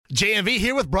JMV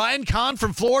here with Brian Kahn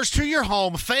from Floors to Your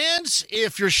Home. Fans,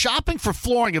 if you're shopping for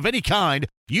flooring of any kind,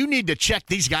 you need to check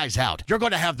these guys out. You're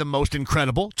going to have the most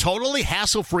incredible, totally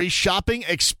hassle-free shopping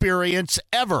experience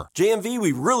ever. JMV,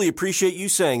 we really appreciate you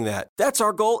saying that. That's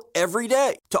our goal every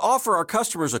day, to offer our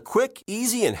customers a quick,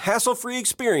 easy, and hassle-free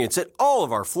experience at all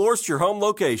of our Floors to Your Home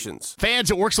locations.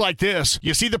 Fans, it works like this.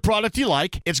 You see the product you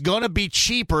like. It's going to be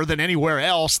cheaper than anywhere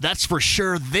else, that's for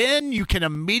sure. Then you can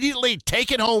immediately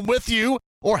take it home with you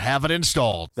or have it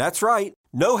installed. That's right.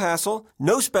 No hassle,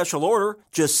 no special order.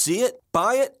 Just see it,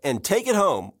 buy it, and take it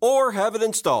home or have it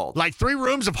installed. Like 3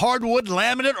 rooms of hardwood,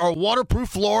 laminate, or waterproof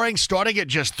flooring starting at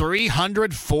just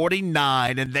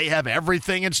 $349, and they have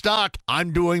everything in stock.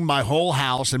 I'm doing my whole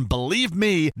house, and believe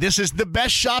me, this is the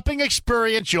best shopping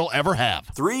experience you'll ever have.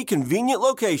 3 convenient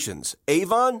locations: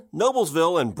 Avon,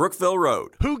 Noblesville, and Brookville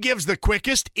Road. Who gives the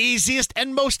quickest, easiest,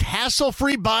 and most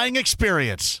hassle-free buying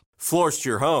experience? Floors to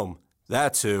Your Home.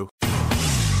 That's who.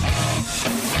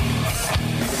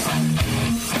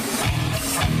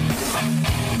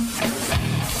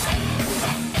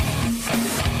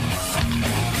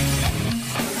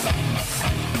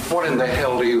 What in the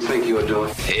hell do you think you are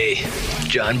doing? Hey,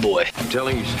 John Boy. I'm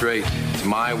telling you straight, it's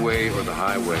my way or the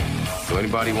highway. So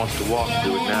anybody wants to walk,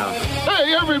 do it now.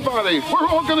 Hey, everybody, we're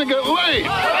all gonna get late.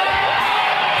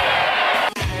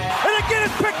 And again,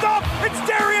 it's picked up. It's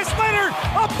Darius Leonard,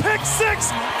 a pick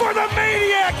 6 for the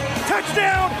Maniac.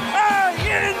 Touchdown,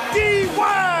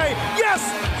 I-N-D-Y. Yes,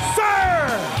 sir.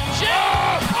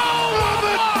 Oh,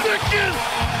 the Dickens!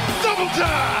 Double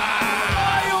time!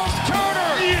 Miles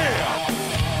Turner. Yeah!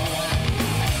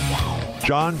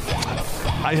 John,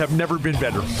 I have never been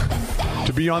better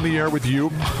to be on the air with you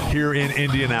here in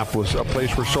Indianapolis, a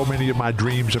place where so many of my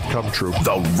dreams have come true.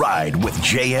 The Ride with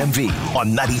JMV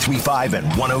on 93.5 and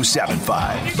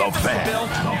 107.5. The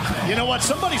Fan. You know what?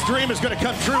 Somebody's dream is going to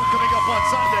come true coming up on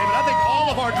Sunday, but I think all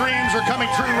of our dreams are coming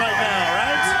true right now,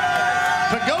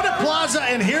 right? Pagoda Plaza,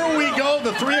 and here we go.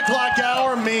 The 3 o'clock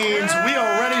hour means we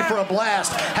are ready for a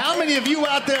blast. How many of you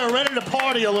out there are ready to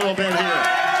party a little bit here?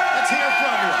 Let's hear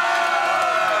from you.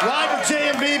 Ride with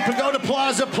JMV, Pagoda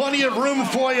Plaza, plenty of room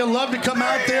for you. Love to come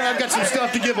out there. I've got some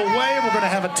stuff to give away. We're going to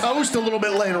have a toast a little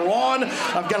bit later on.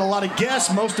 I've got a lot of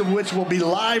guests, most of which will be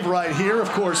live right here.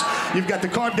 Of course, you've got the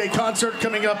Carb Day concert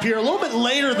coming up here a little bit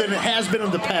later than it has been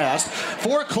in the past.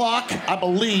 4 o'clock, I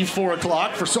believe, 4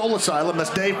 o'clock for Soul Asylum.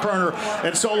 That's Dave Perner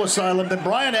and Soul Asylum. Then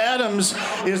Brian Adams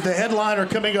is the headliner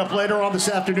coming up later on this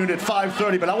afternoon at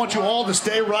 5:30. But I want you all to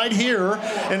stay right here.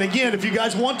 And again, if you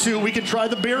guys want to, we can try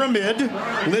the pyramid.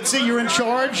 Litzy, you're in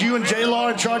charge. You and J-Law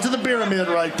are in charge of the pyramid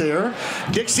right there.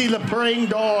 Dixie the praying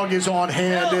dog is on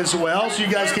hand as well, so you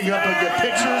guys can go up and get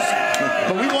pictures.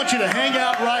 But we want you to hang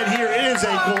out right here. It is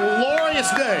a glorious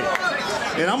day.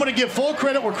 And I'm going to give full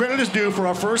credit where credit is due for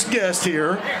our first guest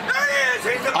here.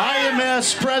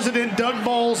 IMS President Doug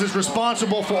Bowles is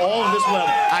responsible for all of this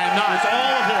weather. I am not. It's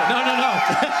all of him. No.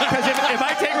 Because if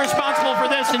I take responsible for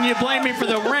this and you blame me for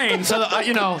the rain, so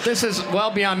this is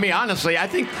well beyond me. Honestly, I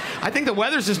think the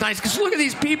weather's just nice. Because look at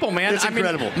these people, man. It's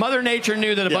incredible. Mother Nature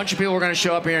knew that a bunch of people were going to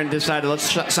show up here and decided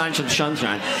let's sign some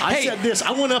sunshine. I said this.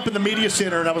 I went up in the media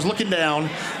center and I was looking down,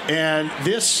 and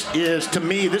this is, to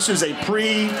me, this is a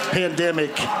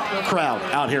pre-pandemic crowd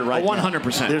out here right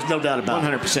 100%. now. There's no doubt about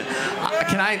 100%.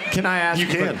 Can I ask? You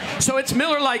can. So it's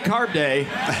Miller Lite Carb Day,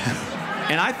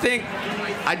 and I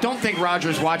don't think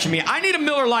Roger's watching me. I need a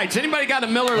Miller Lite. Has anybody got a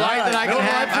Miller Lite that I can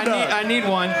have? I need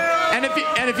one. And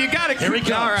if you got a, here he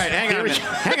comes. All right, hang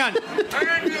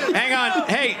on.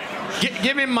 Hey,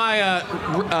 give him my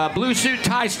blue suit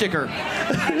tie sticker.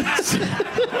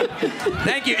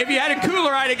 Thank you. If you had a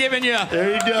cooler, I'd have given you.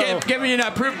 There you go. Given you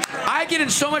that proof. I get in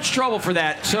so much trouble for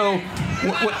that. So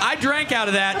I drank out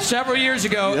of that several years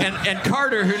ago, and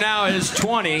Carter, who now is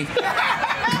 20.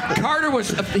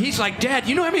 He's like, Dad,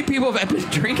 you know how many people have been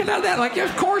drinking out of that? Like, yeah,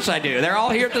 of course I do. They're all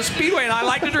here at the Speedway, and I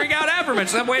like to drink out after them.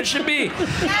 It's that way it should be.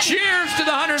 Cheers to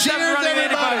the 107th running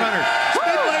 8,500.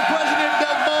 Speedway President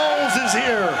Doug Bowles is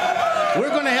here. We're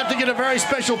going to have to get a very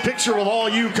special picture with all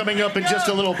you coming up in just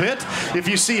a little bit. If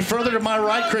you see further to my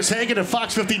right, Chris Hagan of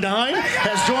Fox 59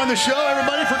 has joined the show.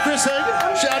 Everybody for Chris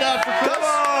Hagan. Shout out for Chris.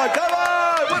 Come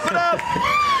on, whip it up.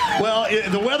 Well,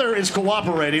 the weather is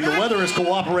cooperating. The weather is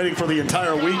cooperating for the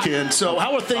entire weekend. So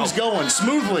how are things going?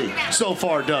 Smoothly so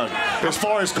far, Doug. As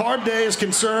far as Carb Day is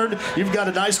concerned, you've got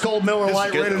a nice cold Miller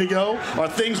Lite ready to go. Are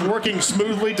things working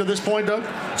smoothly to this point, Doug?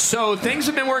 So things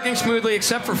have been working smoothly,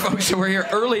 except for folks who were here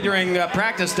early during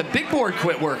practice. The big board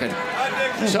quit working.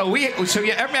 So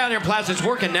everybody out here in Plaza is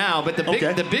working now, but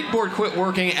the big board quit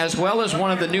working, as well as one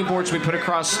of the new boards we put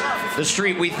across the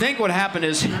street. We think what happened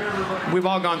is, we've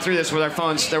all gone through this with our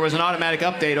phones. There there was an automatic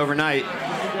update overnight.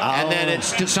 And then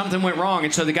it's just something went wrong,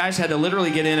 and so the guys had to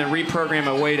literally get in and reprogram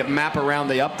a way to map around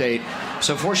the update.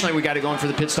 So fortunately, we got it going for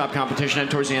the pit stop competition and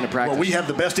towards the end of practice. Well, we have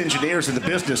the best engineers in the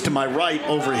business to my right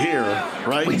over here,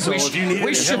 right? We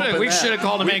should have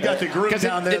called them in because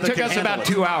it took us about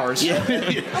 2 hours.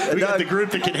 Yeah. We got the group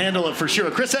that can handle it for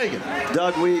sure. Chris Hagan.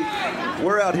 Doug,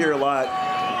 we're out here a lot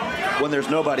when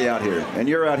there's nobody out here, and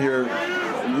you're out here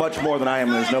much more than I am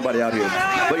when there's nobody out here.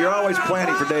 But you're always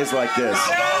planning for days like this.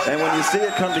 And when you see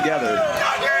it come together,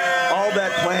 all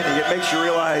that planning, it makes you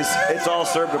realize it's all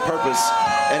served a purpose,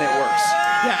 and it works.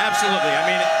 Yeah, absolutely. I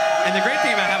mean, and the great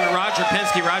thing about having Roger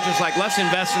Penske, Roger's like, let's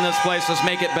invest in this place, let's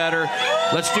make it better,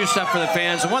 let's do stuff for the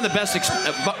fans. And one of the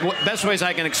best ways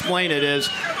I can explain it is,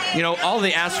 you know, all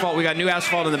the asphalt, we got new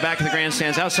asphalt in the back of the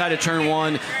grandstands, outside of turn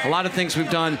 1, a lot of things we've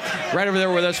done right over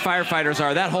there where those firefighters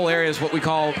are. That whole area is what we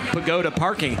call pagoda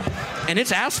parking. And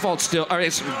it's asphalt still, or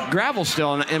it's gravel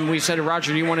still. And we said to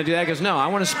Roger, do you want to do that? He goes, no, I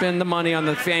want to spend the money on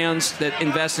the fans that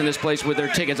invest in this place with their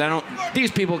tickets.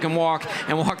 These people can walk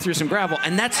through some gravel.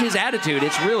 And that's his attitude.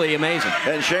 It's really amazing.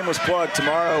 And shameless plug,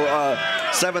 tomorrow,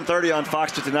 7:30 on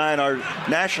Fox 59, our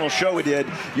national show we did,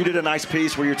 you did a nice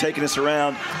piece where you're taking us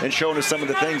around and showing us some of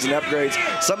the things and upgrades.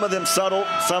 Some of them subtle,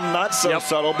 some not so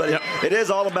subtle, but it is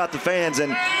all about the fans.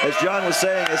 And as John was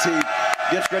saying, as he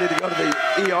gets ready to go to the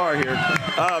ER here,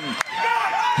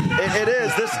 it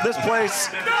is. This place,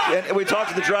 and we talked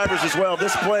to the drivers as well,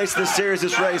 this place, this series,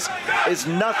 this race is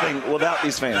nothing without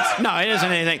these fans. No, it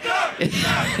isn't anything.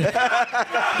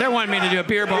 They're wanting me to do a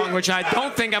beer bong, which I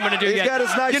don't think I'm going to do yet. He's got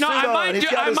his nice suit on.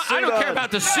 I don't care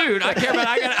about the suit. I care about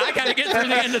I got to get through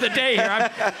the end of the day here.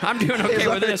 I'm doing okay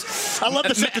with this. I love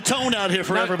to set the tone out here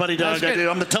for everybody, Doug.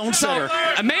 I'm the tone setter.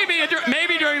 So,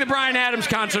 maybe during the Bryan Adams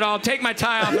concert, I'll take my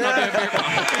tie off and I'll do a beer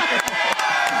bong.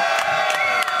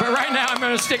 But right now, I'm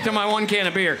going to stick to my 1 can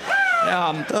of beer.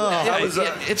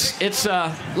 It's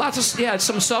lots of it's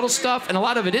some subtle stuff, and a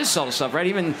lot of it is subtle stuff, right?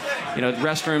 Even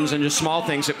restrooms and just small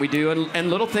things that we do,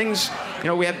 and little things.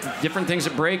 We have different things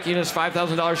that break. It's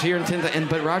 $5,000 here and $10,000.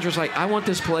 But Roger's like, I want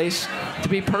this place to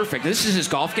be perfect. This is his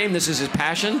golf game. This is his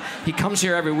passion. He comes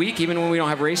here every week, even when we don't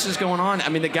have races going on. I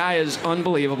mean, the guy is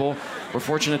unbelievable. We're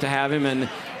fortunate to have him, and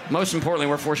most importantly,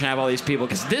 we're fortunate to have all these people,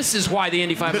 because this is why the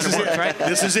Indy 500 works, right?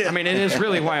 This is it. I mean, it is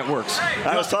really why it works.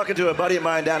 I was talking to a buddy of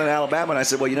mine down in Alabama, and I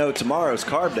said, well, tomorrow's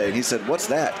Carb Day. And he said, what's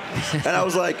that? And I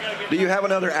was like, do you have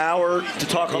another hour to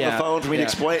talk on the phone for me to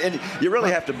explain? And you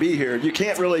really have to be here. You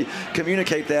can't really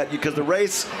communicate that, because the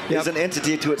race is an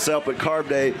entity to itself, but Carb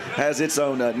Day has its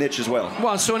own niche as well.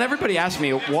 Well, so when everybody asks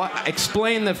me,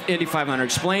 explain the Indy 500,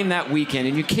 explain that weekend,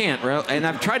 and you can't, right? And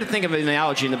I've tried to think of an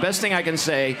analogy, and the best thing I can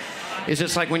say is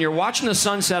it's like when you're watching the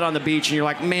sunset on the beach and you're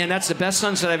like, man, that's the best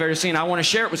sunset I've ever seen. I want to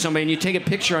share it with somebody. And you take a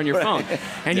picture on your phone.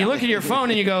 And you look at your phone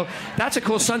and you go, that's a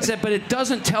cool sunset, but it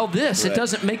doesn't tell this. It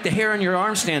doesn't make the hair on your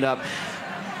arm stand up.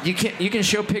 You can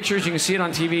show pictures, you can see it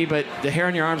on TV, but the hair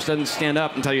on your arms doesn't stand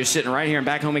up until you're sitting right here and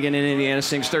back home again in Indiana.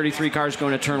 Things 33 cars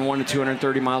going to turn 1 to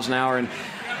 230 miles an hour, and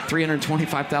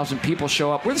 325,000 people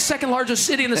show up. We're the second largest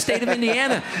city in the state of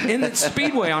Indiana in the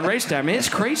Speedway on race day. I mean, it's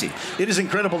crazy. It is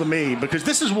incredible to me, because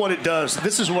this is what it does.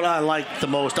 This is what I like the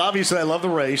most. Obviously, I love the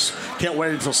race. Can't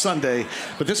wait until Sunday.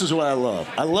 But this is what I love.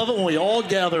 I love it when we all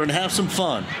gather and have some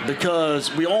fun,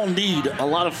 because we all need a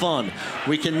lot of fun.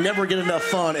 We can never get enough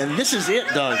fun. And this is it,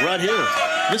 Doug, right here.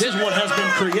 This is what has been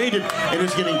created, and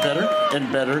it's getting better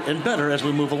and better and better as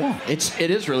we move along. It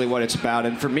is really what it's about.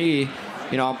 And for me,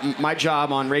 my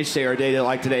job on race day or a day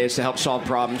like today is to help solve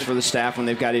problems for the staff when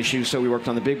they've got issues, so we worked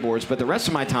on the big boards. But the rest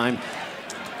of my time,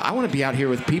 I want to be out here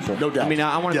with people. No doubt. I mean,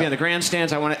 I want to be in the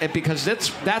grandstands. Because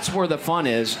that's where the fun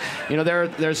is.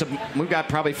 We've got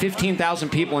probably 15,000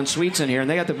 people in suites in here, and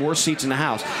they got the worst seats in the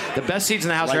house. The best seats in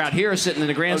the house are out here, sitting in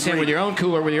the grandstand with your own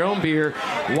cooler, with your own beer,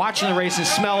 watching the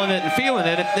races, smelling it, and feeling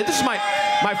it. This is my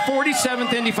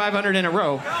 47th Indy 500 in a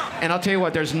row, and I'll tell you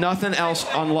what, there's nothing else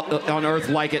on earth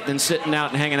like it than sitting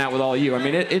out and hanging out with all of you. I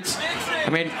mean,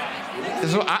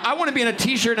 I want to be in a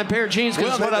T-shirt and a pair of jeans,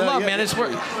 because it's what I love, man. It's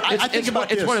what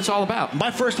it's all about.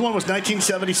 My first one was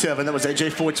 1977. That was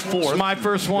A.J. Foyt's fourth. It's my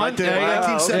first one. Right there,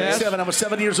 1977. I was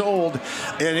 7 years old,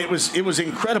 and it was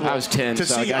incredible. I was 10. To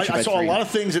see. I saw a lot of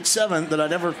things at 7 that I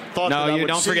never thought that I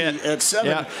would see at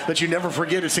 7. That you never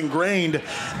forget. It's ingrained,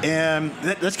 and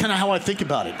that's kind of how I think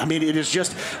about it. I mean, it is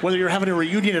just whether you're having a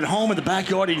reunion at home in the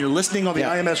backyard and you're listening on the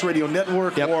IMS Radio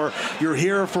Network, or you're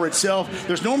here for itself.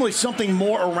 There's normally something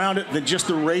more around it than just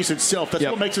the race itself. That's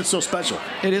what makes it so special.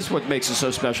 It is what makes it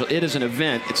so special. It is an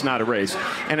event. It's not a race.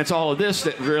 And it's all of this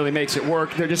that really makes it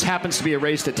work. There just happens to be a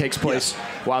race that takes place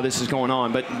while this is going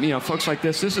on. But, folks like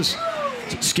this is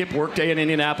skip work day in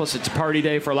Indianapolis. It's a party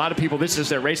day. For a lot of people, this is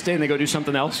their race day, and they go do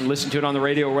something else and listen to it on the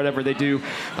radio or whatever they do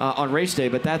on race day.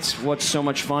 But that's what's so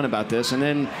much fun about this. And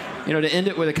then, to end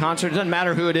it with a concert, it doesn't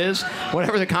matter who it is.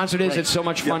 Whatever the concert is, it's so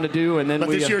much fun to do. And then but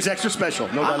this year's extra special.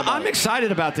 No doubt about it. I'm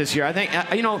excited about this year. I think,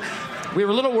 we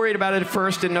were a little worried about it at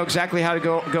first, didn't know exactly how to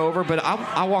go over, but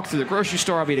I'll walk through the grocery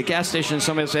store, I'll be at a gas station, and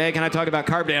somebody will say, hey, can I talk about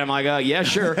Carb Day? I'm like, yeah,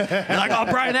 sure. And they're like, oh,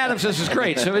 Brian Adams, this is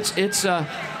great. So it's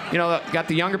got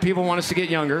the younger people want us to get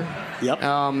younger. Yep.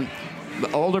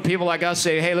 The older people like us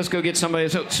say, hey, let's go get somebody.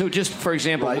 So just, for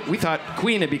example, we thought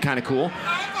Queen would be kind of cool.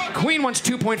 Queen wants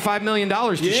 $2.5 million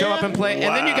to show up and play,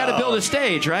 and then you got to build a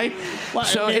stage, right? Well,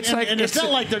 so it's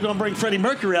not like they're going to bring Freddie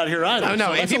Mercury out here either.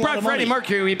 No, so if you brought Freddie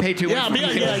Mercury, we pay too much.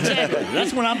 Yeah, exactly.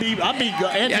 That's when I'll be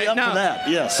anti up for that.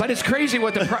 Yes. But it's crazy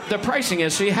what the pricing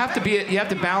is. So you have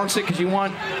to balance it because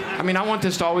I want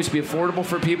this to always be affordable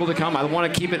for people to come. I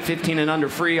want to keep it 15 and under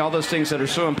free. All those things that are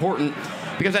so important.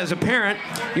 Because as a parent,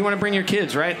 you want to bring your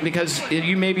kids, right? Because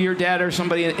maybe your dad or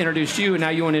somebody introduced you, and now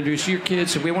you want to introduce your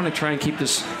kids. So we want to try and keep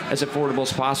this as affordable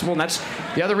as possible. And that's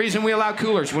the other reason we allow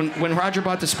coolers. When Roger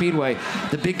bought the Speedway,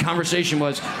 the big conversation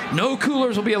was no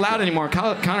coolers will be allowed anymore.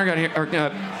 Connor got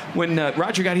here. When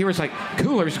Roger got here, it's like,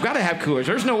 coolers, we've got to have coolers.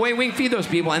 There's no way we can feed those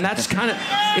people. And that's kind of,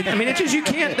 it's just you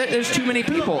can't, there's too many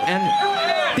people.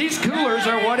 And these coolers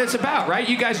are what it's about, right?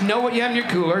 You guys know what you have in your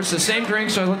coolers, the same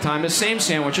drinks all the time, the same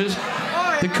sandwiches.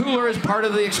 The cooler is part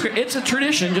of the experience. It's a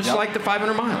tradition, just like the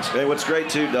 500 miles. Hey, what's great,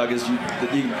 too, Doug, is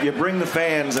you bring the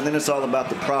fans, and then it's all about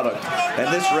the product.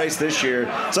 And this race this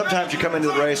year, sometimes you come into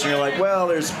the race, and you're like, well,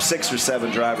 there's 6 or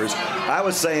 7 drivers. I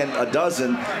was saying a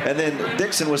dozen, and then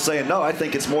Dixon was saying, no, I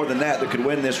think it's more than that could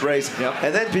win this race. Yep.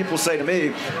 And then people say to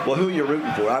me, well, who are you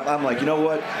rooting for? I'm like, you know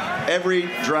what? Every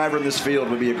driver in this field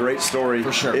would be a great story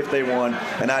for sure if they won,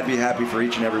 and I'd be happy for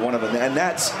each and every one of them. And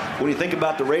that's, when you think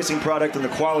about the racing product and the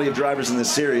quality of drivers in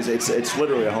this series, it's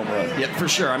literally a home run. Yeah, for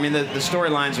sure. I mean, the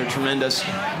storylines are tremendous.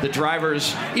 The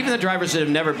drivers, even the drivers that have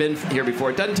never been here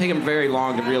before, it doesn't take them very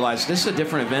long to realize this is a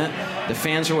different event. The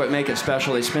fans are what make it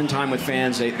special. They spend time with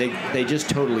fans. They just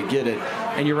totally get it.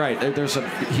 And you're right. There's a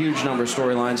huge number of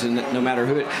storylines, and no matter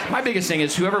who it. My biggest thing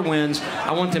is whoever wins,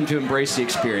 I want them to embrace the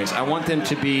experience. I want them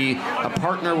to be a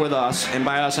partner with us, and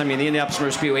by us I mean the Indianapolis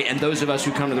Motor Speedway and those of us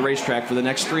who come to the racetrack for the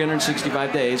next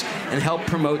 365 days and help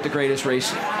promote the greatest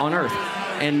race on earth.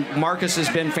 And Marcus has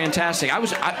been fantastic. I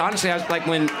was like,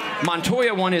 when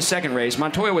Montoya won his second race,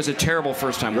 Montoya was a terrible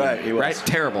first-time winner. Right, he was. Right?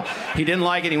 Terrible. He didn't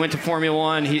like it. He went to Formula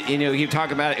One. He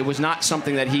talked about it. It was not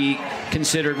something that he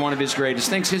considered one of his greatest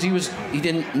things because he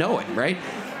didn't know it, right?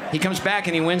 He comes back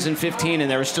and he wins in 15, and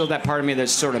there was still that part of me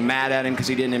that's sort of mad at him because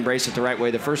he didn't embrace it the right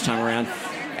way the first time around.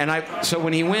 And so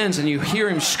when he wins and you hear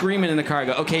him screaming in the car, I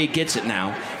go, okay, he gets it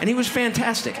now. And he was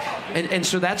fantastic. And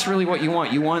so that's really what you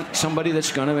want. You want somebody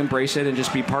that's going to embrace it and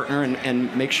just be partner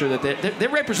and make sure that they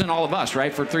represent all of us,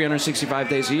 right, for 365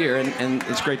 days a year. And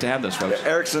it's great to have those folks.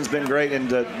 Ericsson's been great. And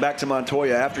back to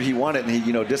Montoya, after he won it and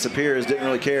he disappears, didn't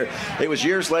really care. It was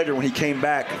years later when he came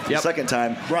back the second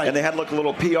time. Right. And they had a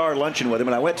little PR luncheon with him.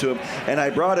 And I went to him and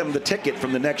I brought him the ticket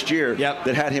from the next year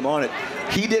that had him on it.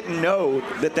 He didn't know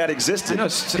that existed.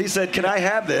 He said, can I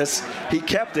have this? He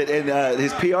kept it, and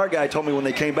his PR guy told me when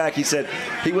they came back, he said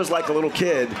he was like a little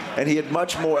kid, and he had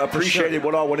much more appreciated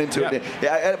what all went into it.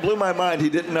 It blew my mind. He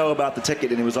didn't know about the ticket,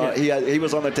 and he was on. He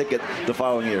was on the ticket the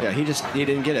following year. Yeah, he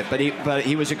didn't get it, but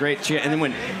he was a great cheer. And then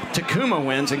when Takuma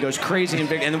wins and goes crazy and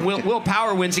big, and then Will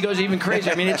Power wins, he goes even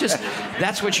crazier. I mean,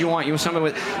 that's what you want. You want somebody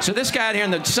with. So this guy out here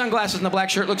in the sunglasses and the black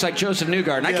shirt looks like Joseph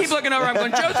Newgarden. And I keep looking over. I'm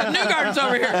going, Joseph Newgarden's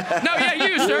over here. No, yeah,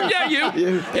 you, sir. Yeah,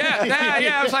 you.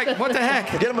 Yeah. I was like, what the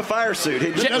heck? Get him a fire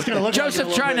suit.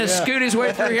 Joseph's trying to scoot his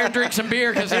way through here and drink some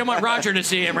beer because he don't want Roger to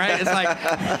see him, right? It's like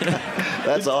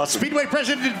that's awesome. Speedway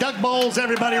President Doug Bowles,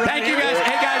 everybody. Thank you guys.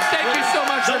 Hey guys, thank you so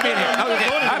much for being here.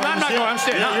 I'm not going. I'm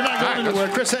staying. You're not going anywhere.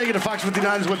 Chris Hagan of Fox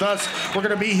 59 is with us. We're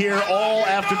going to be here all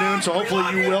afternoon, so hopefully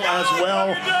you will as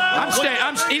well. I'm staying.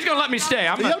 He's going to let me stay.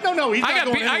 No. He's not going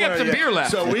anywhere. I got some beer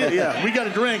left. So we got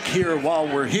a drink here while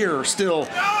we're here still.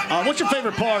 What's your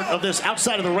favorite part of this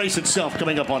outside of the race itself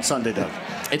coming up on Sunday, Doug?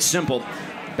 It's simple.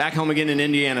 Back home again in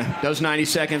Indiana. Those 90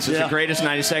 seconds is the greatest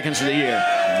 90 seconds of the year.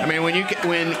 I mean, when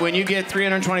you get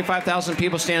 325,000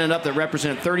 people standing up that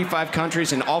represent 35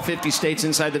 countries in all 50 states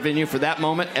inside the venue for that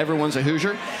moment, everyone's a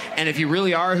Hoosier. And if you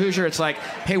really are a Hoosier, it's like,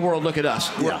 hey, world, look at us.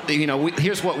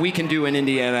 Here's what we can do in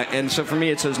Indiana. And so for me,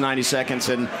 it's those 90 seconds.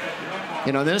 And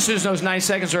You know, then as soon as those 9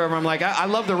 seconds are over, I'm like, I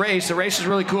love the race. The race is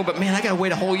really cool, but man, I got to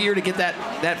wait a whole year to get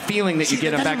that feeling that you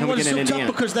get back home again in Indiana.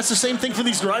 Tough because that's the same thing for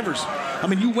these drivers. I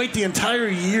mean, you wait the entire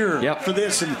year for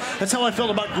this, and that's how I felt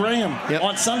about Graham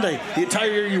on Sunday. The entire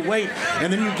year you wait,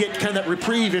 and then you get kind of that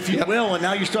reprieve, if you will, and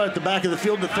now you start at the back of the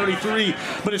field at 33.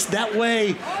 But it's that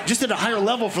way, just at a higher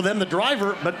level for them, the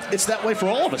driver, but it's that way for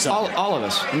all of us. All of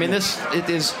us. I mean,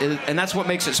 and that's what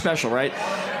makes it special, right?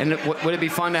 And would it be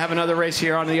fun to have another race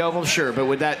here on the Oval? Sure, but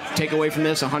would that take away from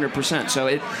this? 100%. So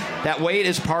that weight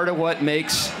is part of what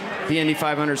makes the Indy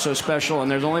 500 so special, and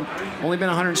there's only been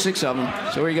 106 of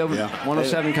them. So here you go,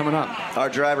 107 coming up. Our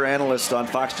driver analyst on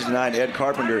Fox 59, Ed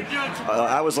Carpenter,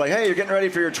 I was like, hey, you're getting ready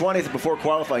for your 20th before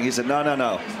qualifying. He said, no.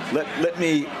 Let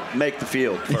me make the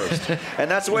field first. And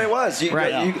that's the way it was.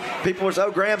 People were saying,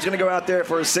 oh, Graham's going to go out there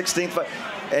for his 16th.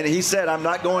 And he said, I'm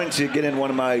not going to get in one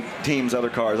of my team's other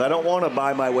cars. I don't want to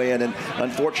buy my way in. And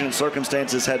unfortunate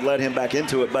circumstances had led him back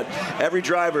into it. But every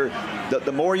driver,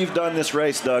 the more you've done this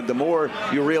race, Doug, the more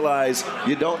you realize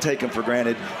you don't take them for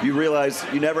granted. You realize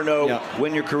you never know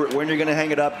when you're going to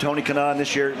hang it up. Tony Kanaan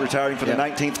this year retiring for the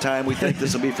 19th time. We think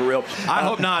this will be for real. I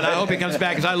hope not. I hope he comes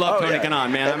back because I love Tony Kanaan,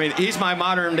 man. I mean, he's my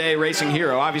modern day racing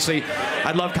hero. Obviously,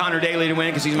 I'd love Connor Daly to win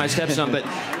because he's my stepson, but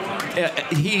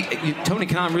Tony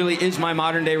Kanaan really is my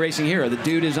modern day racing hero. The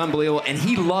dude is unbelievable, and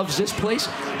he loves this place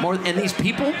more, and these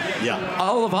people,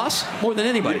 all of us, more than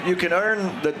anybody. You can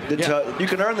earn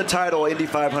the title Indy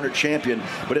 500 champion,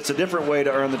 but it's a different way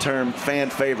to earn the term fan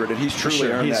favorite, and he's truly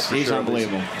earned that. He's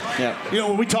unbelievable. Yeah. You know,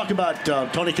 when we talk about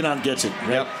Tony Kanaan gets it,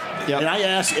 right? Yep. And I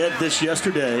asked Ed this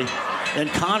yesterday, and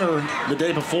Connor the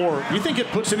day before. You think it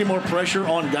puts any more pressure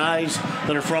on guys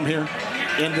that are from here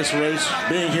in this race,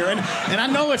 being here? And I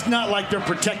know it's not like they're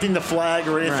protecting the flag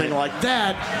or anything like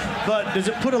that, but does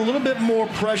it put a little bit more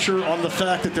pressure on the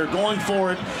fact that they're going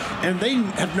for it, and they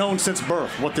have known since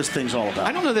birth what this thing's all about?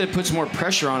 I don't know that it puts more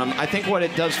pressure on them. I think what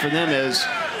it does for them is,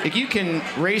 if you can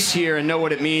race here and know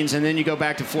what it means, and then you go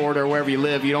back to Florida or wherever you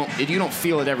live, you don't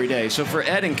feel it every day. So for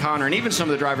Ed and Connor, and even some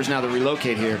of the drivers now that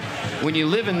relocate here, when you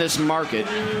live in this market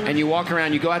and you walk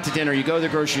around, you go out to dinner, you go to the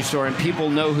grocery store, and people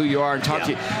know who you are and talk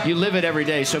to you, you live it every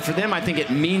day. So for them, I think it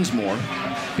means more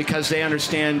because they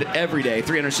understand every day,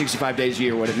 365 days a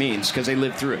year, what it means because they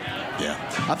live through it. Yeah.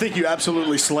 I think you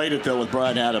absolutely slayed it, though, with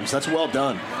Brian Adams. That's well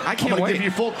done. I can't wait. Give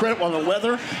you full credit on the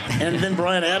weather, and then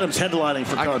Brian Adams headlining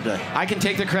for Carb Day. I can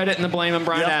take the credit and the blame on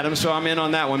Brian Adams, so I'm in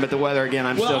on that one. But the weather, again,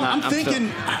 I'm still not. I'm thinking,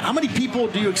 how many people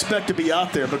do you expect to be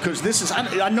out there? Because this is,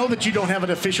 I know that you don't have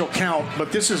an official count,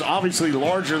 but this is obviously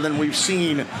larger than we've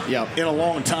seen in a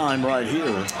long time right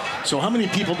here. So how many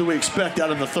people do we expect out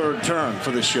of the third turn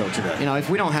for this show today? You know, if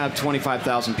we don't have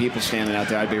 25,000 people standing out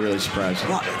there, I'd be really surprised.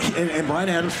 Well, and Brian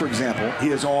Adams, for example, he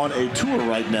is on a tour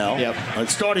right now.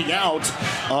 Starting out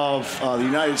of the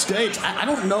United States. I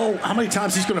don't know how many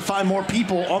times he's going to find more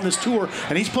people on this tour,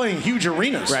 and he's playing huge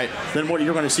arenas than what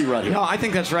you're going to see right here. No, I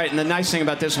think that's right. And the nice thing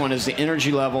about this one is the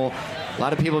energy level. A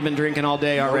lot of people have been drinking all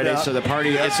day already, so the party,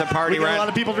 it's a party. We got a lot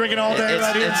of people drinking all day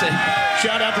right here.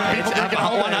 Shout out to the people drinking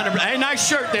all day. 100%. Hey, nice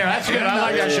shirt there. That's good. I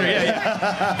like that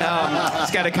shirt.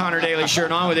 It's got a Connor Daly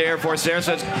shirt on with the Air Force there.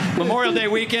 So it's Memorial Day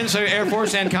weekend, so Air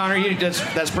Force and Connor,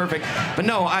 that's perfect. But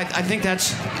no, I think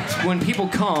that's when people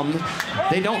come,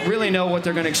 they don't really know what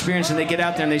they're going to experience, and they get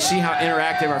out there and they see how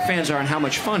interactive our fans are and how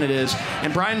much fun it is.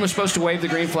 And Brian was supposed to wave the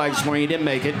green flag this morning. He didn't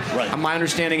make it. My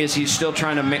understanding is he's still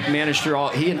trying to manage through all.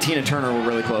 He and Tina Turner were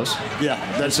really close. Yeah,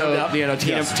 that's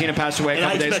Tina passed away a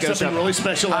couple days ago. I expect something really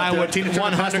special out there. Tina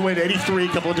Turner passed away at 83 a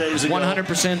couple of days ago.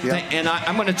 100%. And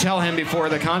I'm going to tell him before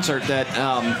the concert that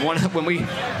when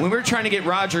we were trying to get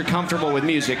Roger comfortable with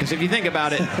music, because if you think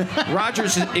about it,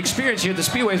 Roger's experience here at the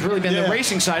Speedway has really been the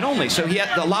racing side only. So he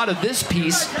had a lot of this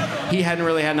piece. He hadn't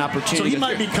really had an opportunity. So he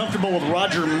might be comfortable with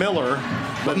Roger Miller,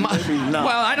 but maybe not.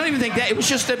 Well, I don't even think that. It was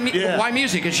just why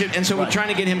music and so we're trying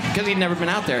to get him because he'd never been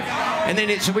out there. And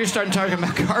then so we were starting talking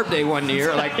about Carb Day one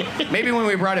year, like maybe when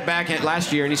we brought it back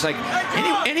last year, and he's like,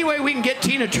 any way we can get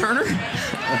Tina Turner?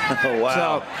 Oh,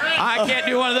 wow. So I can't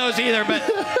do one of those either, but.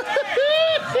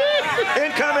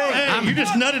 Incoming! Hey, you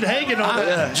just nutted Hagen on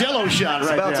the Jello shot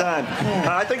right there. It's about time.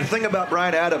 I think the thing about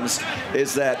Brian Adams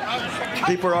is that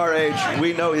people our age,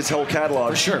 we know his whole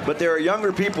catalog. For sure. But there are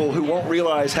younger people who won't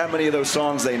realize how many of those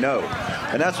songs they know.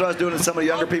 And that's what I was doing to some of the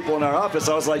younger people in our office.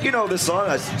 I was like, you know this song?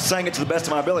 I sang it to the best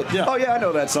of my ability. Yeah. Oh, yeah, I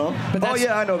know that song. Oh,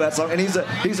 yeah, I know that song. And he's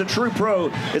a true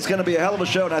pro. It's going to be a hell of a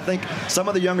show. And I think some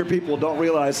of the younger people don't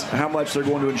realize how much they're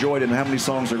going to enjoy it and how many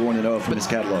songs they're going to know from his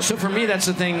catalog. So for me, that's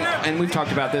the thing, and we've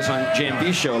talked about this on JMV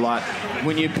TV show a lot.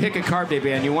 When you pick a Carb Day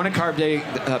band, you want a Carb Day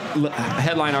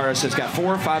headline artist that's got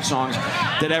 4 or 5 songs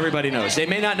that everybody knows. They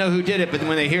may not know who did it, but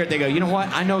when they hear it, they go, you know what?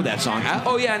 I know that song.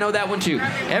 Oh, yeah, I know that one, too.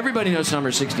 Everybody knows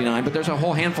Summer 69, but there's a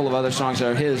whole handful of other songs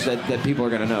that are his that people are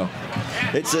going to know.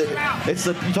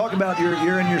 You talk about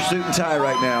you're in your suit and tie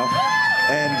right now,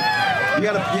 and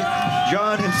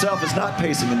John himself is not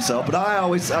pacing himself, but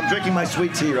I'm drinking my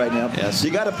sweet tea right now. Yes.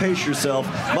 You got to pace yourself,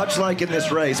 much like in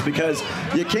this race, because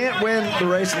you can't win the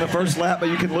race in the first lap, but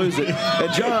you can lose it.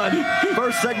 And John,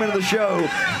 first segment of the show,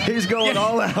 he's going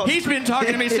all out. He's been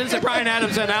talking to me since the Bryan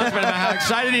Adams announcement about how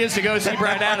excited he is to go see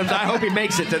Bryan Adams. I hope he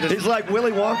makes it to this. He's like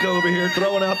Willy Wonka over here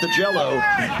throwing out the Jell-O.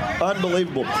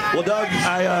 Unbelievable. Well, Doug,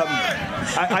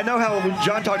 I know how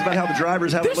John talked about how the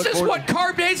drivers have to look forward. This is what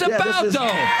Carb Day's about, though.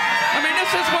 I mean,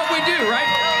 this is what we do, right?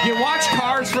 You watch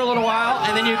cars for a little while,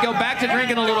 and then you go back to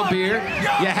drinking a little beer.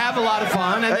 You have a lot of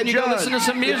fun, and then you go listen to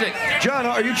some music. John,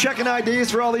 are you checking IDs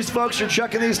for all these folks? You're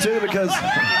checking these too, because...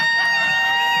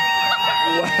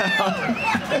 Wow.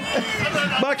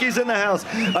 Bucky's in the house.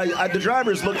 The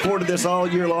drivers look forward to this all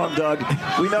year long, Doug.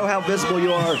 We know how visible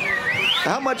you are.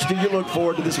 How much do you look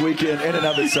forward to this weekend in and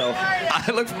of itself?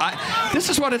 This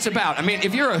is what it's about. I mean,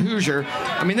 if you're a Hoosier,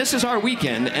 I mean, this is our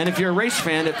weekend, and if you're a race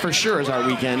fan, it for sure is our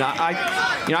weekend.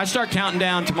 I start counting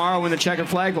down tomorrow when the checkered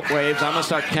flag waves. I'm gonna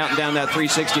start counting down that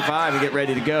 365 and get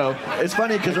ready to go. It's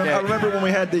funny because I remember when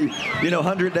we had the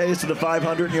 100 days to the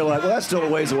 500, and you're like, well, that's still a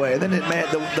ways away. And then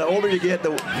the older you get,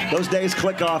 those days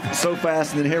click off so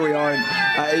fast, and then here we are. And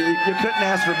you couldn't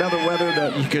ask for better weather.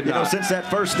 Since that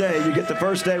first day, you get the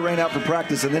first day rain out for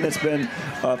practice, and then it's been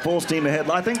full steam ahead.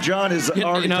 I think John is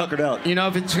already tuckered out.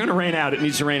 If it's going to rain out, it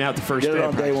needs to rain out the first day.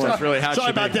 On day one. That's really how it should be.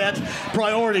 Sorry about that.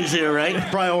 Priorities here, right?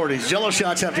 Priorities. Jello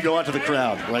shots have to go out to the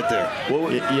crowd right there.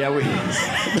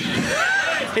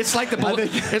 It's like the blow.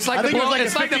 It's like the blow.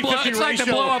 It's like the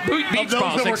blow up beach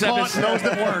balls, except those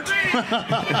that weren't.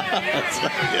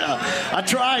 Yeah, I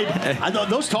tried. I thought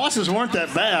those tosses weren't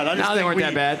that bad. They weren't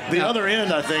that bad. The other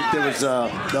end, I think there was a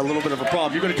little bit of a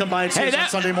problem. You're going to come by and see us on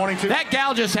Sunday morning too. That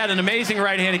gal just had an amazing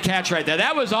right-handed catch right there.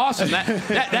 That was awesome.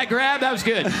 That grab, that was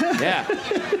good. Yeah.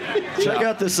 Check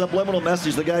out this subliminal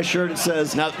message. The guy's shirt, it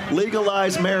says,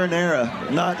 legalize marinara,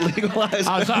 not legalize.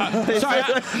 Oh, sorry. There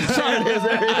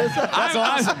it is. That's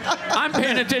awesome. I'm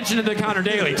paying attention to the Connor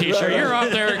Daly T-shirt. You're up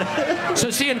there.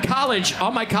 So see, in college,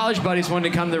 all my college buddies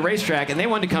wanted to come to the racetrack, and they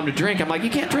wanted to come to drink. I'm like,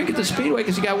 you can't drink at the Speedway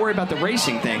because you got to worry about the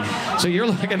racing thing. So you're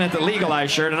looking at the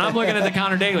legalized shirt, and I'm looking at the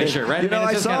Connor Daly shirt, right?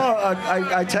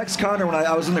 I text Connor when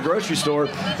I was in the grocery store,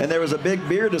 and there was a big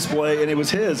beer display, and it was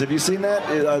his. Have you seen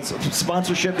that?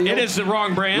 Sponsorship deal? It is the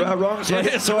wrong brand. Wrong.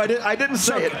 So I didn't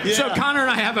say it. Yeah. So Connor and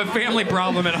I have a family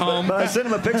problem at home. But I sent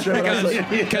him a picture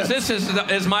because this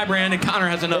is my brand, and Connor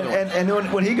has another one.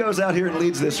 And when he goes out here and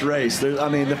leads this race,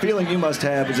 the feeling you must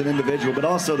have as an individual, but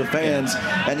also the fans,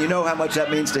 and you know how much that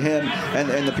means to him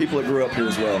and the people that grew up here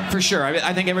as well. For sure.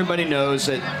 I think everybody knows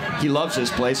that he loves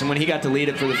this place, and when he got to lead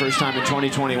it for the first time in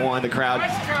 2021, the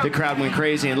crowd went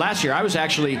crazy. And last year, I was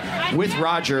actually with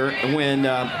Roger when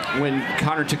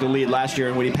Connor took the lead last year,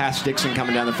 and when he passed Dixon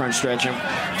coming down the front stretch.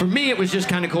 And for me, it was just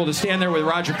kind of cool to stand there with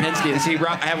Roger Penske and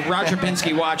have Roger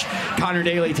Penske watch Connor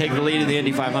Daly take the lead in the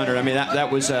Indy 500. I mean,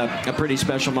 that was a pretty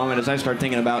special moment as I start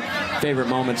thinking about favorite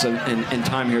moments in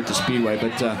time here at the Speedway.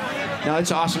 But no,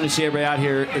 it's awesome to see everybody out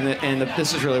here, and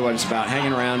this is really what it's about: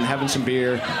 hanging around, having some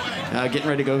beer, getting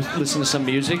ready to go listen to some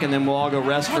music, and then we'll all go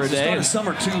rest for a day. Start of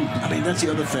summer too. I mean, that's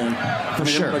the other thing.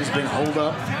 Sure. Everybody's been holed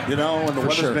up, and the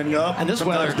weather's been up, and this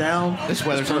weather's down. This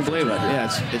weather's unbelievable. Yeah,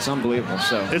 it's unbelievable.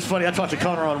 So it's funny. I talked to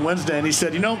Connor on Wednesday, and he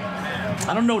said,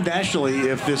 I don't know nationally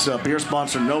if this beer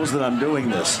sponsor knows that I'm doing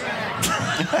this,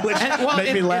 which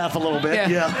made me laugh a little bit.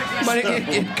 Yeah. But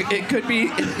it could be,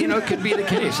 it could be the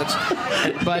case.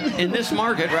 But in this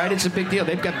market, right, it's a big deal.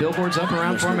 They've got billboards up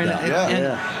around for them,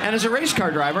 and as a race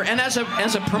car driver and as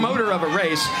a promoter of a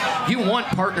race, you want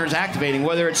partners activating,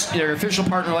 whether it's their official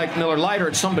partner like Miller Lite or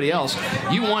it's somebody else.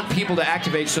 You want people to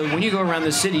activate, so when you go around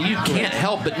the city, you can't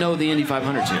help but know the Indy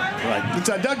 500's here. Right. It's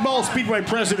Doug Ball, Speedway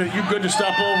president. You good to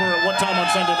stop over at what time on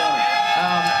Sunday morning?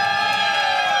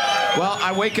 Well,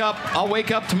 I'll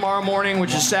wake up tomorrow morning,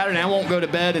 which is Saturday. I won't go to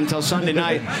bed until Sunday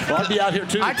night. Well, I'll be out here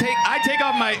too. I take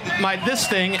off my this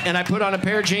thing and I put on a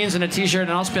pair of jeans and a t-shirt,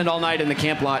 and I'll spend all night in the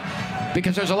camp lot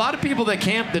Because there's a lot of people that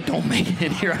camp that don't make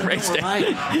it here on race day.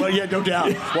 Right. Well, yeah, no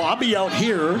doubt. Well, I'll be out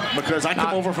here because I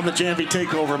come over from the JMV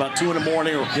takeover about 2 in the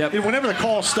morning. Or whenever the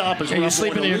calls stop is when you I'm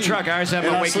sleeping going to in your leave. truck. I always have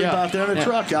and to I wake sleep you up. out there in the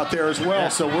truck out there as well.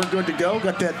 So we're good to go.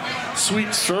 Got that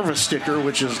sweet service sticker,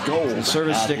 which is gold. The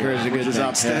service sticker is a good which is thing.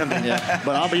 outstanding.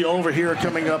 But I'll be over here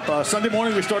coming up Sunday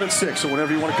morning. We start at 6. So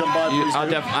whenever you want to come by, please do.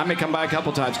 I may come by a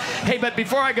couple times. Hey, but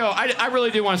before I go, I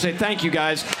really do want to say thank you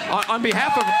guys on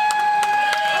behalf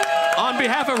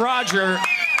of Roger.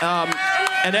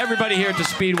 And everybody here at the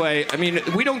Speedway, I mean,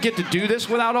 we don't get to do this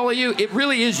without all of you. It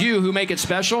really is you who make it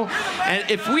special.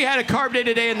 And if we had a carb day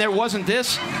today and there wasn't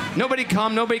this, nobody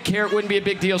come, nobody care, it wouldn't be a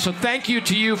big deal. So thank you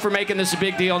to you for making this a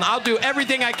big deal. And I'll do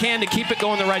everything I can to keep it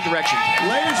going the right direction.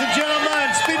 Ladies and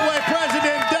gentlemen, Speedway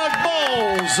President Doug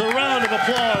Bowles. A round of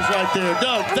applause right there.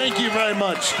 Doug, thank you very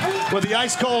much. With the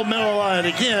ice-cold Miller Lite.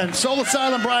 Again, Soul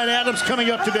Asylum Brian Adams coming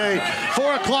up today.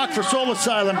 4 o'clock for Soul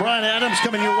Asylum. Brian Adams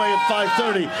coming your way at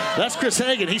 5:30. That's Chris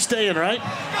Hagan. He's staying, right?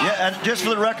 Yeah, and just for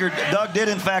the record, Doug did,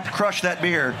 in fact, crush that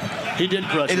beer. He did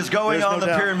crush it. It is going on the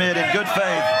pyramid in good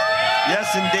faith.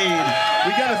 Yes, indeed.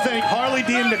 We got to thank Harley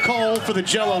D and Nicole for the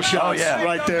Jello shots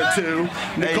right there, too.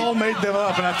 Nicole made them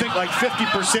up, and I think like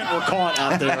 50% were caught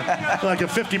out there. Like a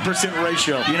 50%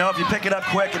 ratio. You know, if you pick it up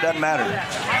quick, it doesn't matter.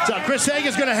 So Chris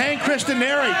Hagan's going to hang Kristen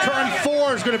Neri. Turn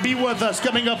 4 is going to be with us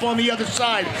coming up on the other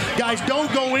side. Guys,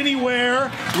 don't go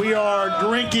anywhere. We are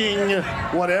drinking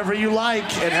whatever you like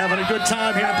and having a good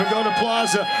time here in Pagoda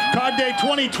Plaza. Carb Day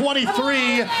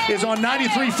 2023 is on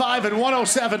 93.5 and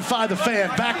 107.5 The Fan.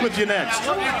 Back with you next.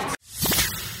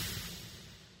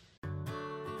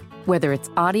 Whether it's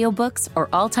audiobooks or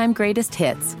all-time greatest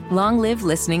hits, long live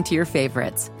listening to your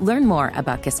favorites. Learn more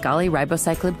about Kisqali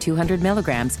Ribociclib 200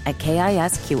 milligrams at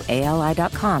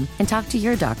KISQALI.com and talk to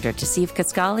your doctor to see if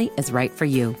Kisqali is right for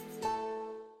you.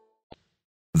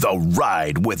 The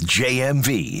Ride with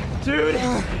JMV. Dude,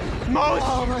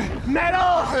 most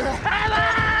metal.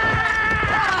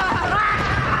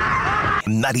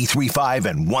 93.5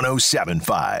 and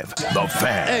 107.5 The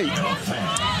Fan. Hey,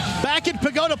 back at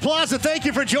Pagoda Plaza, thank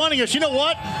you for joining us. You know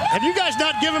what? Have you guys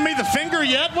not given me the finger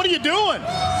yet? What are you doing?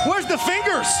 Where's the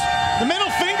fingers? The middle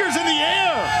finger's in the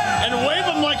air. And wave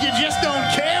them like you just don't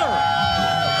care.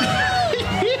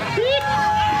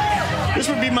 This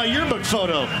would be my yearbook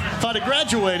photo if I'd have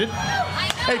graduated.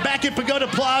 Hey, back at Pagoda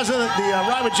Plaza, the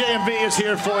Ride with JMV is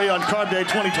here for you on Carb Day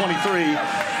 2023.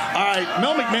 All right,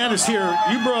 Mel McMahon is here.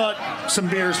 You brought some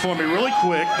beers for me really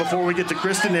quick before we get to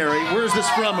Kristen Neri. Where's this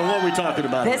from and what are we talking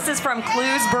about? This is from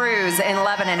Clues Brews in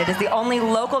Lebanon. It is the only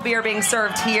local beer being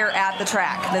served here at the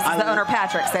track. This is the owner,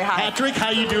 Patrick. Say hi. Patrick, how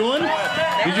you doing?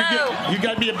 You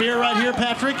got me a beer right here,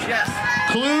 Patrick? Yes.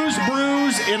 Clues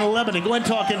Brews in Lebanon. Go ahead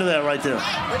and talk into that right there.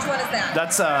 Which one is that?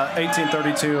 That's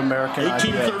 1832 American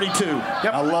 1832.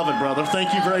 Yep. I love it, brother.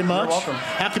 Thank you very much. You're welcome.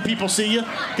 How can people see you?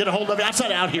 Get a hold of you?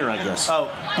 Outside out here, I guess. Oh,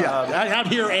 yeah. Out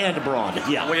here and abroad.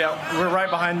 Yeah. We're right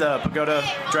behind the Pagoda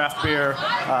Draft Beer.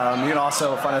 You can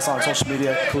also find us on social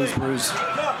media, Clues Brews.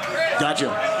 Gotcha.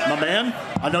 My man,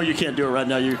 I know you can't do it right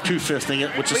now. You're two-fisting it,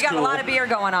 which is cool. We got a lot of beer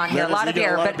going on here, a lot of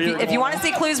beer. But if you want to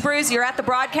see Clues Brews, you're at the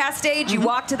broadcast stage. You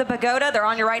walk to the Pagoda. They're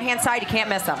on your right-hand side. You can't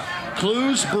miss them.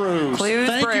 Clues Brews.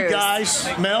 Thank you, guys.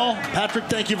 Mel, Patrick,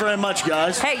 thank you very much,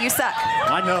 guys. Hey, you suck.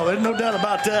 I know. There's no doubt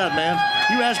about that, man.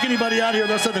 You ask anybody out here,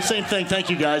 they'll say the same thing.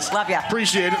 Thank you, guys. Love ya.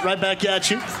 Appreciate it. Right back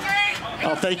at you.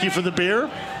 Oh, thank you for the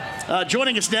beer.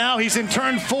 Joining us now, he's in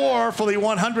turn 4 for the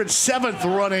 107th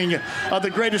running of the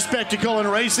greatest spectacle in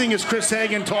racing as Chris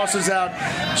Hagan tosses out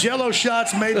Jello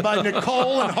shots made by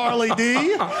Nicole and Harley D.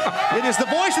 It is the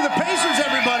voice of the Pacers,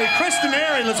 everybody. Kristen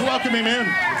Neri, let's welcome him in.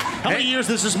 How many years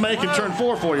does this make in turn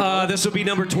 4 for you? This will be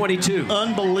number 22.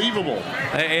 Unbelievable.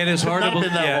 It is hard to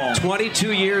believe. Yeah,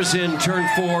 22 years in turn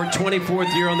 4,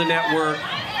 24th year on the network.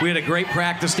 We had a great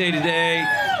practice day today.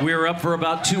 We were up for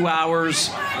about 2 hours.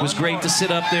 It was great to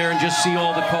sit up there and just see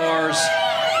all the cars.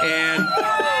 And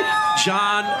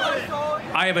John,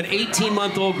 I have an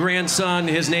 18-month-old grandson.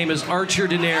 His name is Archer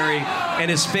Denary, and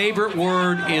his favorite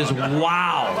word is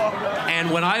wow.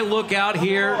 And when I look out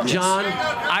here, John,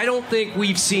 I don't think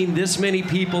we've seen this many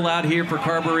people out here for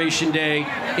Carburation Day,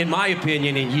 in my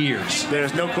opinion, in years.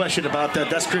 There's no question about that.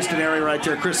 That's Chris Denary right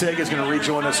there. Chris Hagan's going to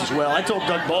rejoin us as well. I told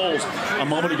Doug Bowles a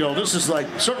moment ago, this is like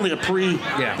certainly a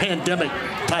pre-pandemic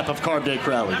type of Carb Day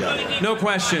crowd we got. No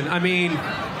question. I mean,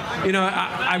 you know,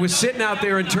 I was sitting out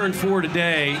there in turn 4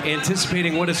 today,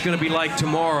 anticipating what it's going to be like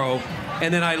tomorrow.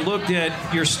 And then I looked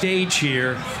at your stage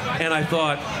here, and I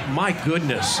thought, my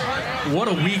goodness, what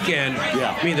a weekend.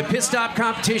 Yeah. I mean, the pit stop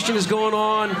competition is going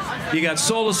on. You got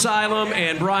Soul Asylum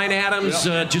and Bryan Adams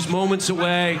just moments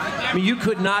away. I mean, you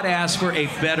could not ask for a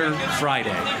better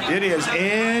Friday. It is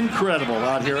incredible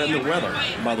out here, and the weather,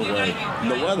 by the way.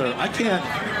 The weather, I can't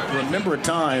remember a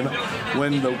time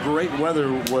when the great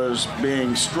weather was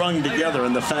being strung together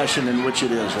in the fashion in which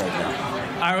it is right now.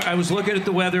 I was looking at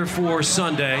the weather for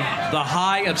Sunday, the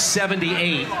high of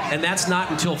 78, and that's not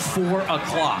until 4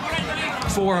 o'clock.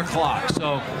 4 o'clock.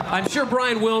 So I'm sure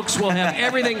Brian Wilkes will have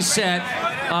everything set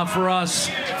for us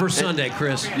for Sunday,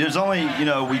 Chris. There's only,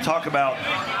 we talk about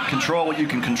control what you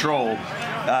can control.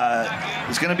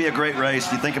 It's going to be a great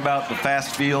race. You think about the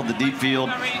fast field, the deep field.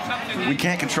 We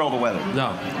can't control the weather.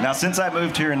 No. Now, since I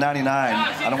moved here in '99,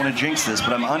 I don't want to jinx this,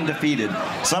 but I'm undefeated.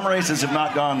 Some races have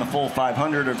not gone the full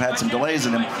 500 or have had some delays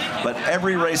in them, but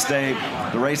every race day,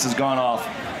 the race has gone off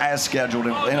as scheduled,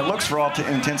 and it looks for all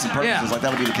intents and purposes like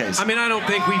that'll be the case. I mean, I don't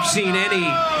think we've seen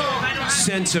any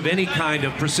sense of any kind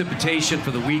of precipitation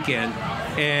for the weekend,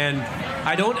 and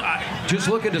just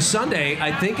look at the Sunday,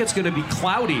 I think it's going to be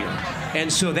cloudier.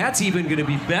 And so that's even going to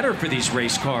be better for these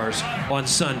race cars on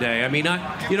Sunday. I mean,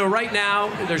 right now,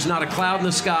 there's not a cloud in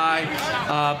the sky,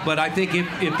 but I think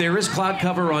if there is cloud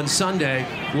cover on Sunday,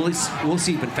 we'll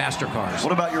see even faster cars.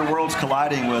 What about your worlds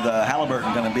colliding with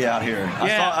Halliburton going to be out here?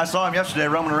 Yeah. I saw him yesterday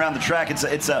roaming around the track.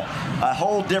 It's a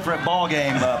whole different ball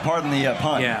game, pardon the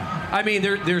pun. Yeah. I mean,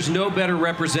 there's no better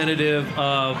representative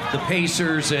of the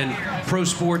Pacers and pro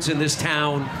sports in this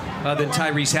town than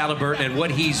Tyrese Halliburton, and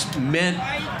what he's meant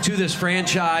to this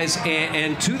franchise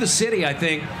and to the city, I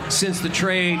think, since the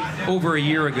trade over a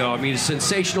year ago. I mean, a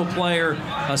sensational player,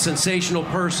 a sensational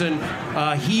person.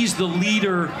 He's the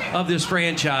leader of this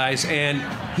franchise, and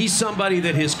he's somebody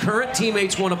that his current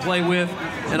teammates want to play with,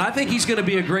 and I think he's going to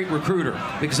be a great recruiter,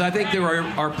 because I think there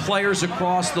are players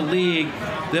across the league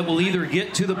that will either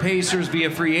get to the Pacers via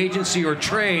free agency or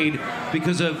trade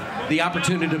because of the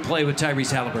opportunity to play with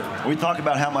Tyrese Halliburton. We talk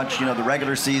about how much the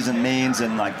regular season means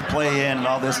and like the play-in and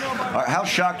all this. How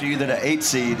shocked are you that an 8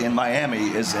 seed in Miami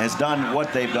has done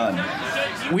what they've done?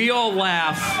 We all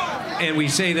laugh, and we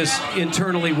say this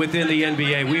internally within the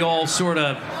NBA. We all sort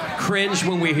of cringe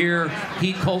when we hear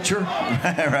heat culture.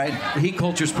 Right. Heat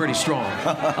culture is pretty strong.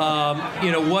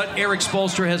 What Eric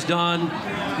Spoelstra has done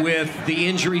with the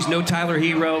injuries, no Tyler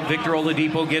Hero, Victor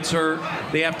Oladipo gets hurt.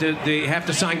 They have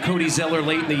to sign Cody Zeller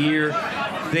late in the year.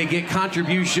 They get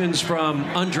contributions from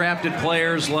undrafted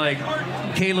players like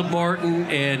Caleb Martin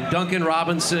and Duncan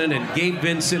Robinson and Gabe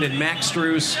Vincent and Max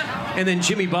Strus. And then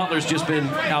Jimmy Butler's just been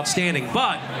outstanding.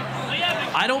 But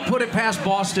I don't put it past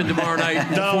Boston tomorrow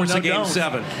night to force a Game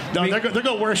 7. No, they're going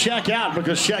to wear Shaq out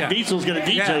because Shaq Diesel's going to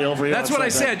DJ over here. That's what I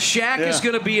said. Shaq is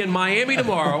going to be in Miami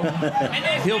tomorrow.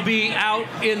 He'll be out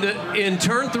in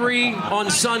Turn 3 on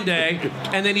Sunday,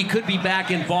 and then he could be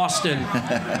back in Boston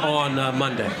on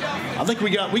Monday. I think we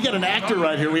got an actor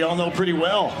right here we all know pretty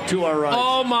well to our right.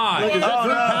 Oh, my. Look, is that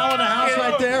Drew Powell in the house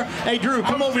right there? Hey, Drew,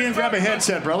 come over here and grab a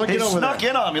headset, bro. Get over there. He snuck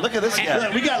in on me. Look at this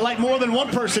guy. We got like more than one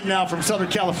person now from Southern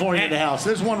California in the house.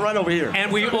 There's one right over here.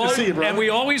 And we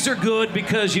always are good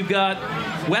because you've got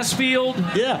Westfield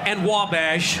and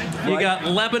Wabash. You got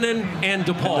Lebanon and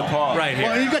DePaul right here.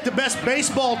 Well, you've got the best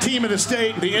baseball team in the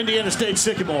state, the Indiana State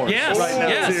Sycamores. Yes. Right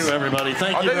now, too, everybody.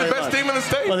 Thank you very much. Are they the best team in the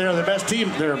state? Well, they're the best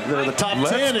team. They're the top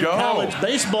 10 in college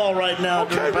baseball right now.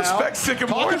 Okay, respect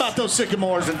Sycamores. Talk about those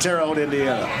Sycamores in Terre Haute,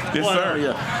 Indiana. Yes,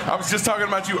 sir. I was just talking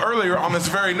about you earlier on this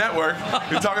very network.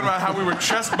 You're talking about how we were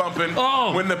chest bumping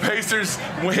when the Pacers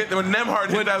when Nembhard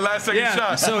hit that last second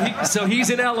shot. So he's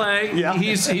in L.A. Yeah.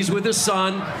 He's with his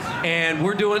son, and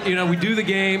we're doing, we do the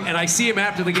game, and I see him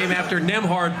after the game after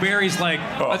Nembhard buries like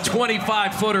a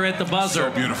 25-footer at the buzzer.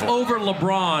 So beautiful. Over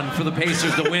LeBron for the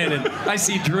Pacers to win, and I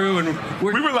see Drew, and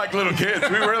we were like little kids.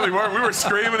 We really were. We were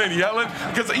screaming and yelling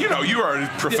because you are a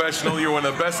professional. You're one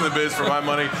of the best in the biz for my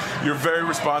money. You're very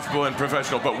responsible and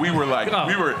professional. But we were like,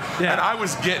 and I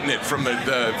was getting it from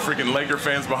the freaking Laker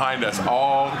fans behind us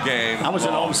all game. I was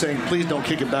at home saying, please don't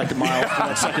kick it back to Miles for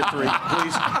that second three,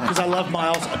 please, because I love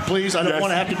Miles. Please, I don't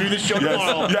want to have to do this show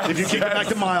tomorrow if you kick it back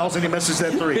to Miles and he misses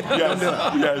that three. Don't do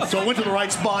it. So I went to the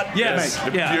right spot. Yes.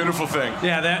 Beautiful thing.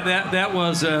 Yeah, that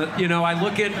was, I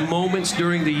look at moments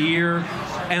during the year,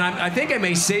 and I think I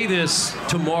may say this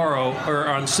tomorrow or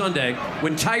on Sunday,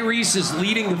 when Tyrese is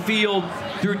leading the field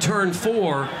through turn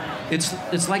 4,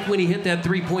 it's like when he hit that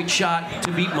three-point shot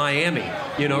to beat Miami,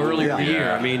 earlier in the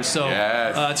year. I mean, so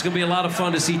it's going to be a lot of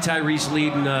fun to see Tyrese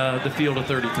leading the field of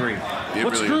 33.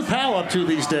 What's really Drew is. Powell up to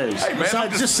these days? Hey, man,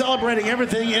 besides just celebrating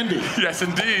everything Indy. Yes,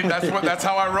 indeed. That's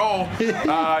how I roll.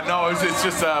 No, it's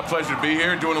just a pleasure to be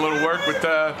here, doing a little work with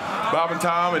Bob and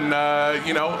Tom, and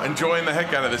enjoying the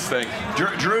heck out of this thing.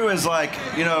 Drew is like,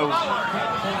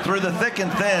 through the thick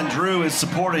and thin, Drew is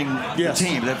supporting the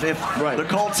team. If the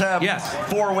Colts have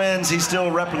 4 wins, he's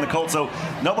still repping the Colts. So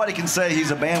nobody can say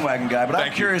he's a bandwagon guy. But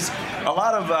I'm curious, a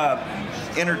lot of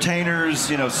entertainers,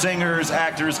 singers,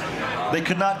 actors, they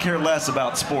could not care less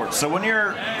about sports. So when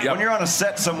you're on a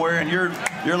set somewhere and you're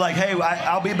like, hey,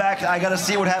 I'll be back. I got to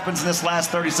see what happens in this last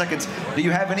 30 seconds. Do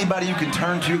you have anybody you can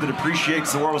turn to that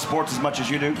appreciates the world of sports as much as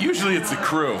you do? Usually it's the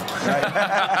crew.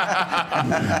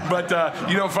 But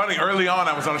funny. Early on,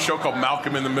 I was on a show called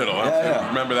Malcolm in the Middle. I don't know if you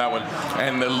remember that one.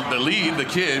 And the lead, the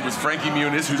kid, was Frankie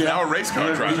Muniz, who's now a race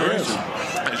car driver,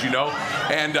 as you know.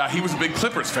 And he was a big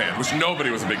Clippers fan, which nobody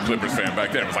was a big Clippers fan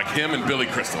back then. It was like him and Billy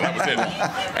Crystal. That was it.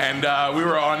 And we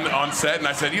were on set, and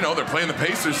I said, they're playing the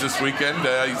Pacers this weekend.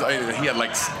 He had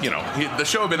the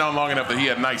show had been on long enough that he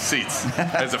had nice seats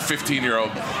as a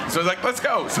 15-year-old. So I was like, let's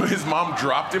go. So his mom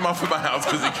dropped him off at my house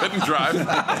because he couldn't drive. And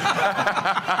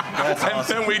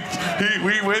then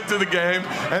we went to the game,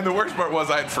 and the worst part was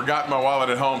I had forgotten my wallet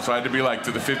at home, so I had to be like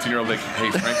to the 15-year-old, like,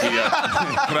 hey, Frankie,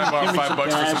 can I borrow $5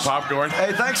 for some popcorn?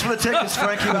 Hey, thanks for the tickets,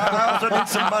 Frankie. I also need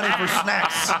some money for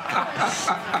snacks.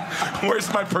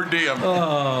 Where's my per diem?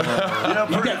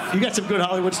 You got some good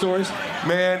Hollywood stories?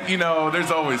 Man,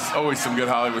 there's always some good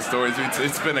Hollywood stories.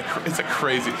 It's a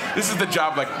crazy. This is the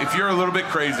job. Like, if you're a little bit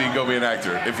crazy, go be an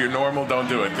actor. If you're normal, don't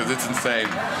do it because it's insane.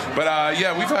 But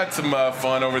we've had some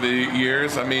fun over the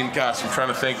years. I mean, gosh, I'm trying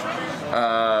to think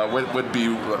what would be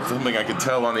something I could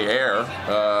tell on the air.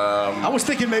 I was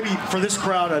thinking maybe for this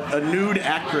crowd a nude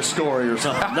actress story or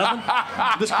something. Nothing?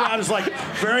 This crowd is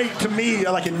to me,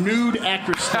 like a nude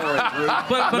actress story.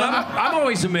 But I'm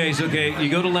always amazed. Okay, you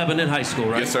go to Lebanon High School,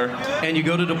 right? Yes, sir. And you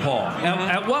go to DePaul.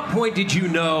 At what point did you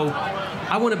know,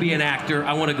 I want to be an actor,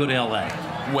 I want to go to L.A.?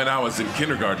 When I was in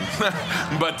kindergarten,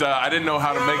 but I didn't know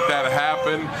how to make that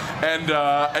happen,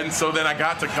 and so then I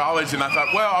got to college and I thought,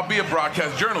 well, I'll be a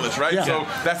broadcast journalist, right? Yeah. So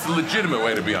that's the legitimate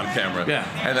way to be on camera. Yeah.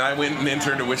 And then I went and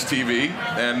interned at Wish TV,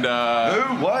 and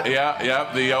who? What?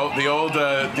 Yeah, the old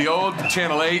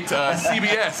Channel 8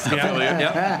 CBS affiliate.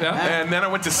 Yeah. And then I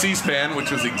went to C-SPAN,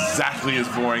 which was exactly as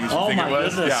boring as you think it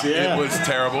was. Goodness, It was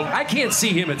terrible. I can't see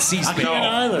him at C-SPAN. I can't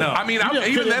either. No. I mean,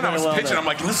 even then I was pitching. I'm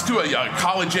like, let's do a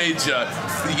college age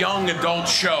young adult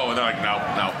show, and they're like,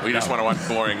 no, we just want to watch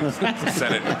boring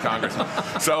Senate and Congress.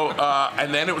 So,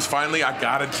 and then it was finally I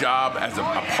got a job as a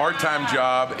part-time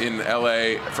job in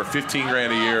LA for $15,000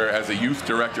 a year as a youth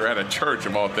director at a church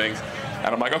of all things.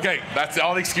 And I'm like, okay, that's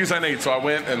all the excuse I need. So I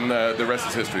went, and the rest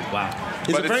is history. Wow.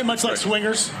 Is it very much like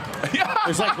Swingers?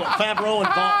 It's like Favreau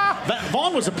and Vaughn.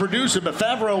 Vaughn was a producer, but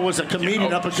Favreau was a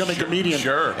comedian, up-and-coming comedian.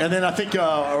 Sure. And then I think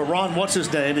Ron, what's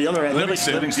his name? The other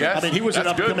Livingston. Yes. I mean, he was an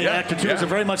up-and-coming actor too. Is it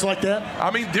very much like that?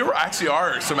 I mean, there actually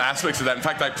are some aspects of that. In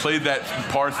fact, I played that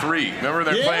par 3. Remember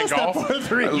they're playing golf? Par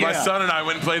 3. My son and I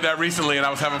went and played that recently, and I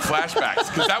was having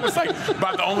flashbacks because that was like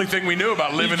about the only thing we knew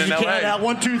about living in LA. You counted out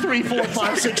 1, 2, 3, 4,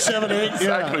 5, 6, 7, 8.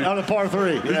 Exactly. On a par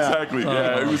 3. Exactly.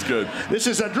 It was good. This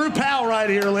is Drew Powell right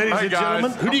here, ladies and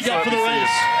gentlemen. Who do you got for the race?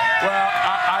 Well,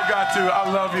 I got to. I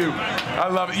love you. I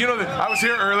love it. I was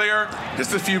here earlier.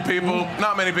 Just a few people.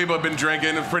 Not many people have been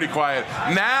drinking. It's pretty quiet.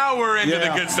 Now we're into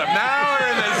the good stuff. Now we're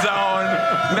in the zone.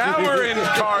 Now we're in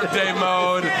Carb Day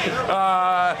mode.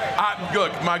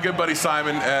 Look, my good buddy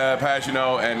Simon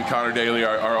Pagino and Connor Daly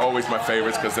are always my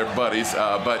favorites because they're buddies.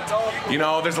 But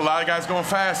there's a lot of guys going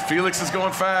fast. Felix is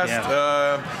going fast.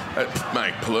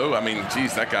 Mike Palou. I mean,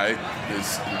 geez, that guy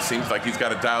seems like he's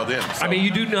got it dialed in. So. I mean, you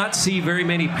do not see very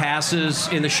many passes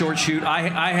in the short shoot.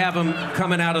 I have them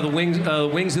coming out of the wings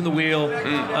in the wheel,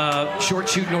 short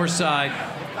shoot north side.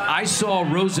 I saw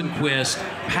Rosenquist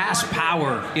pass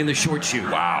Power in the short shoot.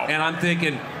 Wow. And I'm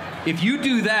thinking, if you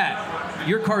do that,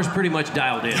 your car's pretty much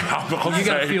dialed in. You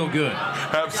got to feel good.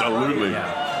 Absolutely.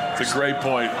 Yeah. It's a great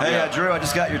point. Hey, Drew, I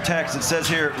just got your text. It says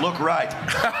here, look right.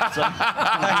 So,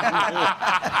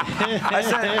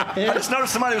 I just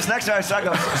noticed somebody was next to me. So I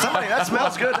go, somebody, that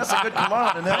smells good. That's a good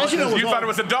cologne. And then you thought it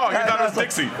was a dog. You thought it was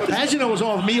Dixie. Pagino was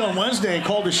on with me on Wednesday and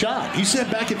called a shot. He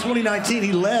said back in 2019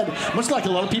 he led, much like a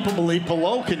lot of people believe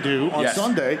Palou can do on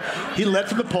Sunday. He led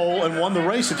from the pole and won the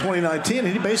race in 2019.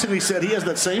 And he basically said he has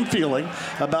that same feeling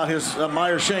about his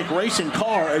Meyer-Shank racing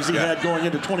car as he had going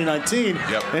into 2019.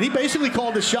 And he basically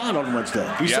called the shot on Wednesday.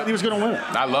 He said he was going to win it.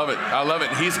 I love it.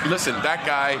 Listen, that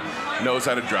guy knows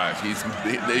how to drive. He's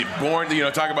born,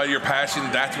 talk about your passion.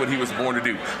 That's what he was born to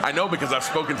do. I know because I've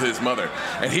spoken to his mother.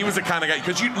 And he was the kind of guy,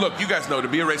 because you guys know, to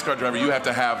be a race car driver, you have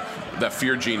to have that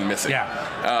fear gene missing.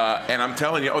 Yeah. And I'm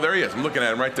telling you, there he is. I'm looking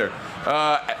at him right there.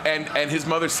 And his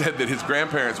mother said that his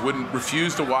grandparents wouldn't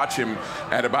refuse to watch him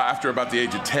after about the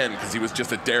age of 10 because he was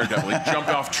just a daredevil. He'd jump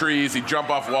off trees, he'd jump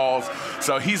off walls.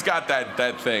 So he's got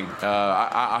that thing.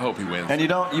 I hope he wins. And you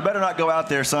better not go out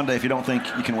there Sunday if you don't think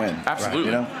you can win.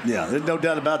 Absolutely. Right, Yeah, there's no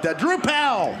doubt about that. Drew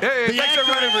Powell. Hey, thanks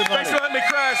everybody. Thanks for letting me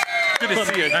crash. Good to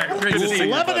see you. Great to see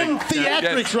you. Lebanon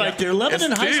theatrics right there.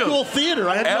 Lebanon High School Theater.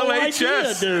 I had no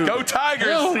idea, dude. Go Tigers.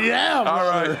 Oh, yeah. All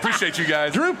right. Appreciate you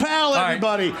guys. Drew Powell,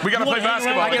 everybody. We got to play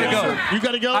basketball. I got to go. You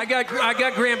got to go? I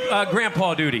got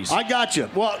grandpa duties. I got you.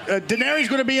 Well, Daenerys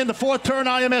going to be in the fourth turn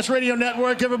IMS Radio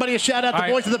Network. Everybody a shout out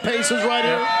to Voice of the Pacers right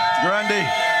here. Grundy.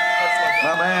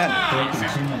 My man.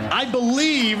 I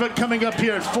believe coming up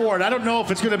here at Ford, I don't know if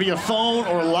it's going to be a phone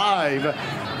or live,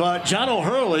 but John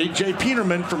O'Hurley, Jay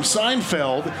Peterman from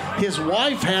Seinfeld, his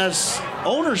wife has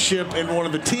ownership in one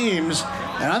of the teams,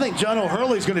 and I think John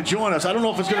O'Hurley's going to join us. I don't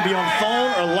know if it's going to be on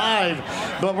phone or live,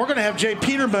 but we're going to have Jay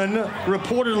Peterman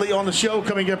reportedly on the show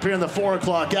coming up here in the 4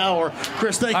 o'clock hour.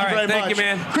 Chris, thank you very much. Thank you,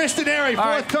 man. Chris Daenerys,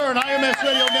 fourth turn, IMS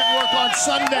Radio Network on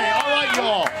Sunday. All right,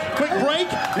 y'all. Quick break.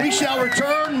 We shall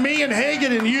return, me and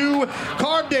Hagan and you,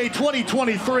 Carb Day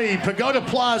 2023, Pagoda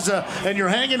Plaza, and you're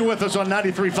hanging with us on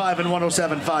 93.5 and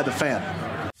 107.5 The Fan.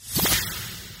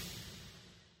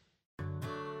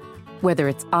 Whether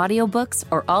it's audiobooks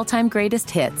or all-time greatest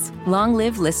hits, long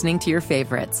live listening to your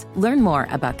favorites. Learn more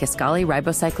about Kisqali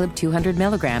Ribociclib 200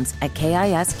 milligrams at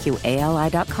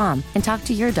KISQALI.com and talk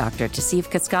to your doctor to see if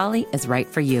Kisqali is right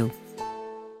for you.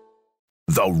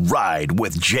 The Ride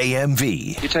with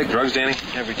JMV. You take drugs, Danny?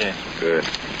 Every day. Good.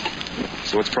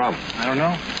 So what's the problem? I don't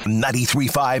know.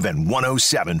 93.5 and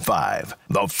 107.5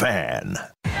 The Fan.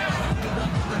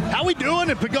 How we doing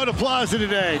at Pagoda Plaza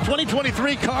today?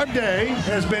 2023 Carb Day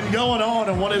has been going on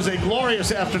on what is a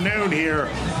glorious afternoon here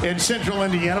in central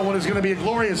Indiana, what is going to be a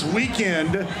glorious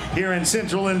weekend here in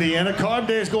central Indiana. Carb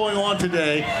Day is going on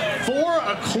today, 4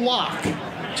 o'clock.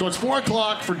 So it's 4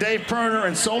 o'clock for Dave Perner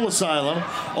and Soul Asylum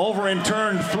over in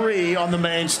Turn 3 on the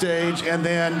main stage, and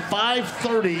then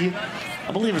 5:30.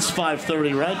 I believe it's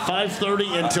 5:30, right?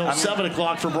 5:30 until 7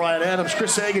 o'clock for Brian Adams.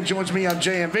 Chris Hagan joins me on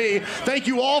JMV. Thank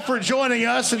you all for joining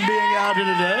us and being out here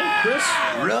today. Chris?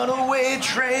 Runaway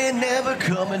train never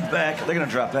coming back. They're going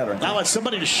to drop that, aren't they? I want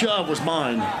Somebody to Shove was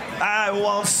mine. I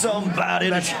want somebody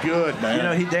That's to... good, man. You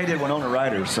know, he dated Winona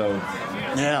Ryder, so...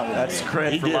 Yeah, well, that's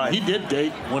credit for life. He did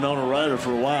date Winona Ryder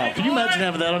for a while. Can you imagine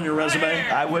having that on your resume?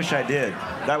 I wish I did.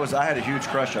 I had a huge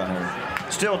crush on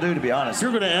her. Still do, to be honest. If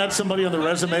you're going to add somebody on the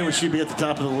resume, would she be at the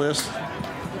top of the list?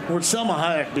 Or would Selma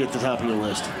Hayek be at the top of your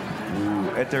list?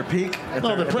 Ooh, at their peak?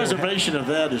 The preservation of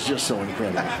that is just so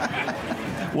incredible.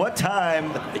 What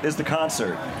time is the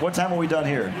concert? What time are we done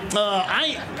here?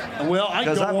 I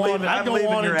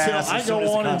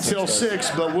go on until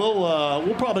 6, but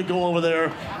we'll probably go over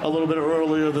there a little bit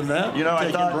earlier than that. You know, I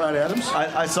thought Brian Adams.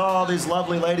 I saw all these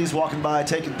lovely ladies walking by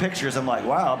taking pictures. I'm like,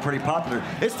 wow, I'm pretty popular.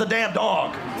 It's the damn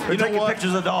dog. They're taking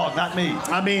pictures of the dog, not me.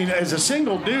 I mean, as a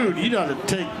single dude, you got to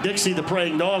take Dixie the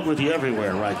praying dog with you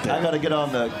everywhere, right there. I got to get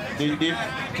on the.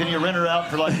 Can you rent her out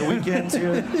for like the weekends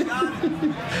here?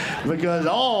 Because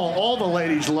all the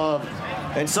ladies love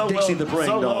Dixie the praying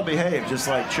dog. So well behaved, just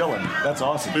like chilling. That's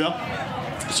awesome.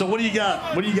 Yep. So what do you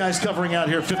got? What are you guys covering out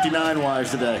here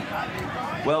 59-wise today?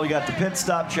 Well, we got the pit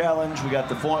stop challenge. We got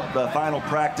the final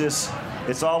practice.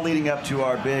 It's all leading up to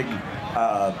our big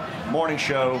morning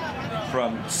show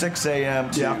from 6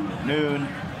 a.m. to noon.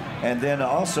 And then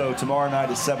also tomorrow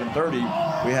night at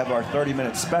 7:30, we have our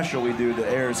 30-minute special we do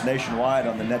that airs nationwide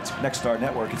on the Nexstar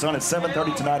network. It's on at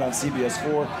 7:30 tonight on CBS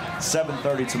 4,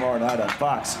 7:30 tomorrow night on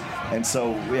Fox. And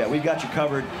so, yeah, we've got you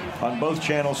covered on both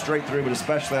channels straight through, but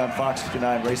especially on Fox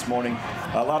 59 Race Morning.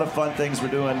 A lot of fun things we're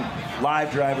doing,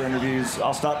 live driver interviews.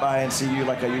 I'll stop by and see you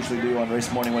like I usually do on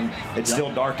Race Morning when it's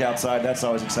still dark outside. That's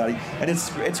always exciting. And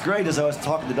it's great, as I was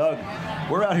talking to Doug,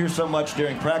 we're out here so much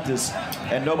during practice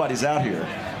and nobody's out here.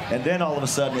 And then all of a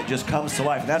sudden it just comes to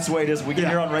life. And that's the way it is. We get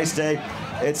here on race day,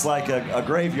 it's like a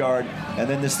graveyard, and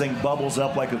then this thing bubbles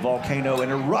up like a volcano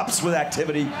and erupts with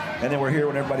activity, and then we're here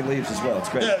when everybody leaves as well. It's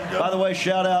great. By the way,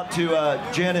 shout out to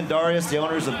Jen and Darius, the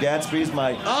owners of Gatsby's,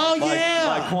 my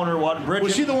corner water. Bridget,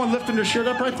 was she the one lifting her shirt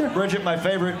up right there? Bridget, my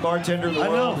favorite bartender in the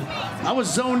world. I know. I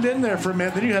was zoned in there for a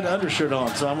minute, then you had an undershirt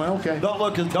on, so I'm like, okay. Don't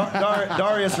look, because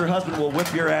Darius, her husband, will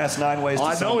whip your ass 9 ways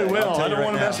to Sunday. I know he will. I don't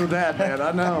want to mess with that, man.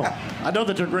 I know. I know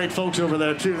that they're great folks over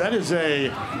there, too. That is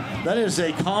a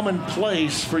common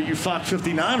place for you Fox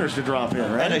 59ers to drop drop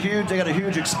in, right? And they got a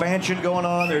huge expansion going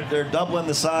on. They're doubling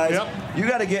the size.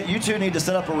 Yep. You two need to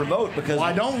set up a remote because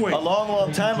why don't we? A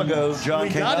long time ago, John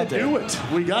came out there. We got to do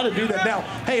it. We got to do that. Now,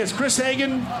 hey, is Chris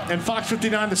Hagan and Fox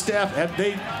 59, the staff, have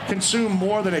they consumed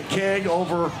more than a keg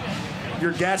over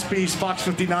your Gatsby's Fox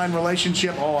 59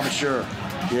 relationship? Oh, I'm sure.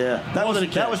 Yeah, that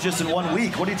was just in 1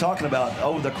 week. What are you talking about?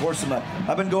 Over the course of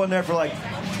I've been going there for like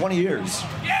 20 years.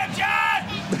 Yeah, John!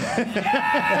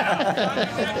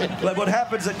 But what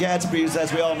happens at Gatsby's,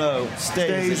 as we all know,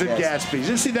 stays at Gatsby's.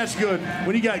 And see, that's good.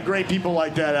 When you got great people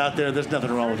like that out there, there's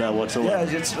nothing wrong with that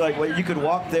whatsoever. Yeah, it's like you could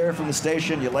walk there from the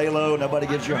station, you lay low, nobody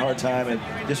gives you a hard time, and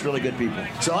just really good people.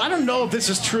 So I don't know if this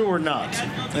is true or not,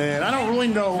 and I don't really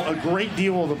know a great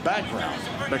deal of the background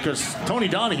because Tony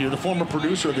Donahue, the former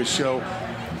producer of this show,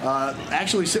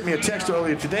 actually sent me a text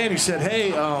earlier today, and he said,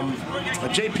 hey,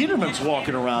 Jay Peterman's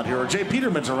walking around here, or Jay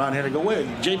Peterman's around here. To go, wait,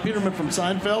 Jay Peterman from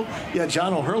Seinfeld? Yeah,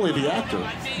 John O'Hurley, the actor,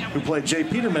 who played Jay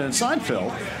Peterman in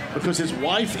Seinfeld, because his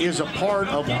wife is a part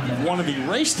of one of the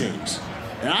race teams.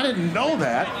 And I didn't know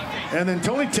that. And then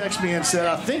Tony texted me and said,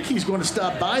 I think he's going to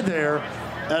stop by there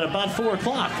at about 4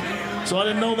 o'clock. So I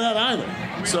didn't know that either.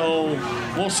 So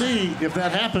we'll see if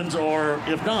that happens or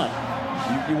if not.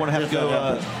 You want to have to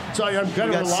go... So I'm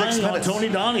kind of relying on Tony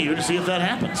Donahue to see if that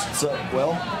happens. So,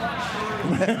 well,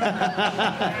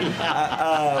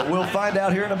 we'll find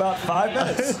out here in about 5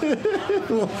 minutes.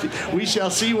 We shall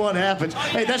see what happens.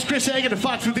 Hey, that's Chris Hagan of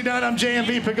Fox 59. I'm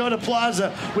JMV, Pagoda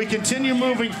Plaza. We continue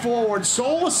moving forward.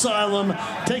 Soul Asylum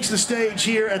takes the stage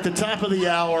here at the top of the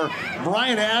hour.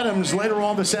 Bryan Adams later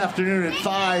on this afternoon at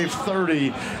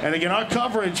 5:30. And again, our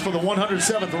coverage for the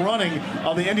 107th running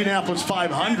of the Indianapolis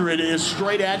 500 is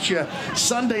straight at you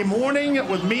Sunday morning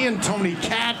with me and Tony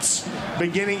Katz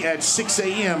beginning at 6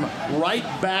 a.m. right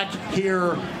back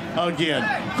here again.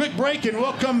 Quick break and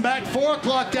we'll come back 4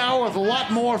 o'clock hour with a lot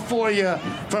more for you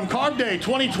from Carb Day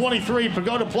 2023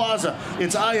 Pagoda Plaza.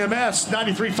 It's IMS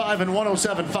 93.5 and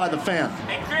 107.5 The Fan.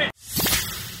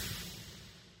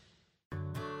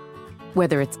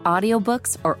 Whether it's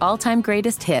audiobooks or all-time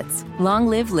greatest hits, long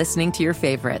live listening to your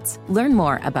favorites. Learn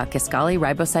more about Kisqali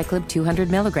Ribociclib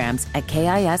 200 milligrams at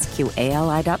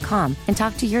KISQALI.com and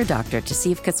talk to your doctor to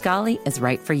see if Kisqali is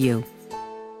right for you.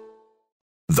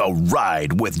 The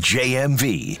Ride with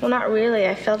JMV. Well, not really.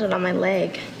 I felt it on my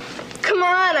leg. Come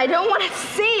on, I don't want to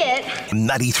see it.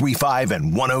 93.5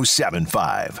 and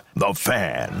 107.5 The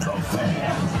Fan.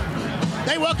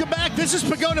 Hey, welcome back. This is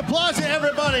Pagoda Plaza,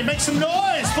 everybody. Make some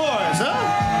noise for us, huh?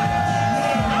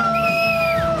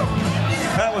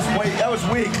 That was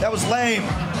weak. That was lame.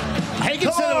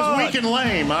 Hagan said it was weak and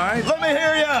lame, all right? Let me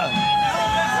hear ya.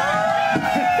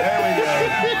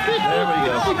 There we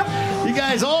go. You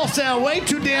guys all sound way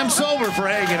too damn sober for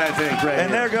Hagan, I think, right?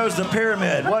 And there goes the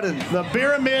pyramid. The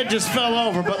pyramid just fell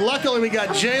over, but luckily we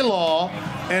got J-Law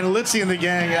and Litzy and the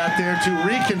gang out there to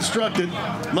reconstruct it,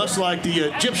 much like the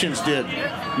Egyptians did.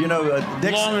 You know,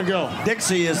 long ago.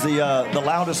 Dixie is the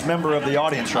loudest member of the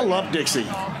audience. Right I love Dixie.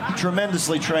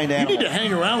 Tremendously trained animal. You need to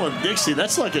hang around with Dixie.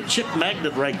 That's like a chick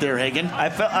magnet right there, Hagan.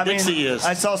 Dixie is.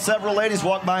 I saw several ladies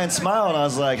walk by and smile, and I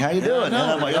was like, "How you doing?" No,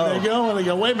 and I'm like, "Oh." They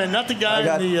go. Wait a minute, not the guy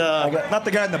not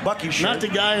the guy in the Bucky shirt. Not the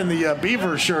guy in the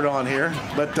Beaver shirt on here.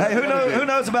 But hey, who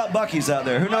knows about Bucky's out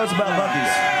there? Who knows about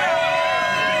Bucky's?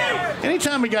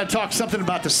 Anytime we got to talk something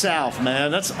about the South,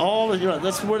 man, that's all.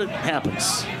 That's what it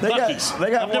happens. Bucky's.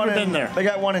 I've never been there. They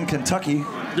got one in Kentucky.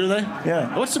 Do they?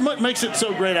 Yeah. What makes it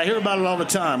so great? I hear about it all the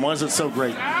time. Why is it so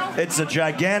great? It's a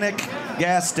gigantic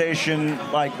gas station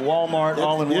like Walmart,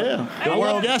 all in one. Yeah. I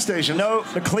love gas stations. No,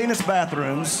 the cleanest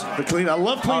bathrooms. I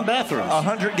love clean bathrooms.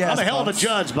 100 gas. I'm a hell of a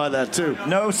judge by that too.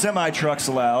 No semi trucks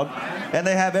allowed, and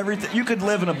they have everything. You could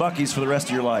live in a Bucky's for the rest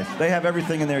of your life. They have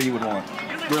everything in there you would want.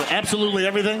 Absolutely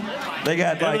everything. They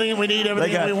got everything we need.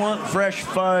 Everything we want. Fresh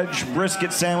fudge,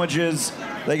 brisket sandwiches.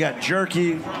 They got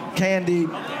jerky, candy,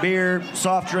 beer,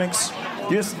 soft drinks.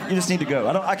 You just need to go.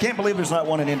 I can't believe there's not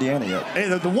one in Indiana yet. Hey,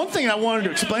 the one thing I wanted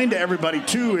to explain to everybody,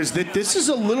 too, is that this is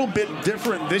a little bit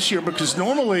different this year because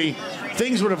normally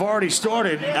things would have already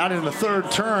started out in the third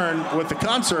turn with the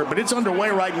concert, but it's underway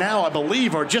right now, I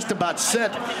believe, or just about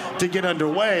set to get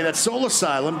underway. That's Soul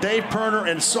Asylum, Dave Perner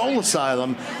and Soul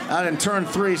Asylum out in turn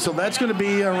 3. So that's going to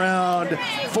be around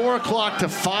 4 o'clock to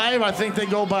 5. I think they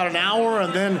go about an hour,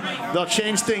 and then they'll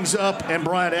change things up, and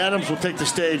Bryan Adams will take the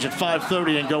stage at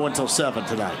 5:30 and go until 7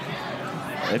 tonight.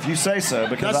 If you say so,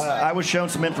 because I was shown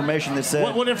some information that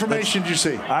said... What information did you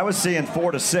see? I was seeing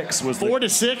 4 to 6. 4 to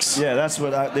 6? Yeah, that's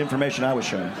what the information I was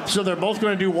shown. So they're both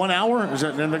going to do 1 hour? Is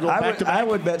that then they go back to back? I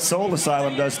would bet Soul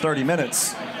Asylum does 30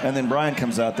 minutes. and then Brian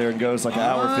comes out there and goes like an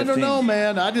hour 15. I don't know,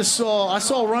 man. I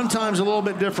saw run times a little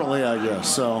bit differently, I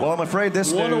guess. So. Well, I'm afraid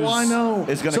this what news do I know?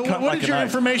 is going to come what like did a your knife.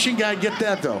 information guy get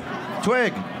that, though?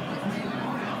 Twig.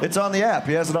 It's on the app.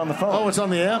 He has it on the phone. Oh, it's on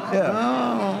the app? Yeah.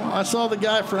 Oh, I saw the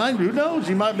guy for, who knows?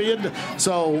 He might be into.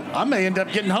 So I may end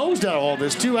up getting hosed out of all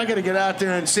this, too. I got to get out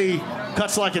there and see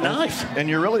cuts like a knife. And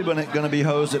you're really going to be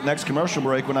hosed at next commercial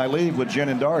break when I leave with Jen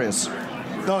and Darius.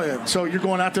 Oh, yeah. So you're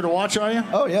going out there to watch, are you?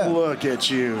 Oh, yeah. Look at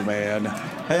you, man.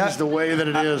 That's the way that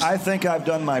it is. I think I've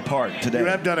done my part today. You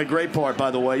have done a great part,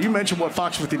 by the way. You mentioned what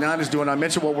Fox 59 is doing. I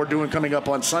mentioned what we're doing coming up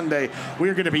on Sunday. We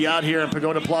are going to be out here in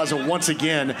Pagoda Plaza once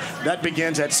again. That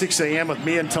begins at 6 a.m. with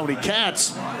me and Tony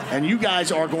Katz. And you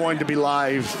guys are going to be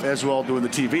live as well doing the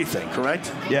TV thing,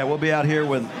 correct? Yeah, we'll be out here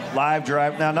with live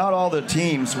drive. Now, not all the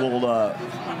teams will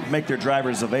make their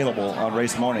drivers available on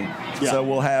race morning. Yeah. So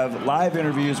we'll have live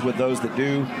interviews with those that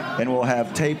do, and we'll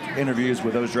have taped interviews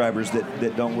with those drivers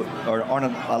that don't or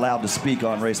aren't allowed to speak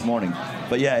on race morning.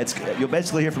 But yeah, you'll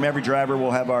basically hear from every driver.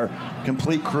 We'll have our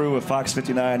complete crew of Fox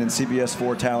 59 and CBS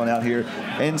 4 talent out here,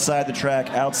 inside the track,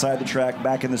 outside the track,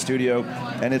 back in the studio,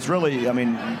 and it's really,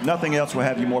 nothing else will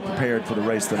have you more prepared for the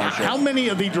race than our show. How many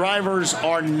of the drivers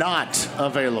are not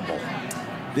available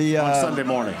on Sunday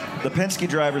morning? The Penske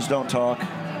drivers don't talk.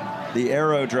 The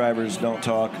Aero drivers don't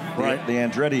talk. Right. The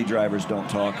Andretti drivers don't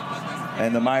talk.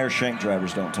 And the Meyer-Shank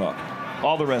drivers don't talk.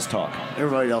 All the rest talk.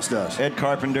 Everybody else does. Ed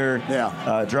Carpenter,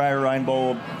 Dreyer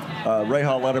Reinbold, Ray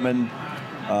Hall Letterman,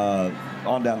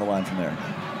 on down the line from there.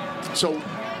 So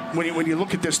when you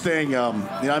look at this thing,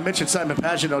 I mentioned Simon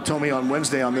Pagenaud told me on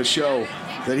Wednesday on this show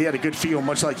that he had a good feel,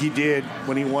 much like he did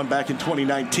when he won back in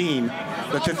 2019,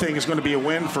 that this thing is going to be a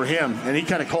win for him. And he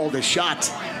kind of called his shot.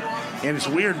 And it's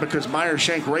weird because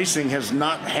Meyer-Shank Racing has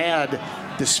not had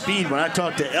the speed. When I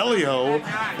talked to Elio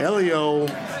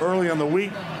early in the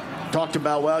week talked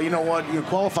about, well, you know what,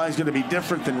 qualifying is going to be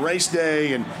different than race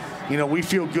day. And, we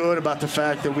feel good about the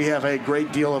fact that we have a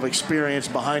great deal of experience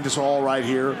behind us all right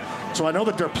here. So I know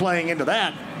that they're playing into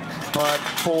that. But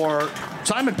for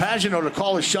Simon Pagenaud to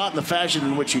call his shot in the fashion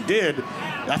in which he did,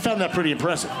 I found that pretty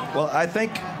impressive. Well, I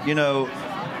think,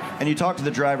 and you talk to the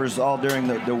drivers all during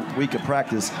the week of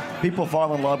practice, people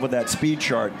fall in love with that speed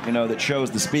chart, that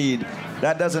shows the speed.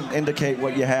 That doesn't indicate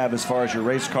what you have as far as your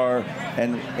race car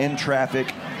and in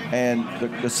traffic. And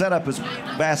the setup is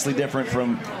vastly different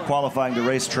from qualifying to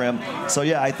race trim. So,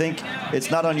 yeah, I think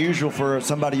it's not unusual for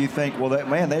somebody you think, well,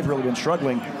 they've really been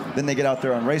struggling. Then they get out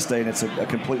there on race day, and it's a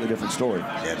completely different story.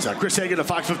 It's Chris Hagan of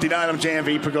Fox 59. I'm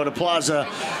JMV, Pagoda Plaza.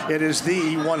 It is the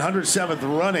 107th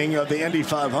running of the Indy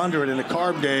 500 and the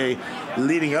Carb Day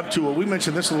leading up to it. We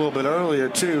mentioned this a little bit earlier,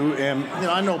 too. And,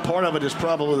 I know part of it is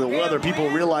probably the weather. People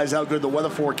realize how good the weather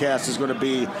forecast is going to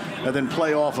be and then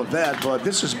play off of that. But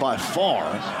this is by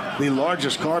far the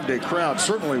largest Carb Day crowd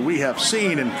certainly we have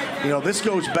seen. And, this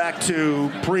goes back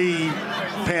to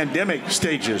pre-pandemic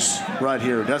stages right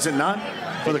here, does it not?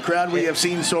 For the crowd we have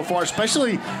seen so far,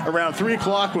 especially around 3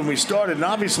 o'clock when we started. And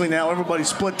obviously now everybody's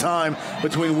split time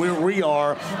between where we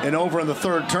are and over in the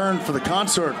third turn for the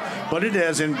concert. But it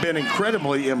has been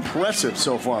incredibly impressive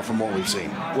so far from what we've seen.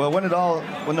 Well, when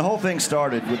the whole thing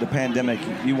started with the pandemic,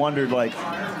 you wondered,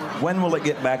 when will it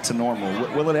get back to normal?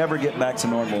 Will it ever get back to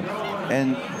normal?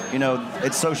 And,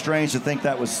 it's so strange to think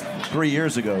that was 3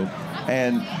 years ago.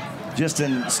 And just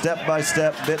in step by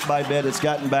step, bit by bit, it's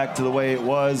gotten back to the way it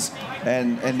was.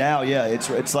 And now, yeah,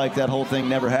 it's like that whole thing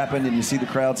never happened, and you see the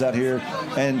crowds out here.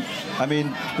 And,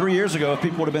 3 years ago, if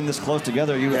people would have been this close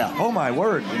together, oh, my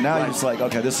word. And now you're just like,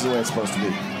 okay, this is the way it's supposed to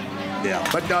be. Yeah,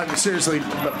 but seriously,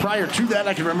 but prior to that,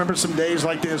 I can remember some days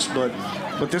like this, but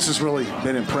this has really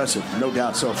been impressive, no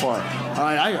doubt so far. All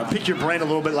right, I picked your brain a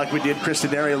little bit like we did Chris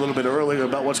Denari a little bit earlier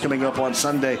about what's coming up on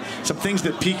Sunday. Some things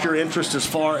that pique your interest as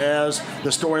far as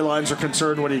the storylines are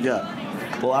concerned. What do you got?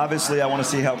 Well, obviously, I want to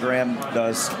see how Graham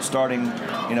does starting,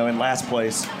 in last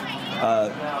place.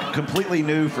 Completely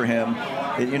new for him.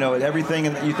 Everything,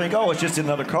 and you think, oh, it's just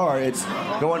another car. It's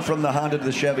going from the Honda to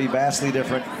the Chevy, vastly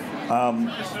different.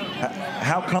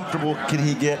 How comfortable can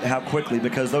he get? How quickly?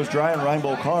 Because those Dreyer and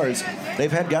Reinbold cars,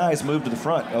 they've had guys move to the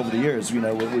front over the years.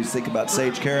 We think about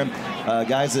Sage Karam,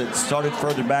 guys that started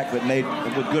further back but made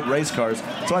with good race cars.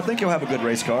 So I think he'll have a good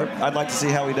race car. I'd like to see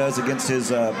how he does against his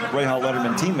Ray Hall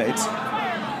Letterman teammates.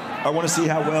 I want to see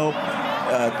how well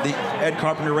the Ed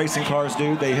Carpenter racing cars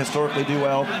do. They historically do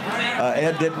well.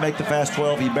 Ed didn't make the Fast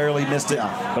 12. He barely missed it.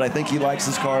 But I think he likes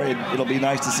his car. It'll be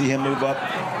nice to see him move up.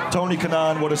 Tony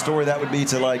Kanaan, what a story that would be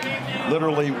to like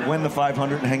literally win the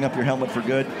 500 and hang up your helmet for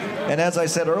good. And as I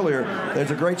said earlier,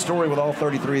 there's a great story with all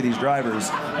 33 of these drivers,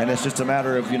 and it's just a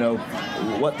matter of,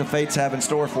 what the fates have in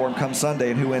store for them come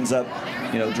Sunday and who ends up,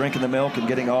 drinking the milk and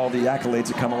getting all the accolades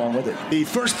that come along with it. The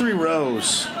first 3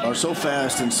 rows are so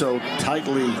fast and so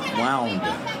tightly wound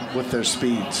with their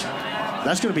speeds.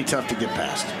 That's going to be tough to get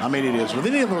past. I mean, it is. With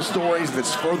any of those stories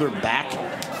that's further back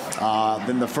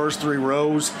than the first 3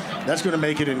 rows, that's going to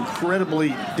make it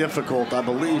incredibly difficult, I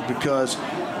believe, because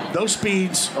those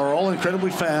speeds are all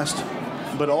incredibly fast,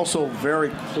 but also very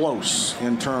close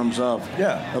in terms of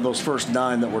those first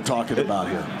 9 that we're talking about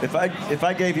here. If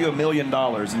I gave you $1 million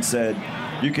and said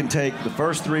you can take the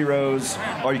first 3 rows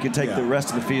or you can take the rest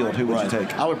of the field, who would you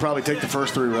take? I would probably take the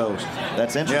first 3 rows.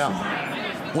 That's interesting.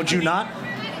 Yeah. Would you not?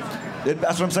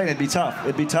 That's what I'm saying. It'd be tough.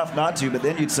 It'd be tough not to. But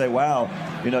then you'd say, "Wow,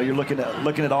 you're looking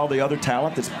at all the other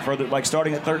talent that's further, like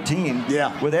starting at 13,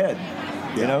 with Ed,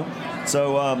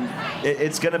 So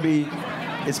it's going to be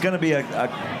there's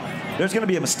going to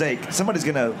be a mistake. Somebody's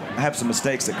going to have some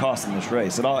mistakes that cost them this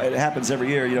race. It happens every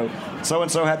year. So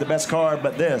and so had the best car,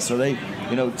 but this, or they,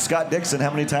 Scott Dixon. How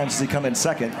many times has he come in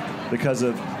second because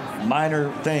of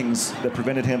minor things that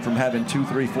prevented him from having 2,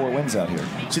 3, 4 wins out here?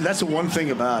 See, that's the one thing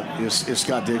about is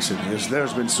Scott Dixon is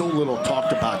there's been so little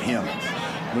talked about him.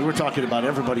 We were talking about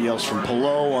everybody else from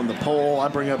Pelot on the pole. I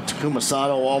bring up Takuma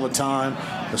Sato all the time,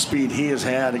 the speed he has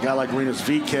had. A guy like Rinus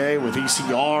VeeKay with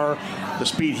ECR, the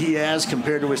speed he has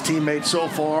compared to his teammates so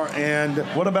far. And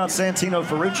what about Santino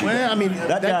Ferrucci? Well, I mean,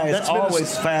 that guy is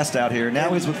always fast out here.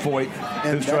 Now he's with Foyt,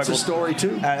 and that's a story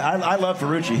too. I love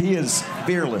Ferrucci. He is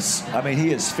fearless. I mean,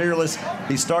 he is fearless.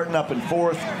 He's starting up in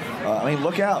 4th.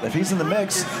 Look out. If he's in the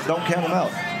mix, don't count him out.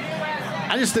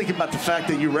 I just think about the fact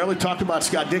that you rarely talk about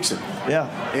Scott Dixon. Yeah.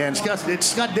 And it's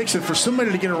Scott Dixon, for somebody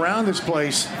to get around this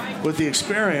place with the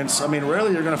experience,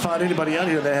 rarely you're going to find anybody out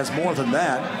here that has more than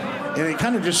that. And it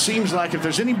kind of just seems like if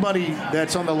there's anybody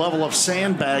that's on the level of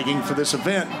sandbagging for this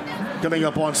event coming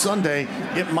up on Sunday,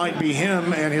 it might be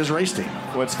him and his race team.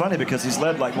 Well, it's funny because he's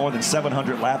led like more than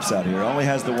 700 laps out here. Only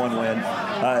has the 1 win.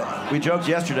 We joked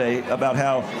yesterday about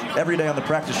how every day on the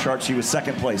practice charts he was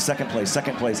second place.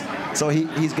 So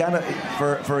he's got to,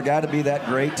 for a guy to be that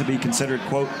great, to be considered,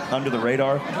 quote, under the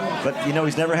radar. But,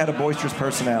 he's never had a boisterous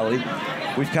personality.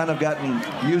 We've kind of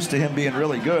gotten used to him being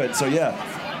really good. So,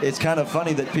 it's kind of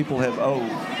funny that people have,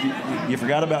 you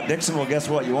forgot about Dixon? Well, guess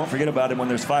what? You won't forget about him when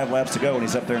there's 5 laps to go and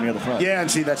he's up there near the front. Yeah,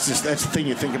 and see, that's the thing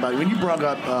you think about. When you brought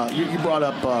up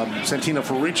Santino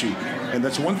Ferrucci, and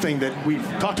that's one thing that we've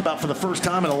talked about for the first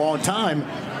time in a long time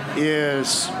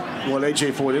is what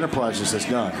AJ Foyt Enterprises has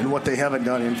done and what they haven't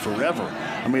done in forever.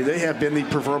 They have been the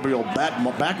proverbial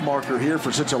back marker here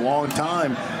for such a long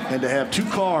time, and to have 2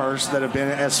 cars that have been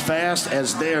as fast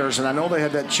as theirs, and I know they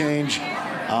had that change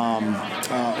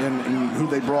in who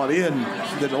they brought in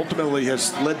that ultimately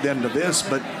has led them to this,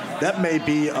 but that may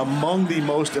be among the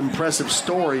most impressive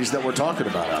stories that we're talking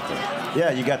about out there.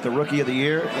 Yeah, you got the Rookie of the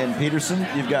Year in Peterson.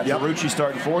 You've got Ferrucci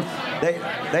starting 4th.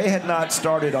 They had not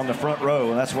started on the front row,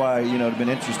 and that's why it's been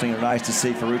interesting and nice to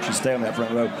see Ferrucci stay on that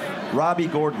front row. Robbie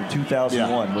Gordon,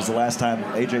 2001, was the last time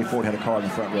A.J. Foyt had a car in the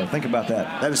front row. Think about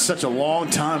that. That is such a long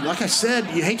time. Like I said,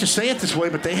 you hate to say it this way,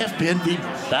 but they have been the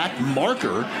back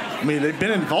marker. They've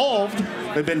been involved.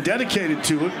 They've been dedicated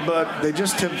to it, but they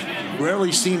just have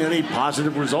rarely seen any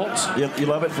positive results. You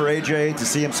love it for AJ to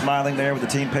see him smiling there with the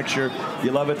team picture.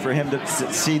 You love it for him to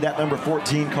see that number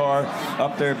 14 car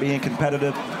up there being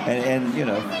competitive, and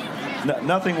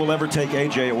nothing will ever take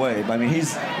AJ away.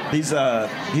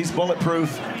 He's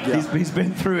bulletproof. Yeah. He's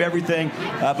been through everything,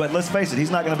 but let's face it,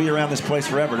 he's not going to be around this place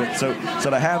forever. So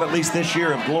to have at least this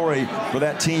year of glory for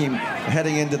that team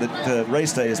heading into the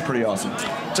race day is pretty awesome.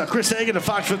 So Chris Hagan of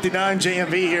Fox 59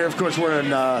 JMV here. Of course, we're in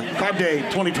Carb Day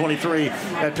 2023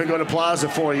 at Pagoda Plaza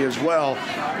for you as well.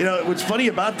 What's funny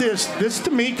about this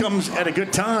to me comes at a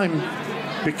good time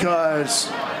because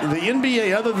the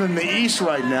NBA, other than the East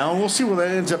right now, we'll see where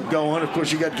that ends up going. Of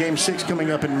course, you got Game 6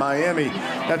 coming up in Miami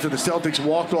after the Celtics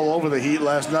walked all over the Heat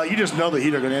last night. You just know the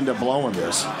Heat are going to end up blowing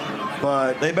this.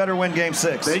 But they better win Game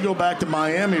 6. They go back to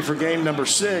Miami for Game number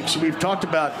 6. We've talked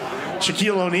about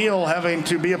Shaquille O'Neal having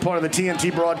to be a part of the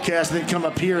TNT broadcast and then come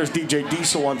up here as DJ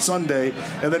Diesel on Sunday,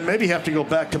 and then maybe have to go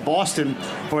back to Boston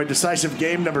for a decisive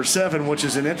Game number 7, which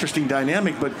is an interesting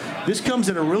dynamic. But this comes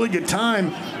at a really good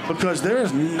time because there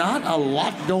is not a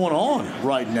lot going on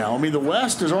right now. The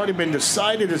West has already been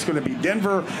decided. It's going to be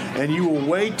Denver, and you will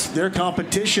wait their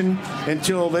competition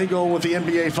until they go with the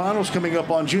NBA Finals coming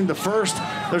up on June the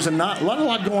 1st. There's a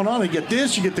lot going on. You get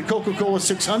this, you get the Coca-Cola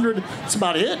 600. That's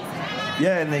about it.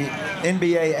 Yeah, in the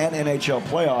NBA and NHL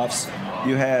playoffs,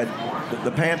 you had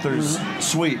the Panthers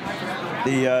sweep,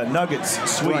 the Nuggets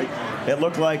sweep. Right. It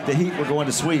looked like the Heat were going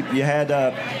to sweep. You had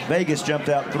Vegas jumped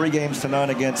out 3-0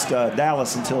 against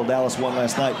Dallas until Dallas won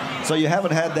last night. So you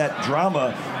haven't had that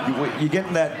drama. You get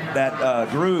in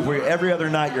that groove where every other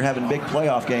night you're having big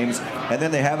playoff games, and then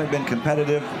they haven't been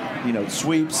competitive,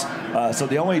 sweeps. So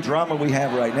the only drama we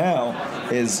have right now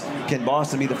is, can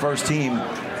Boston be the first team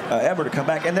ever to come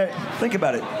back? And think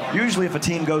about it. Usually if a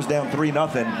team goes down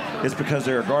 3-0, it's because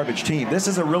they're a garbage team. This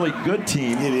is a really good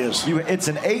team. It is. It's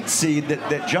an 8 seed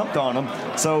that jumped on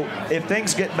them. So if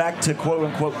things get back to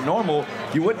quote-unquote normal,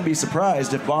 you wouldn't be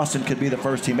surprised if Boston could be the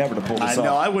first team ever to pull this off.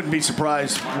 No, I wouldn't be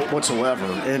surprised whatsoever.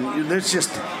 And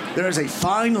there's a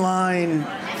fine line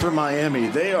for Miami.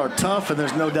 They are tough, and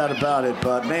there's no doubt about it.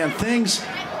 But, man, things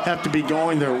have to be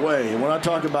going their way. And when I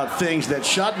talk about things, that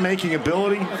shot-making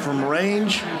ability from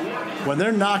range, when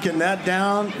they're knocking that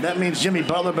down, that means Jimmy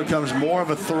Butler becomes more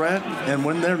of a threat. And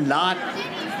when they're not,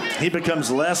 he becomes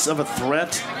less of a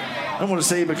threat. I don't want to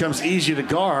say he becomes easier to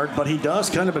guard, but he does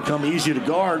kind of become easier to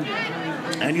guard.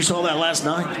 And you saw that last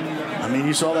night.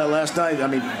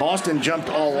 Boston jumped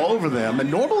all over them.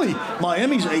 And normally,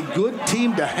 Miami's a good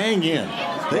team to hang in.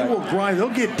 They will grind. They'll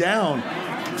get down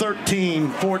 13,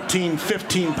 14,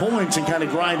 15 points and kind of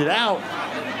grind it out.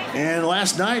 And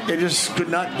last night, they just could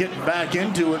not get back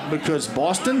into it because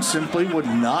Boston simply would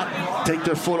not take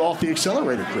their foot off the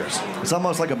accelerator, Chris. It's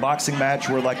almost like a boxing match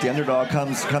where, like, the underdog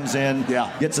comes in,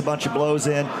 gets a bunch of blows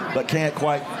in, but can't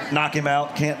quite knock him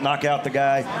out, can't knock out the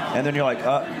guy, and then you're like,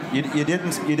 you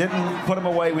didn't put him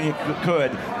away when you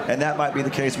could, and that might be the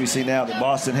case we see now, that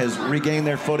Boston has regained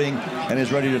their footing and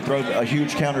is ready to throw a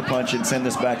huge counterpunch and send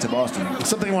this back to Boston.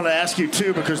 Something I want to ask you,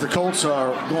 too, because the Colts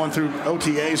are going through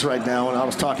OTAs right now, and I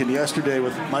was talking yesterday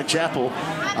with Mike Chappell,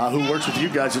 who works with you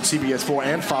guys at CBS 4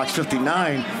 and Fox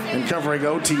 59, and covering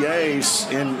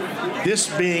OTAs, and this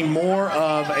being more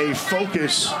of a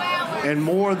focus and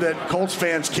more that Colts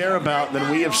fans care about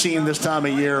than we have seen this time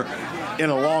of year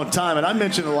in a long time. And I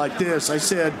mentioned it like this. I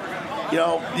said,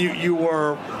 you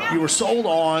were sold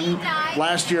on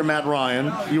last year Matt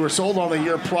Ryan. You were sold on the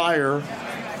year prior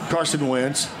Carson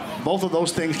Wentz. Both of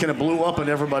those things kind of blew up in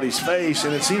everybody's face,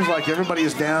 and it seems like everybody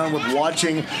is down with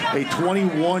watching a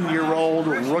 21-year-old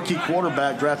rookie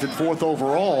quarterback drafted 4th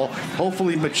overall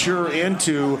hopefully mature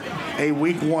into a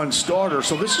Week 1 starter.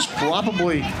 So this is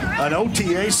probably an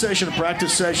OTA session, a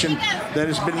practice session that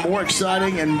has been more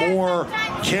exciting and more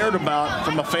cared about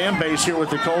from a fan base here with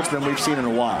the Colts than we've seen in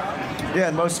a while. Yeah,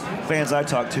 and most fans I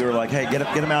talk to are like, hey, get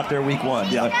them out there Week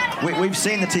 1. Yeah. We've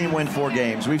seen the team win 4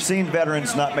 games. We've seen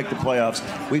veterans not make the playoffs.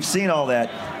 We've seen all that.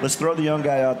 Let's throw the young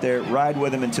guy out there, ride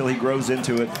with him until he grows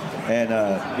into it, and,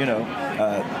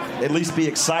 at least be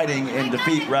exciting in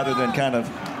defeat rather than kind of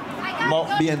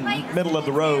being middle of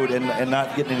the road and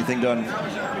not getting anything done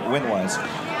win-wise.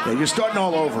 Yeah, you're starting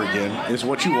all over again, is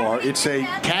what you are. It's a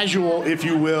casual, if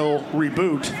you will,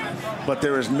 reboot, but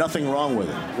there is nothing wrong with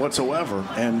it whatsoever.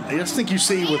 And I just think you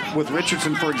see with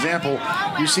Richardson, for example,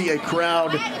 you see a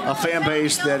crowd, a fan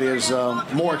base that is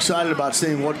more excited about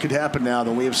seeing what could happen now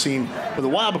than we have seen for a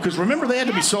while. Because remember, they had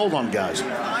to be sold on guys.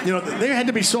 They had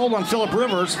to be sold on Phillip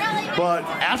Rivers, but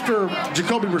after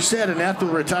Jacoby Brissett and after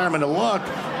the retirement of Luck,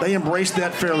 they embraced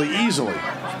that fairly easily.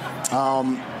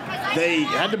 They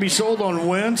had to be sold on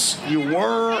Wentz. You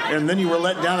were, and then you were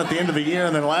let down at the end of the year.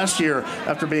 And then last year,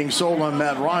 after being sold on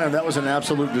Matt Ryan, that was an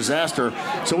absolute disaster.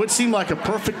 So it seemed like a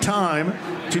perfect time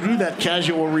to do that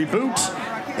casual reboot.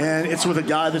 And it's with a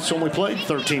guy that's only played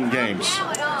 13 games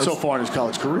so far in his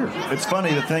college career. It's funny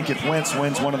to think if Wentz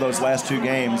wins one of those last 2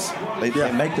 games, they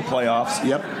make the playoffs.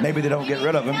 Yep. Maybe they don't get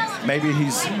rid of him. Maybe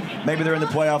they're in the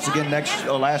playoffs again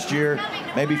last year.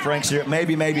 Maybe Frank's here.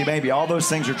 Maybe. All those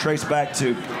things are traced back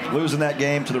to losing that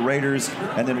game to the Raiders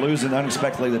and then losing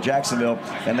unexpectedly to Jacksonville,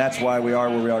 and that's why we are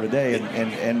where we are today.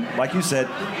 And like you said,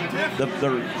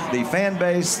 the fan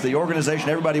base, the organization,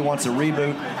 everybody wants a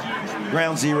reboot.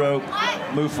 Ground zero,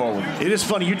 move forward. It is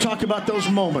funny. You talk about those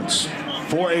moments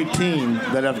for a team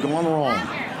that have gone wrong,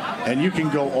 and you can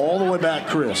go all the way back,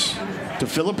 Chris, to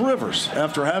Phillip Rivers.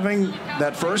 After having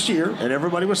that first year, and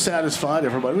everybody was satisfied,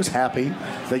 everybody was happy.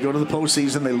 They go to the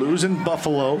postseason, they lose in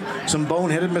Buffalo. Some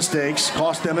boneheaded mistakes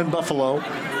cost them in Buffalo.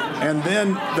 And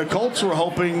then the Colts were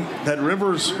hoping that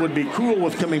Rivers would be cool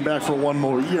with coming back for one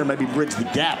more year, maybe bridge the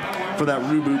gap for that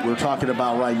reboot we're talking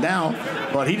about right now.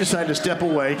 But he decided to step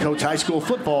away, coach high school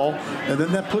football, and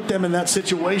then that put them in that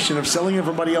situation of selling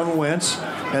everybody on Wentz.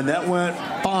 And that went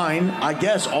fine, I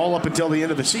guess, all up until the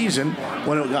end of the season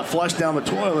when it got flushed down the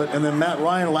toilet. And then Matt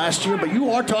Ryan last year. But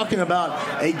you are talking about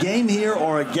a game here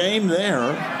or a game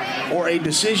there or a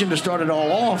decision to start it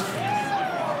all off.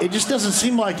 it just doesn't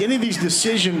seem like any of these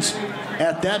decisions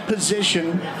at that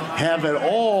position have at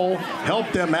all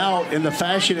helped them out in the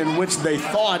fashion in which they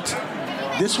thought.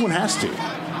 This one has to.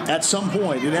 At some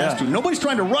point, it has to. Nobody's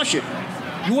trying to rush it.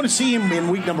 You want to see him in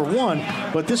week number 1,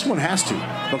 but this one has to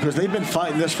because they've been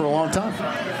fighting this for a long time.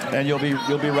 And you'll be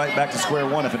right back to square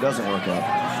one if it doesn't work out.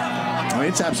 I mean,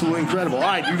 it's absolutely incredible. All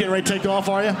right, you getting ready to take off,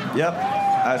 are you? Yep.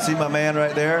 I see my man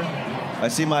right there. I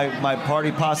see my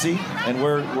party posse, and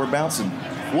we're bouncing.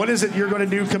 What is it you're going to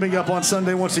do coming up on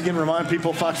Sunday? Once again, remind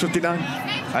people, Fox 59.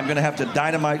 I'm going to have to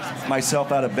dynamite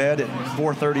myself out of bed at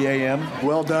 4:30 a.m.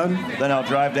 Well done. Then I'll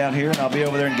drive down here, and I'll be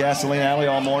over there in Gasoline Alley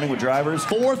all morning with drivers.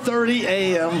 4:30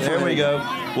 a.m. There we go.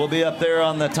 We'll be up there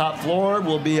on the top floor.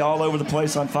 We'll be all over the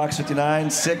place on Fox 59,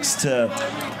 6 to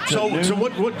noon. So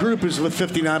what group is with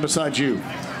 59 besides you?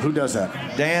 Who does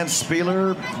that? Dan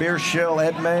Spieler, Beer Shell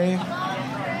Edmay,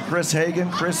 Chris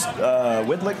Hagan, Chris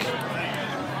Widlick.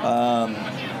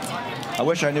 I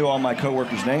wish I knew all my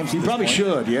coworkers' names. You probably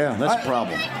should, yeah. That's a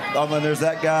problem. And there's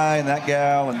that guy and that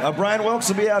gal. And Brian Wilkes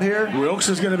will be out here. Wilkes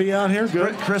is going to be out here.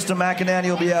 Good. Krista McInerney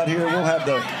will be out here. We'll have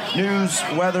the news,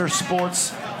 weather,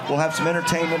 sports. We'll have some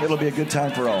entertainment. It'll be a good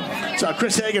time for all. So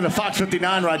Chris Hagan of Fox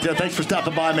 59 right there. Thanks for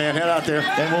stopping by, man. Head out there.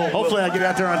 And hopefully I get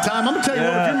out there on time. I'm going to tell you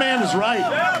what, if your man is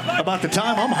right about the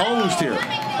time, I'm hosed here.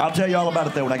 I'll tell you all about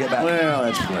it, though, when I get back. Well,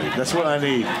 that's great. That's what I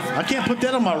need. I can't put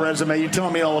that on my resume. You're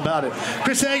telling me all about it.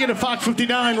 Chris Hagan of Fox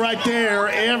 59 right there,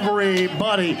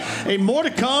 everybody. And more to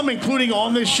come, including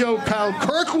on this show, Kyle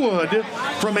Kirkwood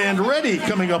from Andretti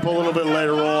coming up a little bit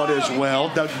later on as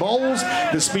well. Doug Bowles,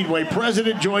 the Speedway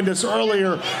president, joined us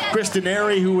earlier. Kristen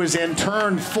Airy, who is in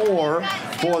turn 4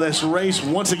 for this race.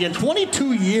 Once again,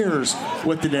 22 years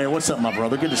with the day. What's up, my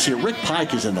brother? Good to see you. Rick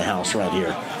Pike is in the house right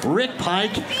here. Rick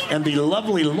Pike and the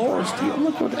lovely Laura Steele.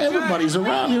 Look what everybody's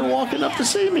around here walking up to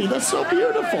see me. That's so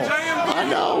beautiful. I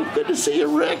know. Good to see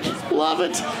you, Rick. Love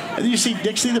it. And you see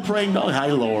Dixie the praying dog. Hi,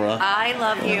 Laura. I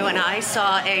love you, and I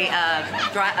saw a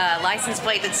license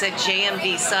plate that said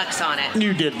JMV sucks on it.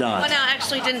 You did not. Well, no,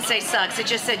 actually it didn't say sucks. It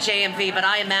just said JMV, but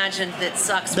I imagined that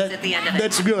sucks was at the end of it.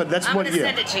 That's good. That's I'm what going to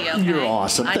send it to you. Okay? You're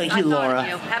awesome. Thank you, thought Laura. of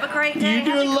you. Have a great day. You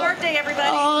do Happy birthday, everybody.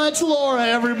 Oh, that's Laura,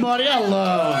 everybody. I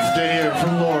love to hear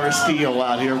from Laura Steele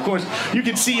out here. Of course, you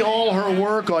can see all her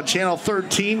work on Channel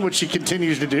 13, which she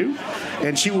continues to do,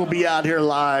 and she will be out here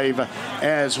live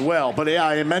as well. But yeah,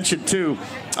 I mentioned too,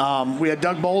 we had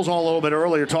Doug Bowles on a little bit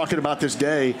earlier talking about this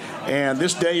day, and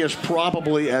this day is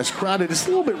probably as crowded. It's a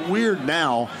little bit weird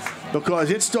now, because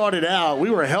it started out, we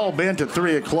were hell-bent at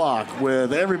 3 o'clock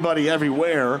with everybody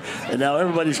everywhere, and now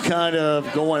everybody's kind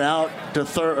of going out to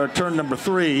turn number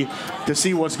 3 to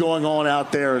see what's going on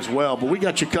out there as well. But we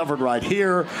got you covered right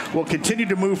here. We'll continue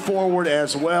to move forward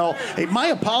as well. Hey, my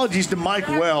apologies to Mike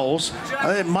Wells.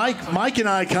 I think Mike and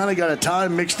I kind of got a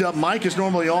time mixed up. Mike is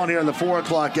normally on here in the 4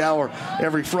 o'clock hour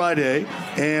every Friday,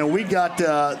 and we got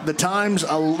the times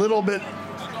a little bit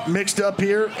mixed up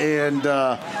here, and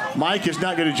Mike is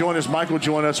not going to join us. Mike will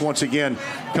join us once again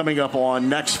coming up on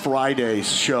next Friday's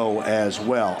show as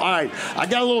well. All right, I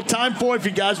got a little time for it. If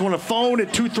you guys want to phone at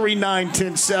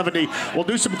 239-1070, we'll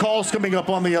do some calls coming up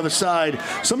on the other side.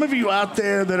 Some of you out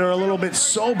there that are a little bit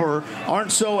sober,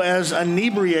 aren't so as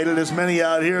inebriated as many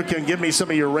out here, can give me some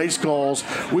of your race calls.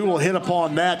 We will hit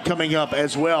upon that coming up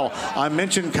as well. I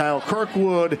mentioned Kyle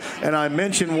Kirkwood, and I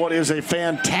mentioned what is a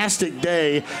fantastic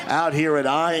day out here at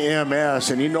IMS.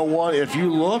 And you know what? If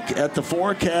you look at the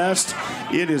forecast,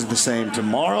 it is the same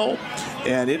tomorrow,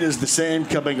 and it is the same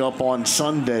coming up on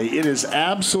Sunday. It is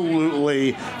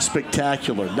absolutely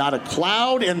spectacular. Not a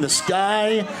cloud in the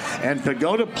sky, and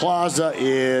Pagoda Plaza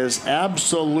is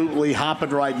absolutely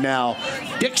hopping right now.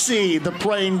 Dixie, the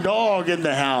praying dog, in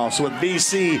the house with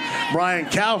BC, Brian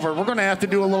Calvert. We're going to have to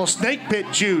do a little snake pit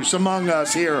juice among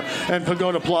us here in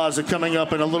Pagoda Plaza coming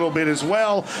up in a little bit as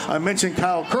well. I mentioned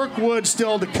Kyle Kirkwood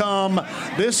still to come.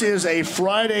 This is a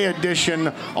Friday edition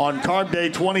on Carb Day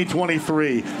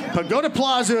 2023. Pagoda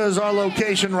Plaza is our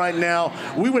location right now.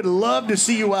 We would love to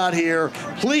see you out here.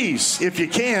 Please, if you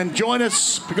can, join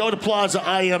us, Pagoda Plaza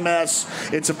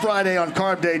IMS. It's a Friday on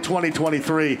Carb Day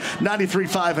 2023.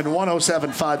 93.5 and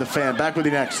 107.5 The Fan. Back with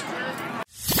you next.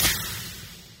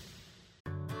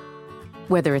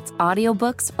 Whether it's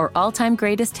audiobooks or all-time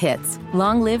greatest hits,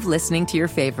 long live listening to your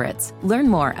favorites. Learn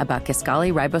more about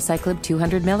Kisqali Ribociclib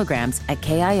 200 milligrams at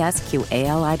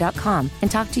KISQALI.com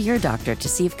and talk to your doctor to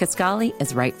see if Kisqali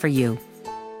is right for you.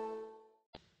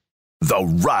 The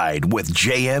Ride with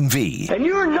JMV. And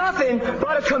you're nothing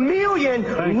but a chameleon,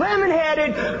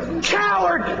 lemon-headed,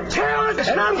 coward, talentless,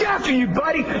 and I'm after you,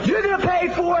 buddy. You're going to pay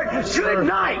for it. Good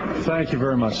night. Thank you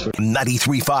very much, sir.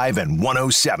 93.5 and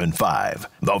 107.5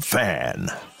 The Fan.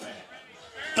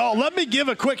 Oh, let me give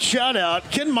a quick shout out.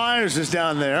 Ken Myers is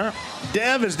down there.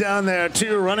 Dev is down there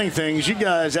too, running things. You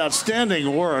guys,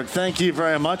 outstanding work. Thank you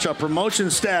very much. Our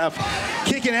promotion staff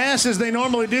kicking ass as they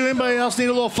normally do. Anybody else need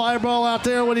a little fireball out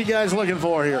there? What are you guys looking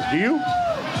for here? Do you?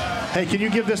 Hey, can you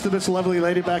give this to this lovely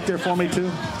lady back there for me too?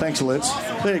 Thanks, Liz.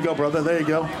 There you go, brother. There you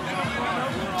go.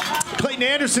 Clayton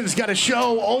Anderson's got a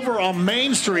show over on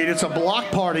Main Street. It's a block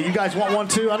party. You guys want one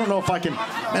too? I don't know if I can.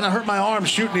 Man, I hurt my arm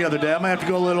shooting the other day. I might have to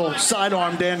go a little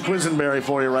sidearm Dan Quisenberry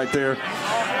for you right there.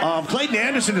 Clayton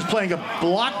Anderson is playing a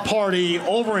block party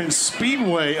over in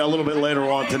Speedway a little bit later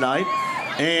on tonight.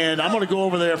 And I'm going to go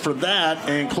over there for that.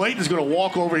 And Clayton's going to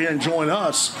walk over here and join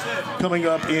us coming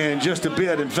up in just a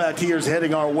bit. In fact, he is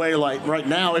heading our way like right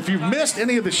now. If you've missed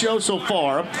any of the show so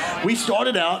far, we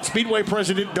started out. Speedway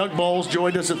President Doug Bowles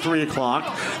joined us at 3 o'clock.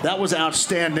 That was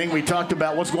outstanding. We talked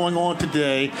about what's going on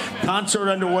today. Concert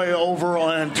underway over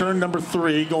on turn number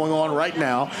 3 going on right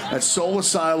now. That's Soul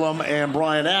Asylum and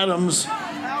Bryan Adams.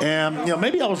 And,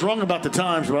 maybe I was wrong about the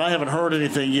times, but I haven't heard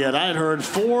anything yet. I had heard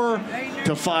 4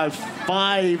 to 5,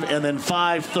 and then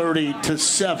 5:30 to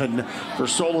 7 for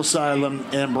Soul Asylum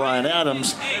and Bryan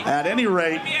Adams. At any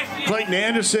rate, Clayton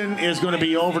Anderson is going to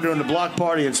be over doing the block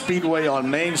party at Speedway on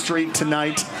Main Street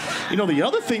tonight. The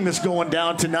other thing that's going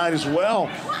down tonight as well,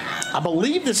 I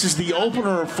believe this is the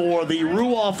opener for the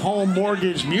Ruoff Home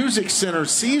Mortgage Music Center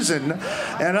season.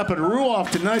 And up at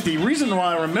Ruoff tonight, the reason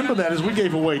why I remember that is we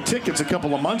gave away tickets a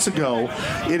couple of months ago.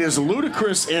 It is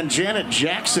Ludacris and Janet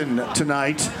Jackson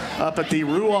tonight up at the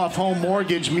Ruoff Home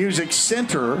Mortgage Music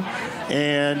Center.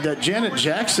 And Janet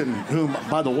Jackson, whom,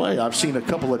 by the way, I've seen a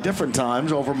couple of different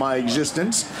times over my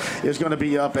existence, is going to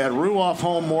be up at Ruoff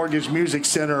Home Mortgage Music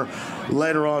Center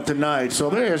later on tonight. So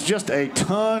there is just a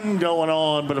ton going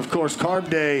on. But, of course, Carb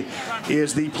Day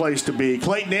is the place to be.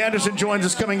 Clayton Anderson joins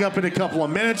us coming up in a couple of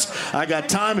minutes. I got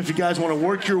time if you guys want to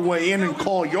work your way in and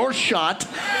call your shot,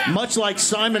 much like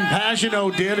Simon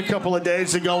Pagino did a couple of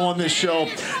days ago on this show.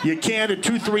 You can at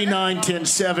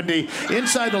 239-1070.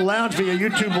 Inside the lounge via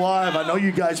YouTube Live. I know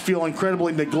you guys feel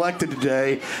incredibly neglected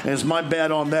today, and it's my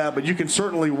bad on that, but you can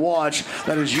certainly watch.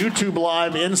 That is YouTube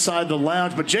Live inside the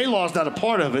lounge, but J-Law's not a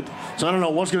part of it, so I don't know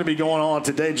what's going to be going on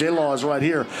today. J-Law is right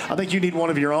here. I think you need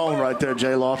one of your own right there,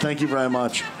 J-Law. Thank you very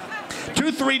much.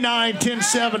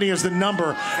 239-1070 is the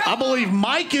number. I believe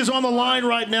Mike is on the line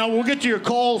right now. We'll get to your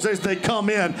calls as they come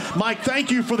in. Mike, thank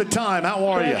you for the time. How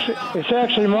are you? It's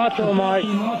actually Macho Mike.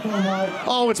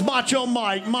 Oh, it's Macho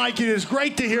Mike. Mike, it is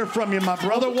great to hear from you, my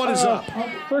brother. What is up?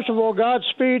 First of all,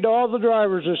 Godspeed to all the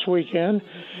drivers this weekend.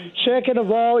 Second of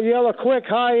all, yell a quick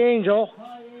hi, Angel.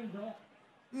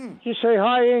 You say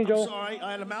hi, Angel. I'm sorry,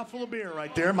 I had a mouthful of beer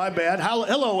right there. My bad.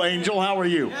 Hello, Angel. How are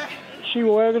you? She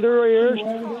wagged her ears.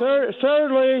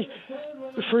 Thirdly,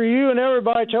 for you and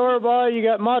everybody, tell everybody you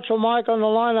got Macho Mike on the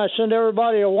line. I send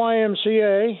everybody a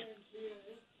YMCA.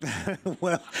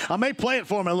 Well, I may play it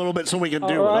for him a little bit so we can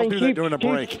do it. I'll do that during the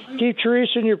break. Keep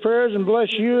Teresa in your prayers and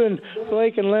bless you and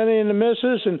Blake and Lenny and the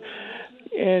missus. And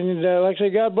like I say,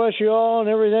 God bless you all and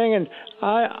everything. And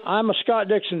I'm a Scott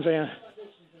Dixon fan.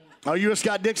 Are you a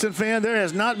Scott Dixon fan? There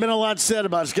has not been a lot said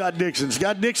about Scott Dixon.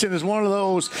 Scott Dixon is one of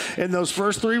those in those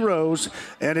first 3 rows,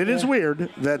 and it is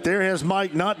weird that there has,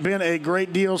 Mike, not been a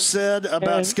great deal said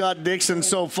about Scott Dixon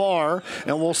so far,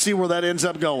 and we'll see where that ends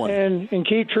up going. And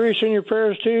keep Teresa in your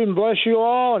prayers, too, and bless you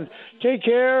all, and take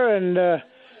care, and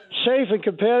safe and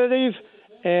competitive,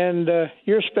 and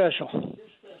you're special.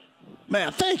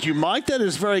 Man, thank you, Mike. That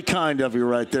is very kind of you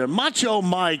right there. Macho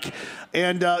Mike.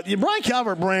 And Brian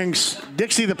Calvert brings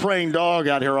Dixie the Praying Dog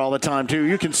out here all the time, too.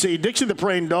 You can see Dixie the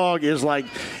Praying Dog is, like,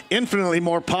 infinitely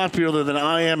more popular than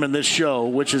I am in this show,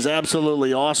 which is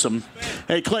absolutely awesome.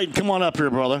 Hey, Clayton, come on up here,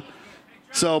 brother.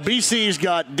 So BC's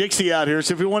got Dixie out here.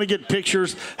 So if you want to get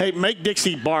pictures, hey, make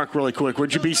Dixie bark really quick,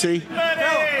 would you, BC?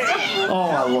 Oh,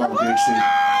 I love Dixie.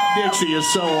 Dixie is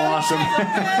so awesome.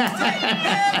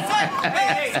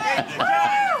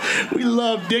 We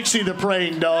love Dixie the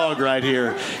Praying Dog right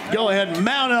here. Go ahead and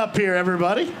mount up here,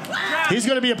 everybody. He's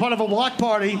going to be a part of a block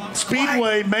party,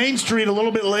 Speedway, Main Street, a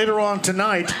little bit later on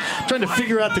tonight. I'm trying to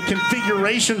figure out the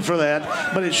configuration for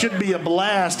that, but it should be a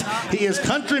blast. He is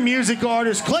country music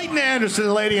artist Clayton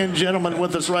Anderson, ladies and gentlemen,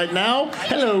 with us right now.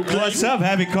 Hello, Clayton. What's up?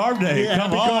 Happy Carb Day. Yeah,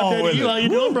 Come happy Carb Day to you. How you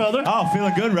doing, brother? Oh,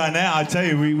 feeling good right now. I tell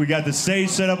you, we got the stage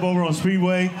set up over on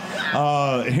Speedway.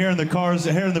 Hearing the cars,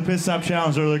 hearing the pit stop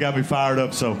challenge earlier got me fired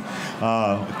up. So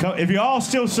if you're all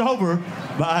still sober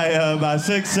by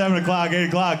 6, 7 o'clock, 8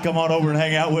 o'clock, come on over and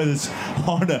hang out with us.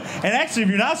 And actually, if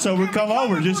you're not sober, come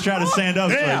over. Just try to stand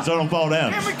up straight so don't fall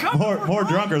down. More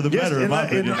drunker, the better, in my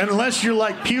opinion. Unless you're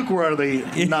like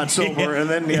puke-worthy, not sober, and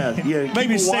then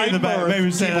maybe stay in the back.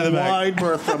 Maybe stay in the back. Wide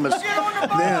berth from us.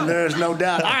 Then there's no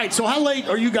doubt. All right. So how late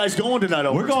are you guys going tonight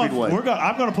over at Speedway?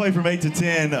 I'm going to play from 8 to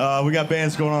 10. We got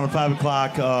bands going on at 5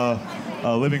 o'clock.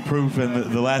 Living Proof and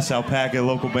the Last Alpaca,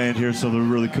 local band here, so they're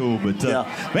really cool. But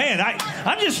man,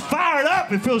 I'm just fired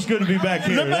up. It feels good to be back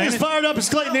here. Everybody as fired up as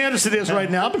Clayton Anderson is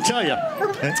right now. I'm gonna tell you,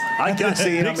 I got to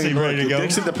see. Ready to go.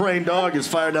 Dixie the Praying Dog is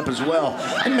fired up as well.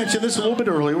 I mentioned this a little bit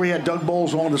earlier. We had Doug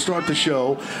Bowles on to start the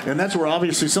show, and that's where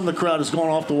obviously some of the crowd has gone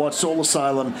off to watch Soul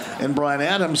Asylum and Bryan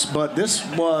Adams. But this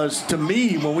was, to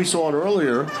me, when we saw it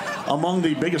earlier, among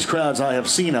the biggest crowds I have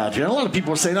seen out here. And a lot of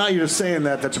people are saying, "Oh, you're just saying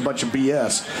that. That's a bunch of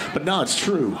BS." But no, it's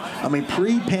true. I mean,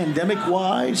 pre-pandemic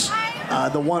wise,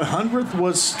 the 100th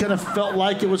was kind of felt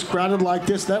like it was crowded like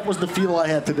this. That was the feel I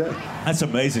had today. That's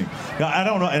amazing. I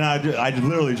don't know, and I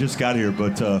literally just got here,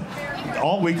 but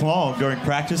all week long during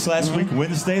practice last week,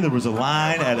 Wednesday, there was a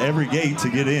line at every gate to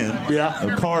get in.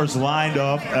 Yeah. Cars lined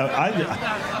up.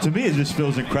 To me, it just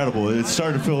feels incredible. It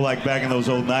started to feel like back in those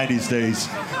old 90s days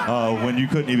when you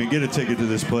couldn't even get a ticket to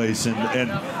this place, and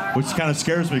which kind of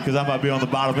scares me because I might be on the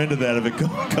bottom end of that if it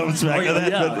comes back to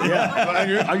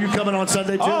that. Are you coming on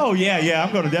Sunday too? Oh, yeah,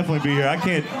 I'm going to definitely be here.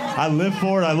 I live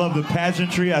for it. I love the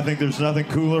pageantry. I think there's nothing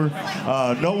cooler.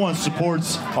 No one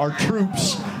supports our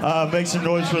troops. Make some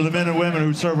noise for the men and women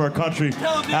who serve our country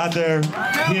out there,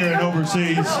 here and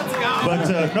overseas.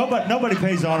 But nobody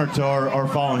pays honor to our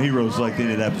fallen heroes like the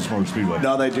Indianapolis Motor Speedway.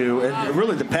 No, they do. And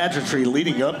really, the pageantry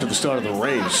leading up to the start of the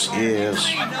race is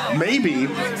maybe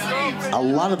a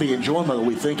lot of the enjoyment that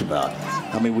we think about.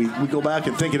 I mean, we go back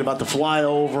and thinking about the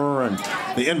flyover and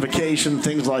the invocation,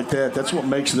 things like that. That's what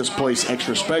makes this place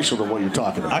extra special to what you're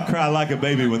talking about. I cry like a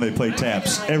baby when they play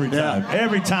taps every time. Yeah.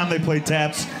 Every time they play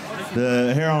taps,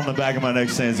 the hair on the back of my neck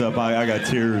stands up. I got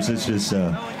tears. It's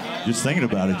just thinking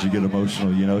about it, you get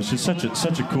emotional. You know, it's just such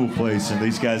a cool place, and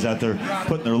these guys out there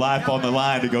putting their life on the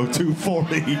line to go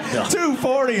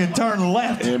 240 and turn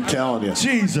left. I'm telling you.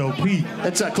 Jeez, oh Pete.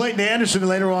 It's Clayton Anderson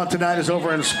later on tonight is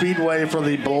over in Speedway for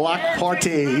the Block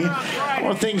Party. What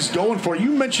are things going for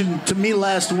you? You mentioned to me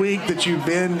last week that you've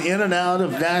been in and out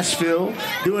of Nashville,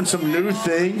 doing some new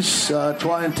things,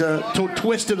 trying to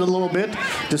twist it a little bit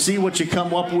to see what you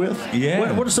come up with.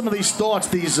 Yeah. What are some of these thoughts,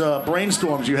 these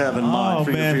brainstorms you have in mind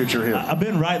for your future here? I've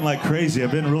been riding like crazy.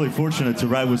 I've been really fortunate to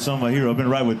ride with some of my heroes. I've been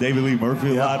riding with David Lee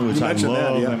Murphy a lot, which I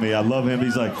love. I mean, I love him.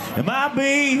 He's like, "It might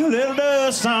be a little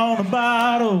dust on the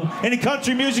bottle." Any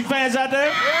country music fans out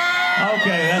there?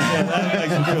 Okay, that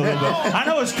makes me feel a little bit. I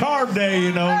know it's Carb Day,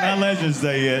 you know, not Legends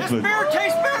Day yet, but Beer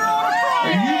tastes better on a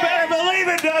Friday. You better believe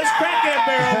it does. Crack that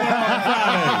beer open on a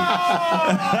Friday.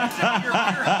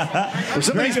 Well,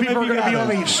 some of these people are going to be on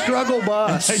the struggle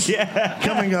bus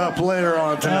coming up later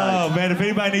on tonight. Oh, man, if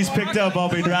anybody needs picked up, I'll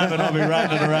be driving. I'll be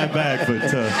riding it right back.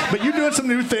 But you're doing some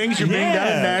new things. You're being down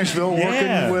in Nashville,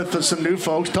 working with some new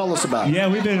folks. Tell us about it. Yeah,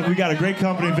 we got a great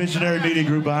company, Visionary Media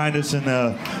Group, behind us,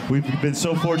 and we've been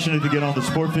so fortunate to get on the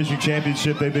Sport Fishing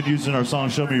Championship. They've been using our song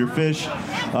 "Show Me Your Fish."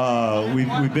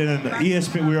 We've been in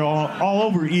ESPN. We're all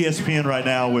over ESPN right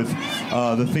now with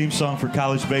the theme song for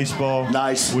college baseball.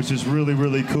 Nice, which is really,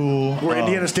 really cool. Where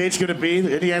Indiana State's going to be.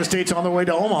 Indiana State's on their way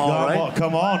to Omaha, right?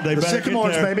 Come on, they the better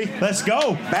Sycamores, get there. baby. Let's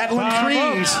go. Battling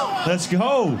trees. Let's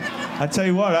go. I tell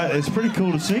you what, it's pretty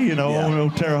cool to see. You know,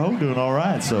 Terre Haute doing all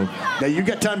right. So now you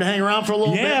got time to hang around for a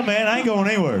little bit. Yeah, man, I ain't going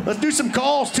anywhere. Let's do some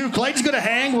calls too. Clayton's going to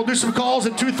hang. We'll do some calls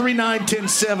at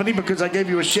 239-1070 because I gave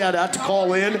you a shout out to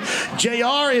call in.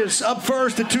 JR is up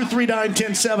first at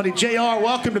 239-1070. JR,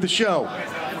 welcome to the show.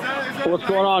 What's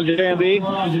going on,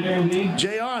 JMV?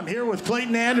 JR, I'm here with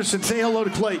Clayton Anderson. Say hello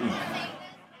to Clayton.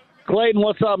 Clayton,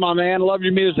 what's up, my man? Love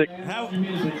your music.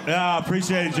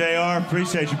 Appreciate it, JR.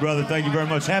 Appreciate you, brother. Thank you very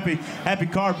much. Happy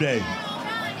Carb Day.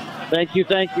 Thank you.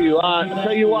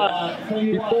 Tell you what,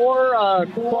 before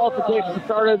qualification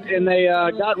started and they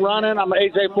got running, I'm an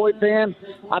AJ Foyt fan.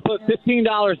 I put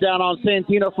 $15 down on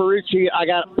Santino Ferrucci. I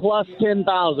got plus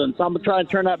 10,000. So I'm gonna try and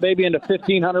turn that baby into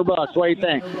 $1,500. What do you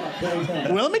think?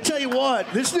 Well, let me tell you what.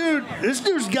 This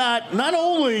dude's got. Not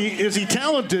only is he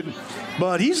talented,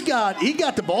 but he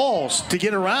got the balls to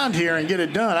get around here and get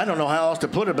it done. I don't know how else to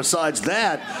put it besides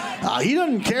that. He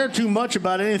doesn't care too much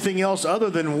about anything else other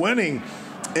than winning.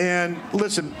 And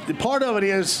listen, part of it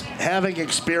is having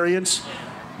experience.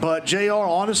 But, JR,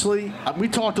 honestly, we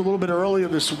talked a little bit earlier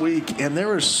this week, and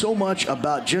there is so much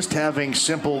about just having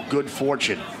simple good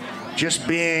fortune. Just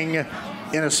being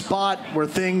in a spot where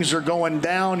things are going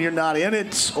down, you're not in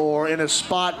it, or in a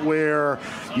spot where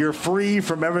you're free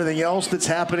from everything else that's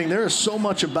happening. There is so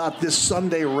much about this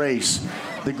Sunday race,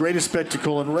 the greatest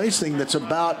spectacle in racing, that's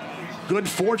about good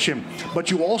fortune,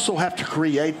 but you also have to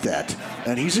create that.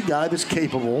 And he's a guy that's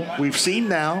capable. We've seen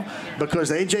now,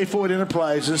 because AJ Foyt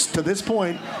Enterprises, to this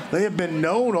point, they have been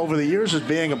known over the years as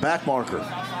being a backmarker.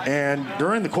 And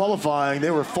during the qualifying,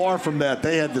 they were far from that.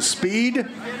 They had the speed.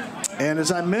 And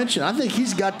as I mentioned, I think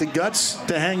he's got the guts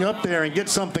to hang up there and get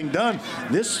something done.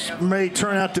 This may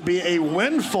turn out to be a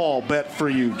windfall bet for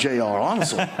you, JR,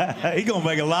 honestly. He's going to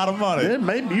make a lot of money.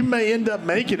 You may end up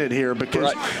making it here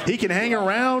because he can hang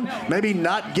around, maybe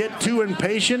not get too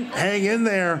impatient, hang in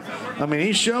there. I mean,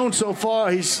 he's shown so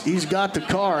far he's got the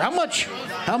car.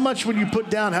 How much would you put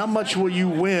down? How much will you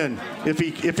win if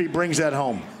he brings that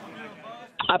home?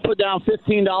 I put down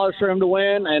 $15 for him to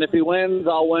win, and if he wins,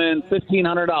 I'll win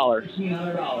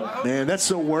 $1,500. Man, that's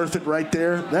so worth it right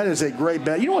there. That is a great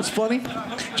bet. You know what's funny?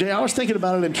 Jay, I was thinking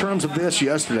about it in terms of this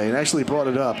yesterday and actually brought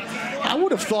it up. I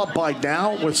would have thought by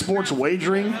now, with sports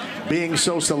wagering being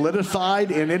so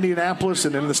solidified in Indianapolis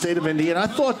and in the state of Indiana, I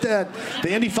thought that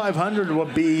the Indy 500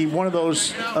 would be one of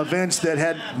those events that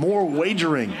had more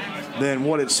wagering than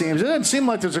what it seems. It doesn't seem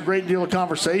like there's a great deal of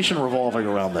conversation revolving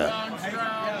around that.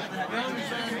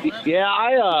 Yeah,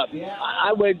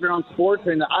 I wager on sports,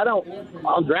 and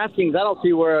on DraftKings, I don't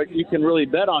see where you can really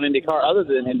bet on IndyCar other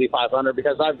than Indy 500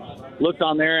 because I've looked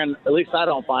on there, and at least I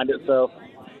don't find it. So,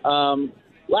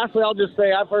 lastly, I'll just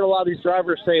say I've heard a lot of these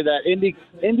drivers say that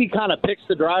Indy kind of picks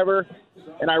the driver,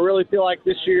 and I really feel like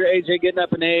this year AJ getting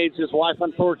up in age, his wife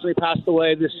unfortunately passed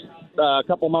away this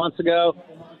couple months ago.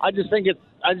 I just think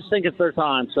it's their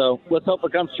time, so let's hope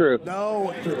it comes true.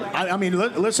 No, I mean,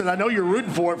 listen, I know you're rooting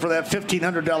for it for that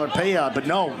 $1,500 payout, but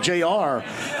no, JR,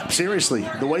 seriously,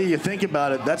 the way you think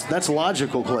about it, that's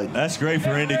logical, Clayton. That's great for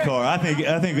IndyCar. I think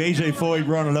AJ Foyt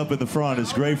running up in the front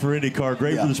is great for IndyCar,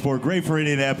 great for the sport, great for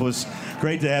Indianapolis,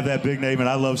 great to have that big name, and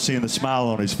I love seeing the smile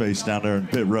on his face down there in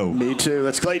pit row. Me too.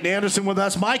 That's Clayton Anderson with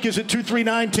us. Mike is at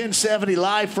 239-1070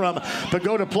 live from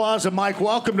Pagoda Plaza. Mike,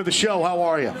 welcome to the show. How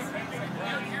are you?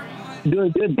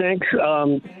 Doing good, thanks.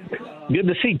 Good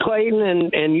to see Clayton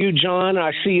and you, John.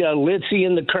 I see Litzy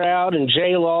in the crowd and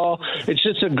J-Law. It's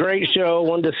just a great show. I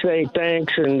wanted to say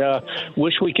thanks and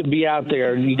wish we could be out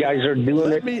there. You guys are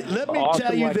doing Let me awesome,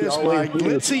 tell you like this, Mike.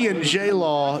 Litzy and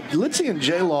J-Law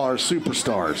are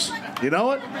superstars. You know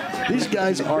what? These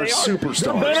guys are superstars.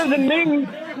 They're better than me.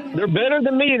 They're better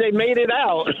than me. They made it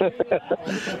out.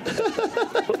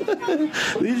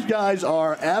 These guys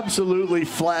are absolutely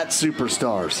flat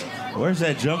superstars. Where's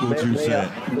that jungle juice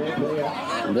at?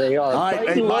 They are. All right,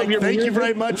 hey, Mike, thank you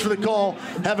very much for the call.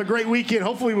 Have a great weekend.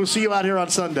 Hopefully we'll see you out here on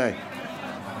Sunday.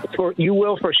 You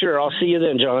will for sure. I'll see you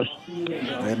then, John.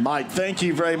 And Mike, thank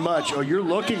you very much. Oh, you're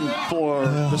looking for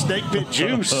the Snake Pit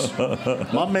juice.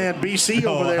 My man BC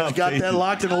over there has got that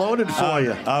locked and loaded for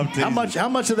you. How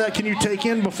much of that can you take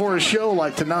in before a show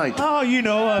like tonight? Oh,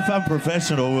 if I'm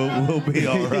professional, we'll be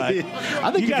all right.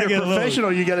 I think if you're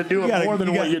professional, you got to do it more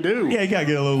than what you do. Yeah, you got to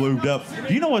get a little lubed up.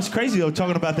 You know what's crazy, though,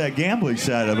 talking about that gambling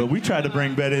side of it, we tried to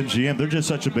bring BetMGM. They're just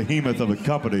such a behemoth of a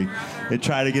company and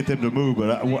try to get them to move,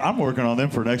 but I'm working on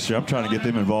them for next year. I'm trying to get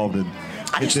them involved in.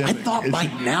 I thought by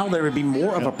now there would be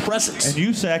more of a presence. And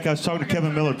USAC, I was talking to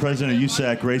Kevin Miller, president of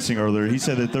USAC Racing earlier. He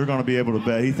said that they're going to be able to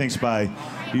bet. He thinks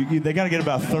they got to get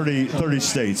about 30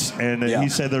 states, and he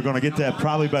said they're going to get that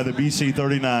probably by the BC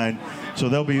 39. So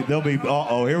they'll be.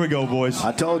 Here we go, boys.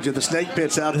 I told you the snake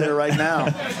pit's out there right now.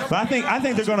 But I think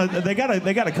they're going to. They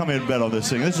got to come in and bet on this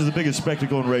thing. This is the biggest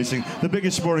spectacle in racing, the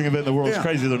biggest sporting event in the world. It's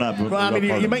crazy they're not. Well, I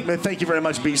mean, thank you very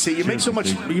much, BC. You make so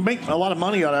much. You make a lot of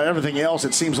money out of everything else.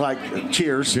 It seems like.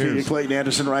 Cheers to you, Clayton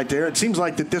Anderson, right there. It seems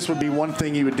like that this would be one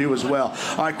thing you would do as well.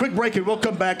 All right, quick break and we'll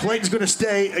come back. Clayton's going to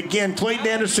stay again. Clayton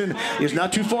Anderson is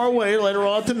not too far away. Later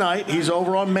on tonight, he's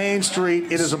over on Main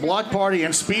Street. It is a block party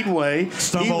in Speedway.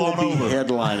 Stumble on over.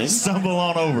 Headlining. Stumble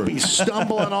on over. He's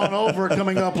stumbling on over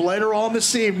coming up later on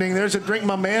this evening. There's a drink.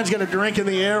 My man's got a drink in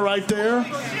the air right there.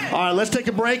 All right, let's take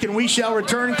a break and we shall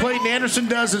return. Clayton Anderson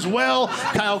does as well.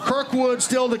 Kyle Kirkwood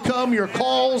still to come. Your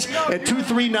calls at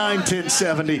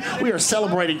 239-1070. We are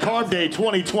celebrating Carb Day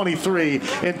 2023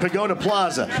 in Pagoda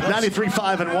Plaza.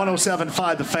 93.5 and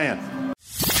 107.5 The Fan.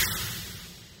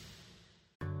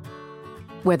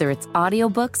 Whether it's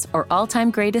audiobooks or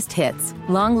all-time greatest hits,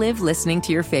 long live listening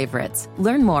to your favorites.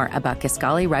 Learn more about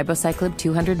Kisqali Ribociclib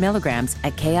 200 milligrams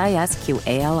at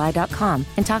KISQALI.com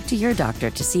and talk to your doctor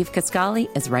to see if Kisqali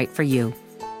is right for you.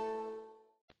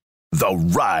 The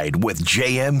Ride with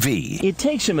JMV. It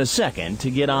takes him a second to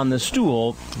get on the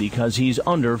stool because he's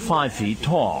under 5 feet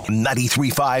tall.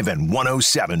 93.5 and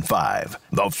 107.5.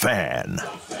 The Fan.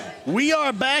 We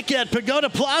are back at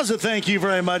Pagoda Plaza. Thank you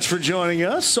very much for joining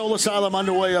us. Soul Asylum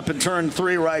underway up in turn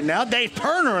 3 right now. Dave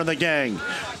Perner and the gang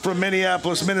from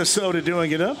Minneapolis, Minnesota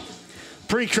doing it up.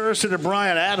 Precursor to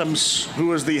Bryan Adams,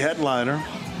 who is the headliner.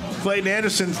 Clayton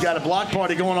Anderson's got a block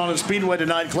party going on at Speedway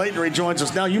tonight. Clayton rejoins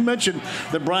us. Now, you mentioned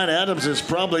that Bryan Adams is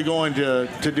probably going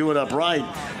to do it upright.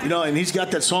 You know, and he's got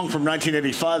that song from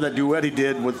 1985, that duet he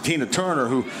did with Tina Turner,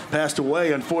 who passed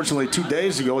away, unfortunately, 2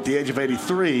 days ago at the age of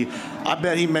 83. I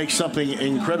bet he makes something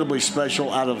incredibly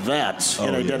special out of that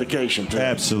in a dedication to him.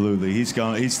 Absolutely. He's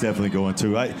definitely going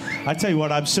to. I tell you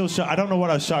what, I'm still shocked. I don't know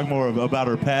what I was shocked more about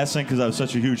her passing, because I was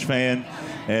such a huge fan.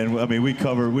 And, I mean, we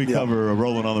cover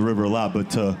Rolling on the River a lot,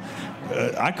 but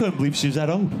I couldn't believe she was that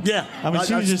old. Yeah. I mean,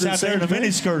 she was just out there in a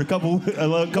miniskirt a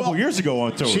couple years ago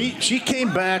on tour. She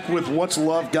came back with What's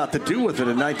Love Got to Do with It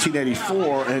in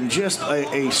 1984, and just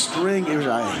a string, it was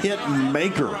a hit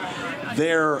maker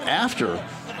thereafter.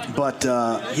 But,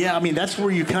 yeah, I mean, that's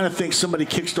where you kind of think somebody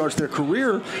kickstarts their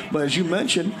career. But as you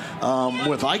mentioned,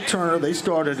 with Ike Turner, they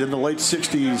started in the late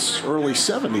 60s, early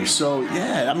 70s. So,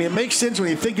 yeah, I mean, it makes sense when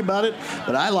you think about it.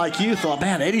 But I, like you, thought,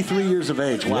 man, 83 years of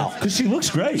age. Wow. Because she looks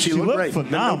great. She looked great.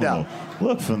 Phenomenal.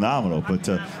 Looked phenomenal. But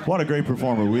what a great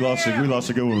performer. We lost a good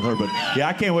one with her. But, yeah,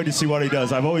 I can't wait to see what he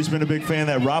does. I've always been a big fan of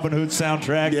that Robin Hood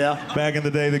soundtrack. Yeah. Back in the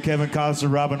day, the Kevin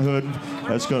Costner Robin Hood.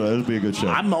 That'll be a good show.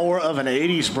 I'm more of an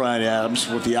 80s Bryan Adams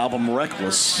with the album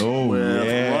Reckless. Oh, with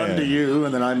yeah. Run to You,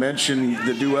 and then I mentioned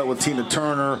the duet with Tina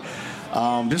Turner.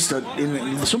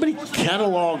 So many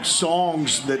catalog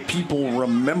songs that people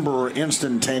remember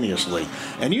instantaneously.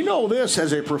 And you know this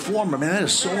as a performer, man, that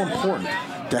is so important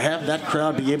to have that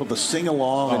crowd be able to sing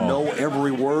along and know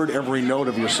every word, every note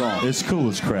of your song. It's cool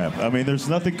as crap. I mean, there's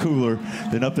nothing cooler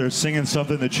than up there singing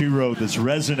something that you wrote that's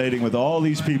resonating with all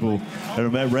these people that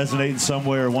are resonating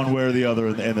somewhere, one way or the other,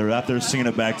 and they're out there singing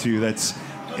it back to you.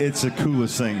 It's the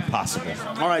coolest thing possible.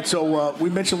 All right, so we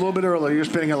mentioned a little bit earlier, you're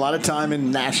spending a lot of time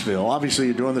in Nashville. Obviously,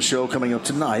 you're doing the show coming up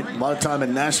tonight. A lot of time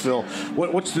in Nashville.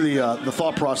 What's the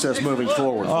thought process moving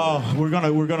forward? We're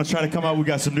gonna try to come out. We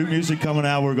got some new music coming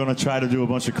out. We're gonna try to do a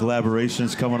bunch of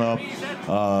collaborations coming up.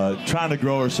 Trying to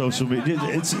grow our social media.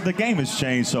 The game has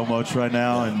changed so much right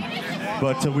now,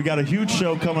 but we got a huge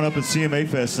show coming up at CMA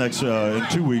Fest next in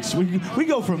 2 weeks. We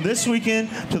go from this weekend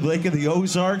to the Lake of the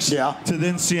Ozarks to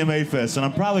then CMA Fest, and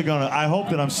I'm probably gonna. I hope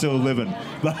that I'm still living.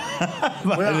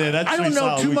 I don't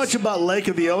know too much about Lake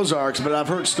of the Ozarks, but I've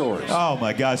heard stories. Oh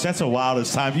my gosh, that's the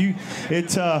wildest time.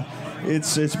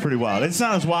 It's pretty wild. It's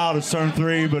not as wild as Turn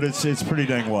 3, but it's pretty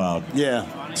dang wild. Yeah.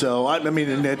 So I mean,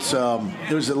 and it's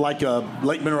it was like a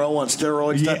Lake Monroe on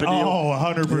steroids type of deal. Oh,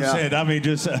 100%. I mean,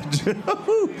 just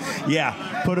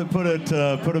yeah.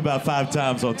 Put about 5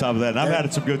 times on top of that. And I've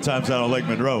had some good times out on Lake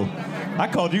Monroe. I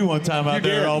called you one time out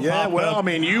there. I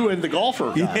mean, you and the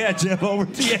golfer guy. Yeah, Jeff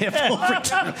Overton. Jeff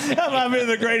Overton. That might be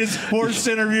the greatest sports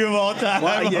interview of all time.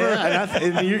 Well, yeah,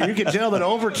 and you can tell that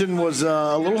Overton was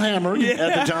a little hammered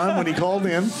at the time when he called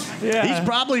in. Yeah. He's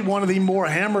probably one of the more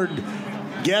hammered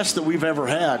guests that we've ever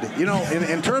had. You know,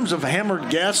 in terms of hammered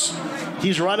guests,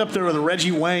 he's right up there with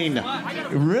Reggie Wayne.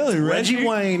 Really, Reggie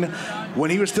Wayne,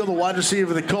 when he was still the wide receiver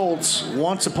of the Colts,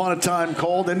 once upon a time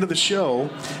called into the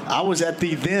show. I was at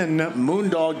the then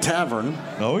Moondog Tavern.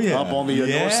 Oh, yeah. Up on the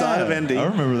north side of Indy. I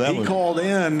remember that. He called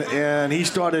in and he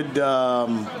started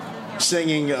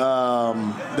singing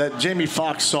that Jamie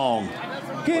Foxx song.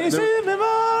 Can you see me,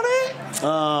 Marty?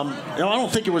 I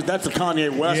don't think that's the Kanye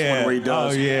West one where he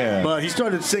does. Oh, yeah. But he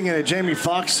started singing a Jamie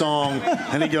Foxx song,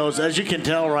 and he goes, as you can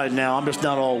tell right now, I'm just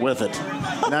not all with it.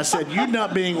 And I said, you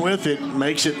not being with it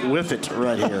makes it with it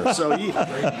right here. So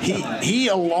he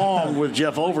along with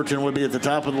Jeff Overton, would be at the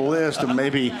top of the list of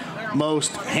maybe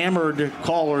most hammered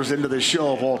callers into this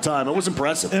show of all time. It was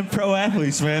impressive. And pro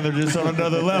athletes, man, they're just on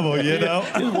another level, you know?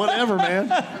 It's whatever, man.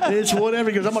 It's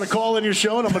whatever, because I'm going to call in your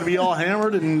show, and I'm going to be all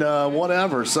hammered and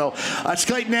whatever. So it's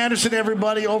Clayton Anderson,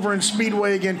 everybody, over in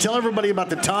Speedway again. Tell everybody about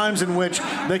the times in which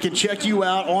they can check you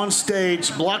out on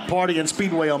stage, Block Party and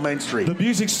Speedway on Main Street. The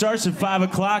music starts at 5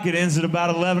 o'clock. It ends at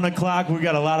about 11 o'clock. We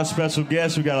got a lot of special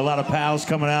guests. We got a lot of pals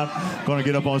coming out, going to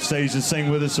get up on stage and sing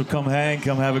with us. So come hang,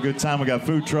 come have a good time. We got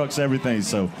food trucks, everything.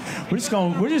 So we're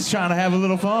just trying to have a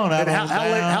little fun. And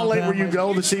how late will you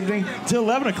go this evening? Till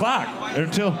 11 o'clock.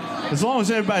 Until As long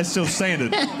as everybody's still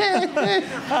standing.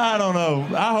 I don't know.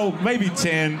 I hope maybe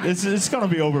 10. It's going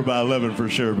to be over by 11 for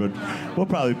sure, but we'll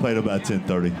probably play till about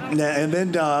 10:30. And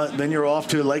then you're off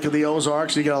to Lake of the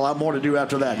Ozarks. You got a lot more to do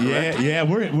after that, correct? Yeah.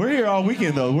 We're here all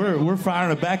weekend though. We're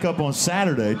firing it back up on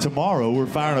Saturday. Tomorrow we're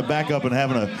firing it back up and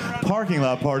having a parking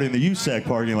lot party in the USAC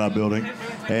parking lot building.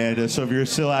 And so if you're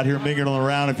still out here mingling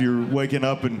around, if you're waking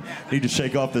up and need to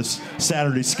shake off this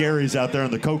Saturday scaries out there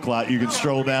in the Coke lot, you can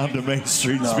stroll down to Main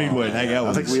Street and Speedway and hang out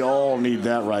with us. I think we all need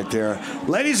that right there.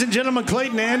 Ladies and gentlemen,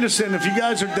 Clayton Anderson, if you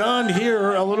guys are done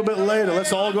here a little bit later,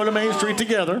 let's all go to Main Street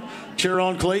together. Cheer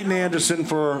on Clayton Anderson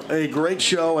for a great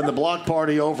show and the block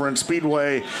party over in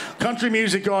Speedway. Country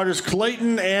music artist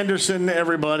Clayton Anderson,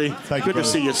 everybody. Good to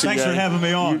see you. Thanks for having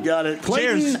me on. You got it.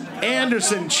 Clayton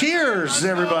Anderson. Cheers,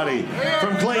 everybody.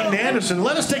 From Clayton Anderson.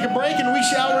 Let us take a break and we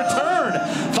shall return.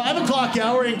 5 o'clock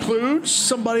hour includes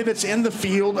somebody that's in the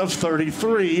field of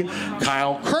 33.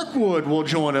 Kyle Kirkwood will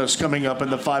join us coming up in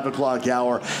the 5 o'clock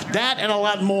hour. That and a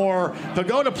lot more.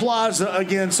 Pagoda Plaza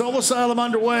again. Soul Asylum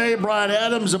underway. Brian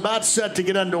Adams about set to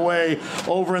get underway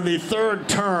over in the third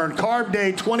turn. Carb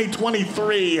Day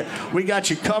 2023. We got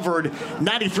you covered.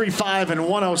 93.5 and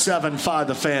 107.5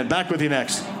 The Fan. Back with you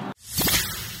next.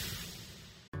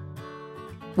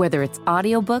 Whether it's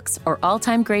audiobooks or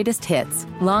all-time greatest hits,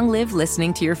 long live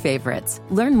listening to your favorites.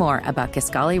 Learn more about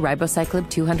Kisqali Ribociclib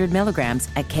 200 milligrams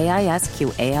at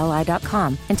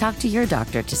KISQALI.com and talk to your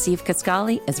doctor to see if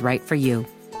Kisqali is right for you.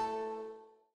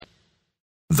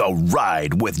 The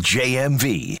Ride with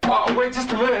JMV. Oh, wait just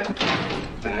a minute.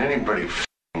 Did anybody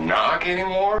knock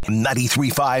anymore?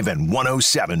 93.5 and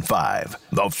 107.5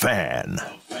 The Fan.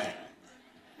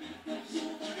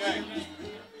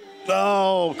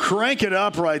 Oh, crank it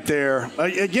up right there.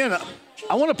 Again,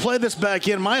 I want to play this back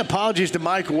in. My apologies to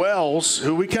Mike Wells,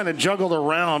 who we kind of juggled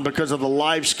around because of the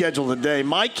live schedule today.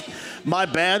 Mike, my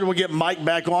bad. We'll get Mike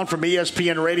back on from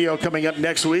ESPN Radio coming up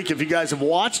next week. If you guys have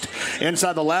watched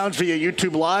Inside the Lounge via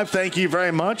YouTube Live, thank you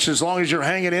very much. As long as you're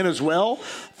hanging in as well,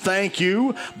 thank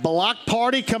you. Block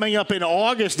Party coming up in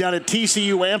August down at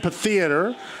TCU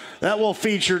Amphitheater. That will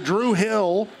feature Drew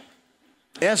Hill,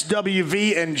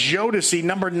 SWV, and Jodeci.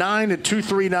 Number 9 at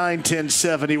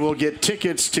 239-1070 will get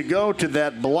tickets to go to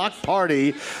that block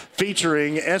party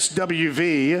featuring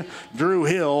SWV, Drew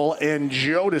Hill, and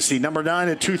Jodeci. Number 9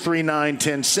 at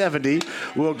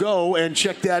 239-1070. We'll go and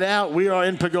check that out. We are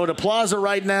in Pagoda Plaza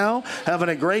right now, having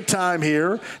a great time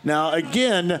here. Now,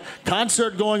 again,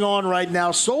 concert going on right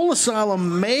now. Soul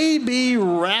Asylum may be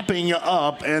wrapping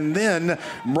up, and then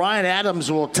Brian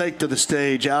Adams will take to the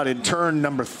stage out in turn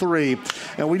number 3.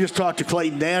 And we just talked to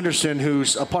Clayton Anderson,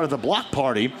 who's a part of the block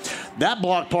party. That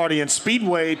block party in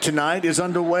Speedway tonight is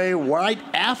underway right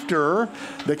after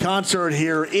the concert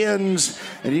here ends.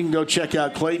 And you can go check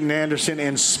out Clayton Anderson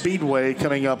and Speedway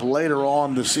coming up later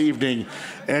on this evening.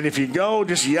 And if you go,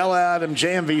 just yell at him,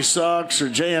 JMV sucks, or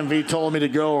JMV told me to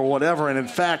go, or whatever. And in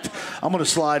fact, I'm going to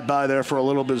slide by there for a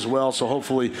little bit as well, so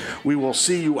hopefully we will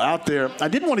see you out there. I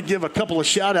did want to give a couple of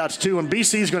shout-outs, too, and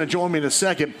BC is going to join me in a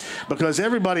second, because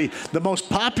everybody, the most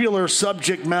popular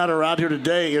subject matter out here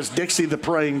today is Dixie the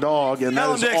Praying Dog, and that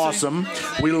is awesome.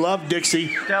 We love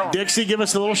Dixie. Dixie, give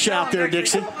us a little shout there,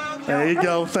 Dixie. There you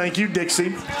go. Thank you,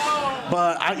 Dixie.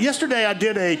 But yesterday I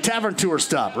did a tavern tour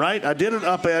stop, right? I did it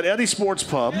up at Eddie Sports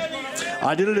Pub.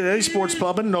 I did it at Eddie Sports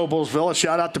Pub in Noblesville. A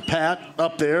shout out to Pat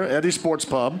up there, Eddie Sports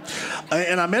Pub.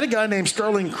 And I met a guy named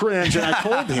Sterling Cringe, and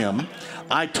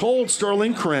I told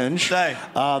Sterling Cringe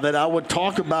that I would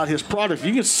talk about his product.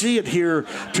 You can see it here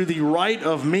to the right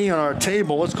of me on our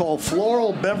table. It's called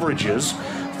Floral Beverages.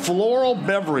 Floral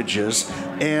Beverages,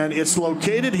 and it's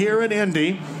located here in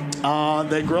Indy.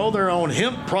 They grow their own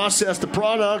hemp, process the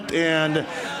product, and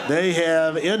they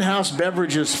have in-house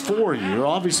beverages for you.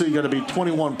 Obviously, you got to be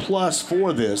 21 plus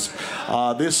for this.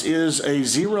 This is a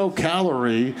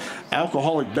 0-calorie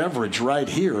alcoholic beverage right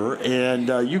here,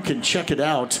 and you can check it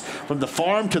out from the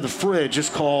farm to the fridge. It's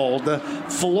called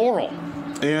Floral.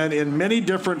 And in many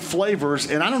different flavors.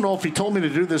 And I don't know if he told me to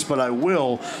do this, but I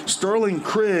will. Sterling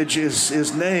Cridge is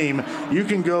his name. You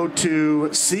can go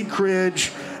to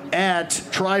Cridge at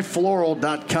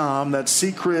tryfloral.com.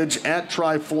 That's Cridge at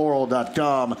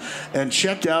tryfloral.com, and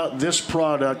check out this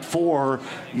product for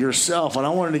yourself. And I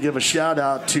wanted to give a shout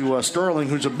out to Sterling,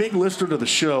 who's a big listener to the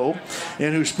show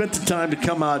and who spent the time to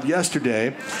come out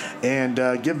yesterday and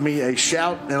give me a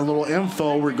shout and a little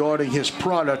info regarding his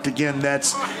product. Again,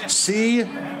 that's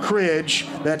Cridge,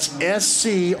 that's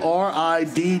SCRIDGE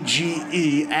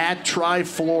at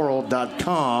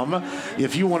tryfloral.com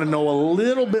if you want to know a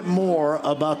little bit more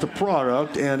about the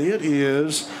product. And it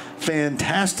is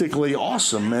fantastically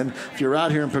awesome. And if you're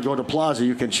out here in Pagoda Plaza,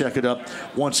 you can check it up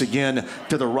once again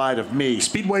to the right of me.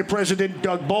 Speedway President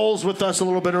Doug Bowles with us a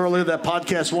little bit earlier. That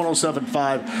podcast,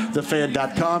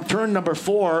 1075thefan.com. Turn number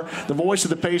 4, the voice of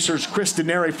the Pacers, Chris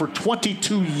Denari, for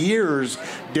 22 years,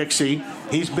 Dixie.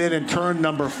 He's been in turn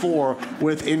number 4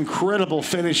 with incredible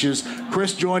finishes.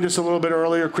 Chris joined us a little bit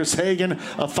earlier. Chris Hagan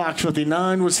of Fox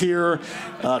 59 was here.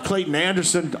 Clayton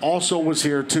Anderson also was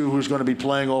here, too, who's going to be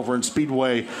playing over in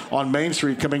Speedway on Main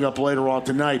Street coming up later on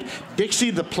tonight.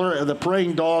 Dixie, the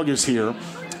praying dog, is here.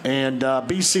 And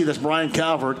BC, that's Brian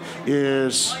Calvert,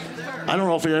 is... I don't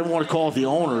know if you ever want to call it the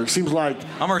owner. It seems like...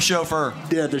 I'm our chauffeur.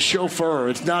 Yeah, the chauffeur.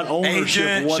 It's not ownership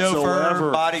Agent, whatsoever.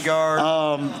 Chauffeur,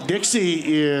 bodyguard. Dixie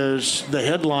is the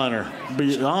headliner,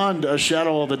 beyond a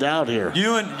shadow of a doubt here.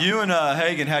 You and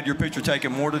Hagan had your picture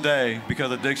taken more today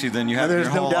because of Dixie than you had in your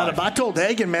whole life. There's no doubt about it. I told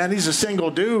Hagan, man, he's a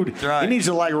single dude. That's right. He needs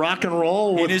to rock and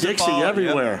roll with Dixie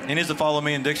everywhere. Yep. He needs to follow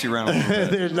me and Dixie around a little bit.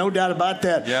 There's no doubt about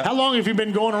that. Yeah. How long have you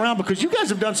been going around? Because you guys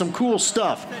have done some cool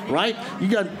stuff, right? You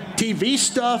got TV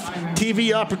stuff,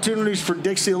 TV opportunities for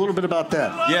Dixie. A little bit about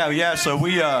that. Yeah. So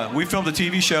we filmed a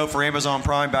TV show for Amazon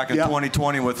Prime back in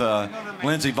 2020 with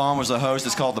Lindsey Vonn was the host.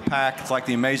 It's called The Pack. It's like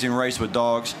The Amazing Race with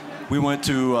dogs. We went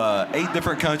to 8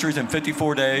 different countries in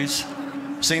 54 days.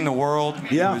 Seen the world.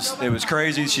 Yeah. It was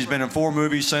crazy. She's been in 4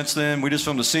 movies since then. We just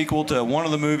filmed a sequel to one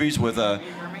of the movies with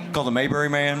called The Mayberry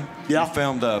Man. Yeah. We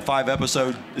filmed a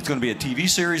 5-episode. It's going to be a TV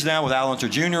series now with Al Unser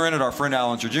Jr. in it, our friend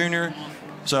Al Unser Jr.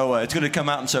 So it's going to come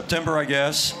out in September, I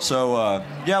guess. So,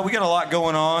 we got a lot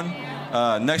going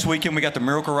on. Next weekend, we got the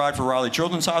Miracle Ride for Raleigh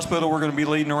Children's Hospital. We're going to be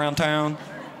leading around town.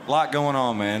 A lot going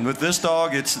on, man. With this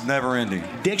dog, it's never ending.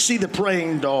 Dixie the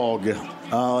praying dog.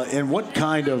 And what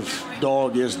kind of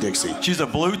dog is Dixie? She's a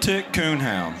blue tick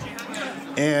coonhound.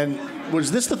 And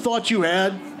was this the thought you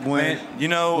had when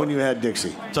you had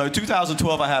Dixie? So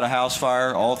 2012, I had a house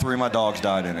fire. All 3 of my dogs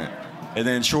died in it. And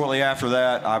then shortly after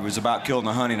that, I was about killed in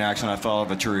a hunting accident. I fell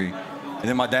off a tree. And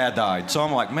then my dad died. So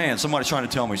I'm like, man, somebody's trying to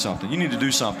tell me something. You need to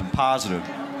do something positive.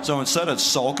 So instead of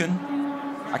sulking,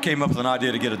 I came up with an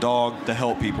idea to get a dog to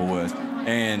help people with.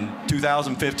 And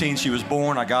 2015, she was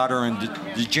born. I got her in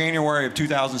January of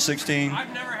 2016.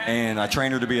 And I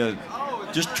trained her to be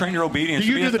just train her obedience.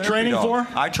 Do you do the training for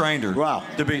her? I trained her. Wow.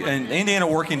 And Indiana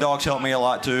Working Dogs helped me a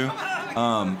lot, too.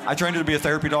 I trained her to be a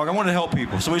therapy dog. I wanted to help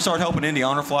people. So we started helping Indy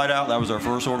Honor Flight out. That was our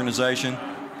first organization.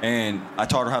 And I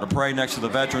taught her how to pray next to the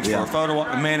veterans for a photo op.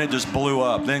 And man, it just blew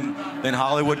up. Then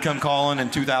Hollywood come calling in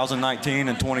 2019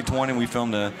 and 2020. We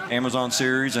filmed the Amazon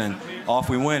series, and off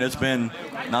we went. It's been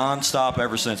nonstop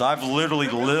ever since. I've literally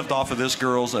lived off of this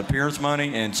girl's appearance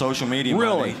money and social media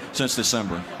money since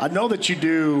December. I know that you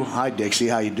do. Hi, Dixie.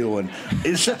 How you doing?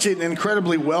 It's such an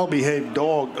incredibly well-behaved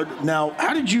dog. Now,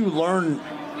 how did you learn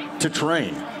to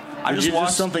train? I just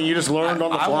watched something you just learned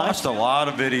on the fly? I watched a lot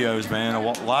of videos, man.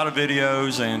 A lot of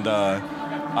videos, and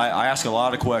I ask a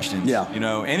lot of questions. Yeah.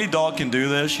 Any dog can do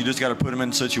this. You just got to put them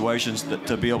in situations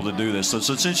to be able to do this. So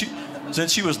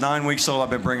since she was 9 weeks old,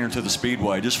 I've been bringing her to the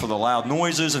Speedway just for the loud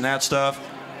noises and that stuff.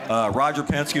 Roger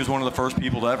Penske was one of the first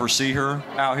people to ever see her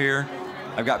out here.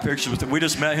 I've got pictures with him. We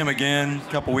just met him again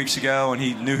a couple weeks ago, and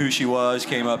he knew who she was,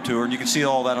 came up to her, and you can see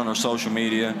all that on our social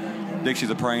media. Dixie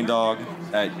the Praying Dog.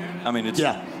 It's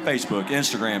Facebook,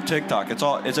 Instagram, TikTok.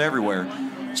 It's everywhere.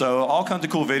 So all kinds of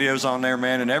cool videos on there,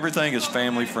 man, and everything is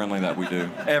family friendly that we do.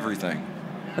 Everything.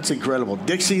 That's incredible.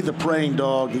 Dixie the Praying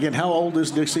Dog. Again, how old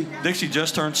is Dixie? Dixie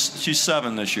just turned. She's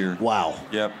 7 this year. Wow.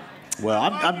 Yep. Well,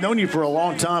 I've known you for a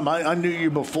long time. I knew you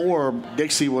before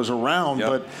Dixie was around,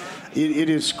 but it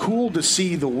is cool to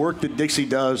see the work that Dixie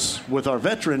does with our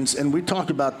veterans. And we talk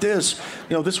about this,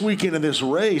 this weekend in this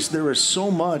race, there is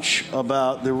so much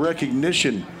about the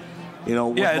recognition,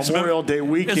 Memorial Day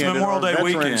weekend it's Memorial and our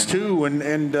Day veterans weekend. too.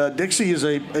 And Dixie is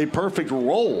a perfect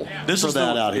role for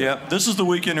that out here. Yeah, this is the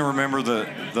weekend to remember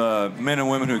the men and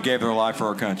women who gave their life for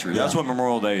our country. That's what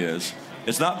Memorial Day is.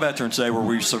 It's not Veterans Day where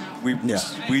we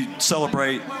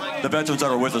celebrate the veterans that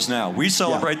are with us now. We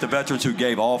celebrate the veterans who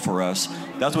gave all for us.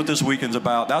 That's what this weekend's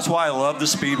about. That's why I love the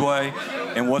Speedway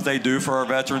and what they do for our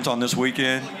veterans on this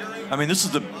weekend. This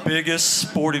is the biggest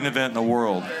sporting event in the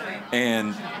world.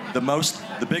 And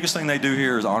the biggest thing they do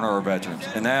here is honor our veterans,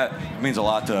 and that means a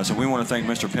lot to us. And we want to thank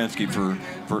Mr. Penske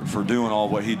for doing all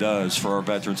what he does for our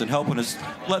veterans and helping us,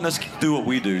 letting us do what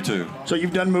we do too. So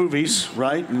you've done movies,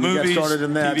 right? And movies, you got started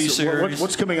in that. TV series.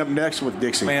 What's coming up next with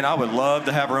Dixie? Man, I would love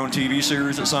to have our own TV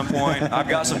series at some point. I've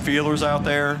got some feelers out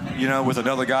there, with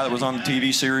another guy that was on the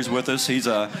TV series with us.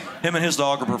 Him and his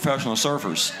dog are professional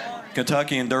surfers,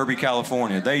 Kentucky and Derby,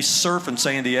 California. They surf in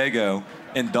San Diego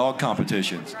in dog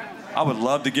competitions. I would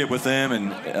love to get with them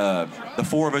and the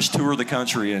 4 of us tour the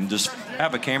country and just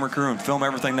have a camera crew and film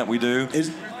everything that we do.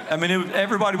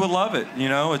 Everybody would love it.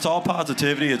 It's all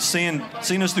positivity. It's seeing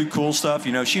us do cool stuff.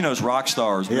 She knows rock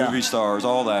stars, movie stars,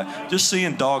 all that. Just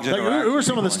seeing dogs interact. Who are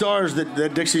some of the stars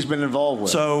that Dixie's been involved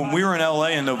with? So we were in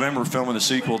L.A. in November filming the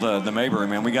sequel to The Mayberry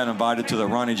Man. We got invited to the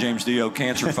Ronnie James Dio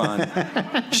Cancer Fund.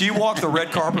 She walked the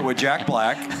red carpet with Jack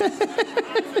Black.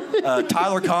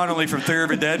 Tyler Connolly from Theory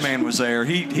of a Dead Man was there.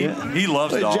 He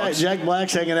loves dogs. Jack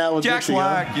Black's hanging out with Dixie.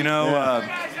 Jack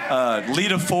Black,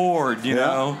 Lita Ford,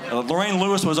 Lorraine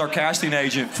Lewis was our casting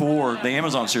agent for the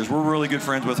Amazon series. We're really good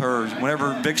friends with her.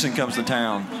 Whenever Vixen comes to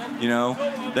town,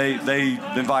 they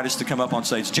invite us to come up on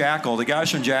stage. Jackal, the guys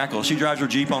from Jackal, she drives her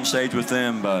Jeep on stage with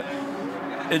them, but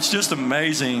it's just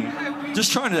amazing.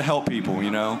 Just trying to help people,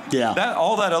 Yeah.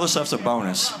 All that other stuff's a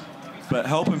bonus. But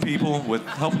helping people with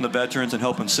helping the veterans and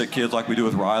helping sick kids like we do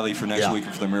with Riley for next week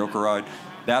for the Miracle Ride,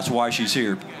 that's why she's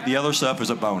here. The other stuff is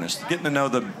a bonus. Getting to know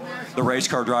the race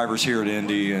car drivers here at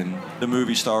Indy and the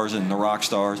movie stars and the rock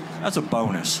stars, that's a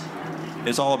bonus.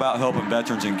 It's all about helping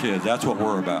veterans and kids. That's what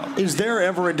we're about. Is there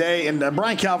ever a day, and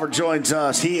Brian Calvert joins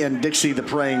us, he and Dixie the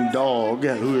Praying Dog,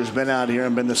 who has been out here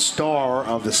and been the star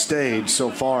of the stage so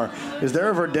far. Is there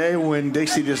ever a day when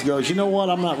Dixie just goes, you know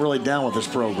what, I'm not really down with this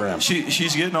program?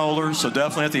 She's getting older, so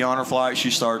definitely at the honor flight,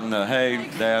 she's starting to, hey,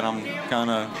 Dad, I'm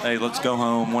kind of, hey, let's go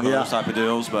home, one of those type of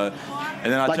deals. But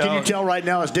and then can you tell right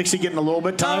now, is Dixie getting a little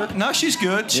bit tired? No, she's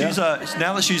good. She's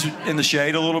now that she's in the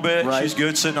shade a little bit, she's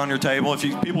good sitting on your table. If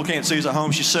people can't see us at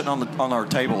home, she's sitting on our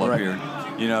table up here.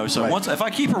 So once if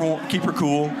I keep her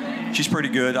cool, she's pretty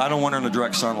good. I don't want her in the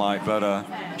direct sunlight, but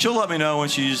she'll let me know when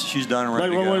she's done and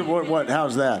ready to go. What?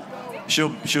 How's that?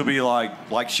 She'll be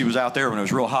like she was out there when it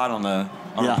was real hot on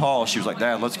her paw. She was like,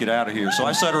 Dad, let's get out of here. So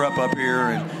I set her up here,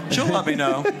 and she'll let me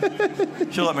know.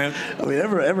 She'll let me know. I mean,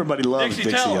 everybody loves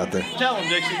Dixie out there. Tell him,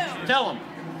 Dixie. Tell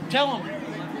him.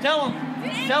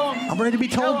 I'm ready to be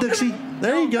told, Dixie.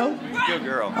 There you go. Good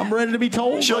girl. I'm ready to be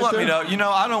told. She'll let me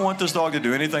know. I don't want this dog to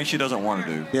do anything she doesn't want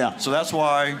to do. Yeah. So that's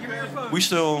why we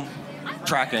still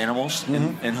track animals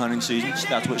in hunting seasons.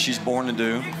 That's what she's born to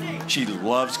do. She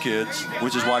loves kids,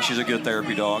 which is why she's a good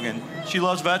therapy dog. And she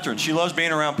loves veterans. She loves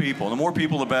being around people. The more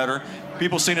people, the better.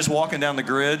 People seen us walking down the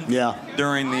grid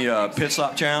during the pit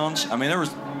stop challenge. I mean, there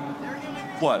was,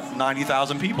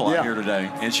 90,000 people out here today.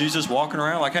 And she's just walking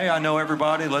around like, hey, I know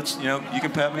everybody. Let's, you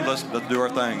can pet me. Let's do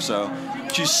our thing. So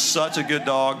she's such a good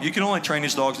dog. You can only train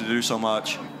these dogs to do so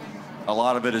much. A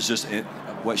lot of it is just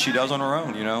what she does on her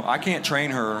own, I can't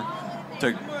train her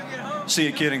to see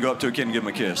a kid and go up to a kid and give him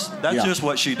a kiss. That's just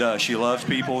what she does. She loves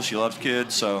people. She loves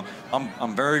kids. So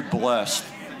I'm very blessed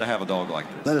to have a dog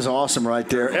like this. That is awesome right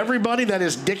there. Everybody, that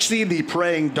is Dixie the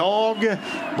Praying Dog.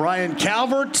 Brian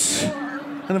Calvert,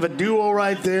 kind of a duo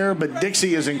right there, but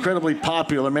Dixie is incredibly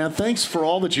popular, man. Thanks for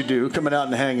all that you do, coming out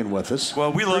and hanging with us.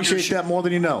 Well, we appreciate that more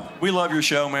than you know. We love your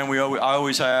show, man. I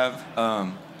always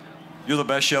have. You're the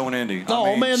best show in Indy.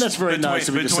 Man, that's very nice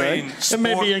of you to say. It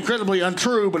may be incredibly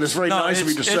untrue, but it's very nice of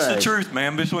you to say. It's the truth,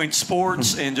 man. Between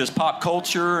sports and just pop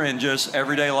culture and just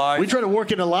everyday life. We try to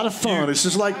work in a lot of fun. It's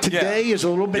just like today is a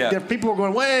little bit different. People are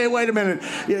going, wait a minute.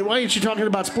 Why aren't you talking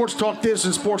about sports talk this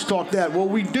and sports talk that? Well,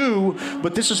 we do,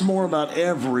 but this is more about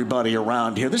everybody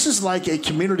around here. This is like a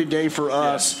community day for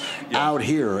us out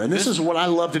here. And this is what I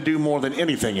love to do more than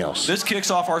anything else. This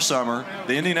kicks off our summer.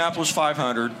 The Indianapolis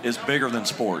 500 is bigger than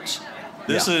sports.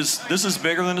 This is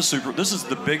bigger than the Super. This is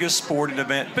the biggest sporting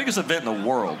event, biggest event in the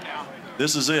world.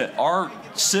 This is it. Our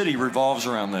city revolves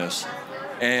around this,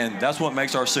 and that's what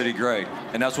makes our city great,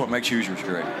 and that's what makes Hoosiers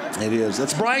great. It is.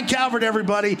 That's Brian Calvert,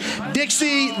 everybody.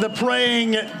 Dixie the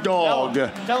Praying Dog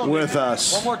tell him, with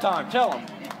us. One more time. Tell him.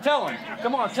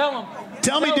 Come on, tell him.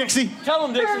 Tell me, Dixie. Tell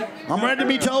him, Dixie. I'm ready to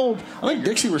be told. I think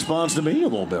Dixie responds to me a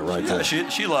little bit right there.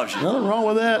 She loves you. Nothing wrong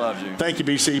with that. Loves you. Thank you,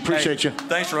 BC. Appreciate you.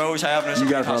 Thanks for always having us. You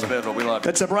got it, hospital. We love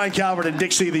you. That's Brian Calvert and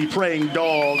Dixie the Praying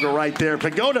Dog right there.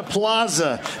 Pagoda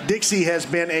Plaza. Dixie has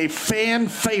been a fan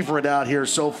favorite out here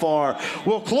so far.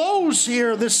 We'll close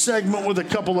here this segment with a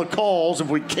couple of calls if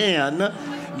we can.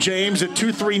 James at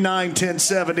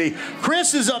 239-1070.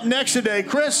 Chris is up next today.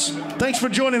 Chris, thanks for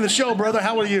joining the show, brother.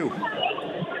 How are you?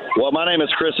 Well, my name is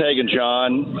Chris Hagan,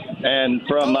 John, and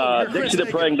from Dixie the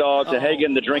Praying Dog to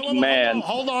Hagan the Drinking Man,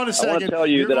 hold on a second. I want to tell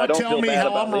you that I don't feel bad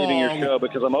about leaving your show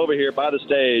because I'm over here by the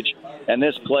stage, and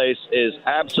this place is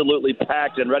absolutely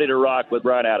packed and ready to rock with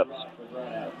Brian Adams.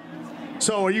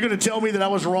 So are you going to tell me that I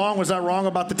was wrong? Was I wrong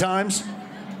about the times?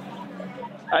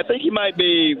 I think you might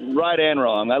be right and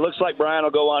wrong. It looks like Brian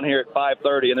will go on here at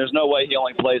 5:30, and there's no way he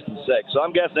only plays till 6. So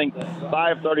I'm guessing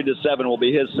 5:30 to 7 will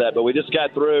be his set. But we just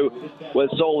got through with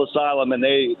Soul Asylum, and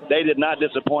they did not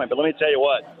disappoint. But let me tell you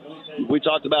what. We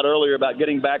talked about earlier about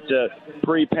getting back to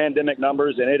pre-pandemic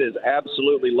numbers, and it is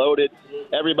absolutely loaded.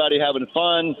 Everybody having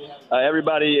fun,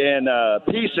 everybody in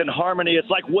peace and harmony. It's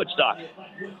like Woodstock.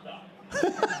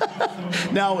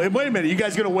 Now, wait a minute. You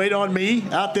guys going to wait on me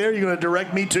out there? You going to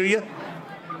direct me to you?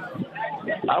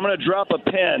 I'm going to drop a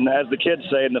pin, as the kids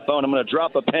say in the phone. I'm going to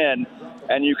drop a pin,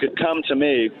 and you could come to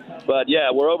me. But, yeah,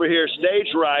 we're over here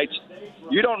stage right.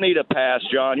 You don't need a pass,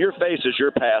 John. Your face is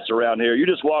your pass around here. You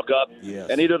just walk up,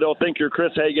 and either they'll think you're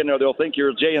Chris Hagan or they'll think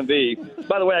you're JMV.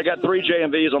 By the way, I got 3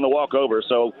 JMVs on the walk over,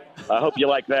 so I hope you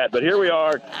like that. But here we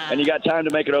are, and you got time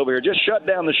to make it over here. Just shut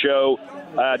down the show.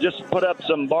 Just put up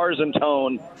some bars and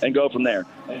tone and go from there.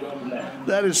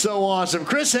 That is so awesome.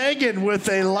 Chris Hagan with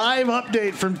a live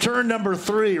update from turn number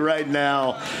 3 right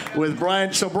now with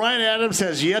Brian. So Brian Adams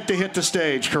has yet to hit the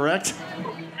stage, correct?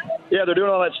 Yeah, they're doing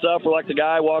all that stuff where, like, the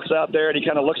guy walks out there and he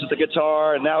kind of looks at the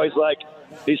guitar, and now he's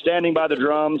standing by the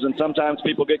drums, and sometimes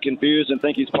people get confused and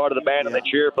think he's part of the band and they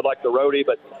cheer for, like, the roadie.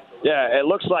 But, yeah, it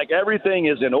looks like everything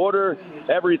is in order.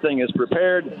 Everything is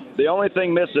prepared. The only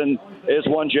thing missing is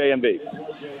one JMV.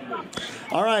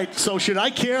 All right, so should I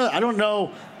care? I don't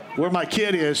know where my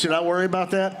kid is. Should I worry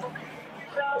about that?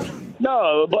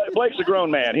 No, Blake's a grown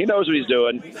man. He knows what he's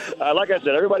doing. Like I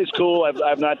said, everybody's cool.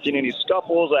 I've not seen any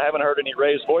scuffles. I haven't heard any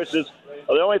raised voices.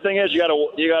 The only thing is you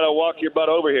gotta walk your butt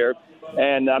over here.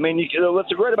 And, I mean,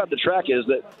 what's great about the track is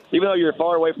that even though you're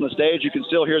far away from the stage, you can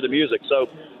still hear the music. So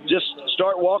just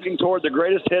start walking toward the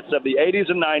greatest hits of the 80s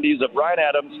and 90s of Brian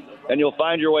Adams, and you'll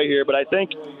find your way here. But I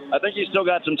think you still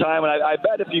got some time, and I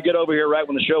bet if you get over here right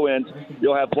when the show ends,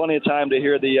 you'll have plenty of time to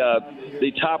hear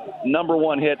the top number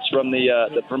 1 hits from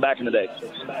from back in the day.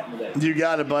 You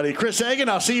got it, buddy. Chris Hagan,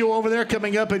 I'll see you over there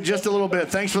coming up in just a little bit.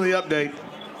 Thanks for the update.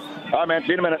 All right, man. See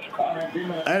you in a minute.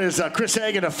 That is Chris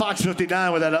Hagan of Fox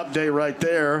 59 with that update right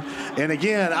there. And,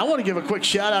 again, I want to give a quick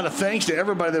shout-out of thanks to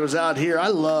everybody that was out here. I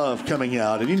love coming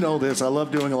out. And you know this. I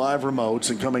love doing live remotes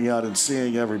and coming out and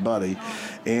seeing everybody.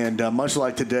 And much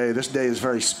like today, this day is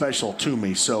very special to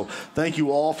me. So thank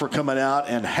you all for coming out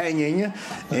and hanging.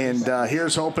 And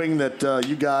here's hoping that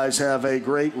you guys have a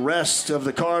great rest of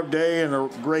the Carb Day and a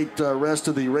great rest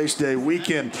of the race day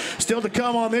weekend. Still to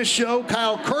come on this show,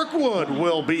 Kyle Kirkwood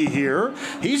will be here.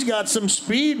 He's got some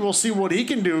speed. We'll see what he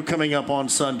can do coming up on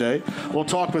Sunday. We'll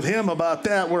talk with him about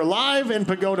that. We're live in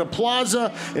Pagoda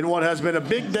Plaza in what has been a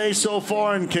big day so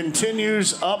far and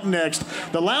continues up next.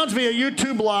 The Lounge via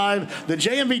YouTube Live, the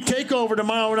JMV Takeover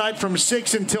tomorrow night from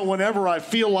 6 until whenever I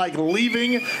feel like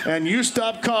leaving, and you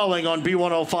stop calling on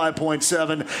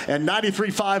B105.7 and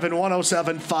 93.5 and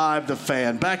 107.5 The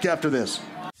Fan. Back after this.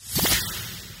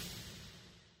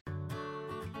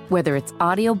 Whether it's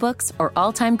audiobooks or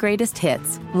all-time greatest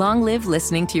hits, long live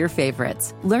listening to your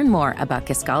favorites. Learn more about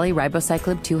Kisqali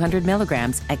Ribociclib 200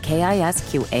 milligrams at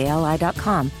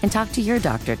KISQALI.com and talk to your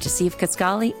doctor to see if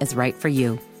Kisqali is right for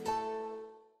you.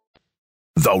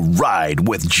 The Ride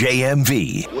with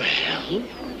JMV. Well,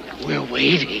 we're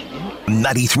waiting.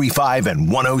 93.5 and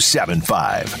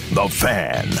 107.5 The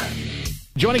Fan.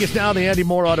 Joining us now, the Andy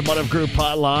Moore Automotive Group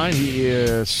hotline. He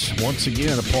is, once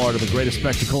again, a part of the greatest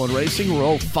spectacle in racing,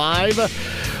 row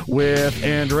 5 with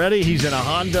Andretti. He's in a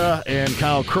Honda, and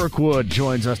Kyle Kirkwood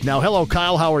joins us now. Hello,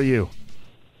 Kyle. How are you?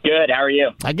 Good. How are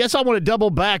you? I guess I want to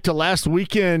double back to last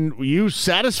weekend. Were you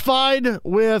satisfied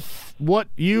with what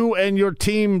you and your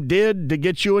team did to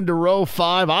get you into row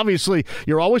 5? Obviously,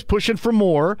 you're always pushing for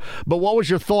more, but what was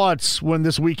your thoughts when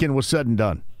this weekend was said and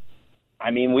done?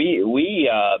 I mean, we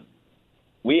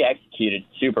executed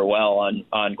super well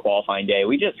on qualifying day.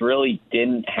 We just really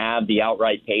didn't have the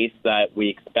outright pace that we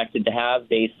expected to have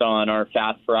based on our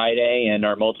Fast Friday and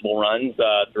our multiple runs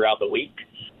throughout the week.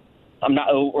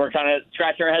 We're kind of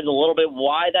scratching our heads a little bit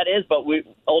why that is, but we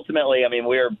ultimately, I mean,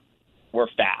 we're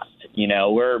fast. You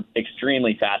know, we're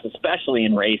extremely fast, especially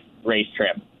in race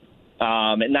trim.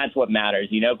 And that's what matters.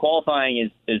 You know,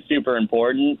 qualifying is super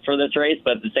important for this race,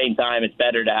 but at the same time, it's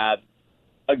better to have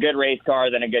a good race car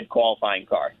than a good qualifying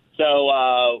car.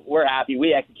 So we're happy.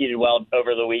 We executed well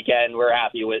over the weekend. We're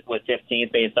happy with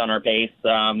 15th based on our pace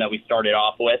that we started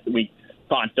off with. We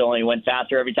constantly went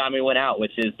faster every time we went out,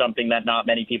 which is something that not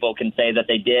many people can say that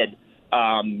they did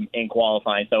in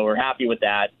qualifying. So we're happy with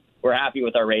that. We're happy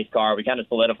with our race car. We kind of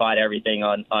solidified everything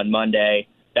on Monday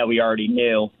that we already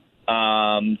knew.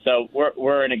 So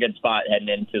we're in a good spot heading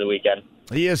into the weekend.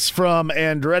 He is from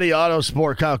Andretti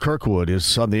Autosport. Kyle Kirkwood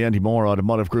is on the Andy Moore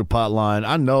Automotive Group hotline.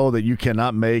 I know that you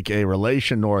cannot make a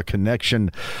relation nor a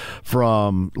connection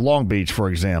from Long Beach, for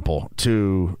example,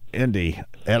 to Indy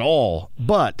at all.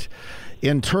 But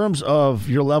in terms of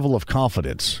your level of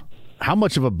confidence, how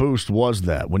much of a boost was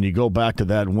that when you go back to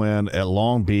that win at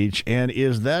Long Beach? And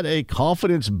is that a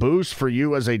confidence boost for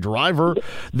you as a driver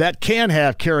that can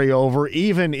have carryover,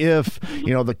 even if,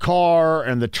 the car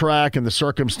and the track and the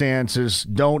circumstances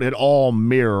don't at all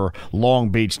mirror Long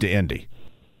Beach to Indy?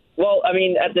 Well, I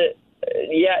mean,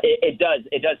 it does.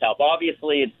 It does help.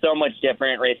 Obviously, it's so much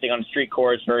different racing on a street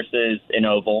course versus an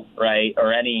oval, right?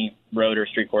 Or any road or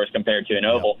street course compared to an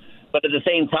oval. Yeah. But at the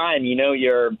same time,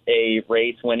 you're a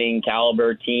race-winning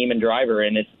caliber team and driver,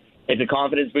 and it's a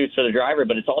confidence boost for the driver,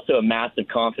 but it's also a massive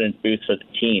confidence boost for the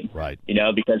team. Right.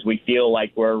 Because we feel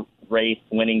like we're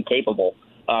race-winning capable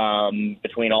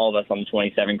between all of us on the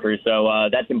 27 crew. So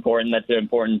that's important. That's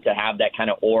important to have that kind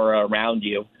of aura around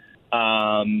you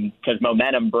because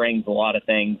momentum brings a lot of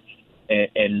things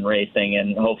in racing,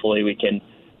 and hopefully we can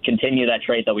continue that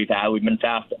trait that we've had. We've been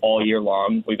fast all year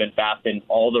long. We've been fast in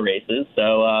all the races.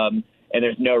 So, and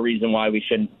there's no reason why we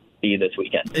shouldn't be this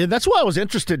weekend. And that's why I was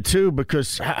interested, too,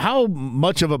 because how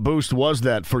much of a boost was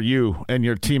that for you and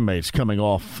your teammates coming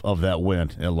off of that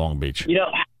win at Long Beach? It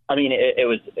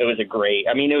was a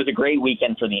great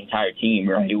weekend for the entire team,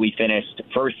 right? We finished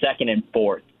first, second, and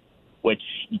fourth, which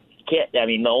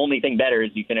the only thing better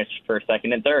is you finish first,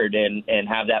 second, and third and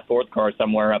have that fourth car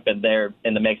somewhere up in there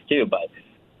in the mix, too. But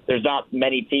there's not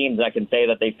many teams that can say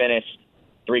that they finished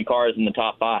 3 cars in the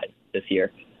top 5 this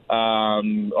year.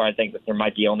 Or I think that there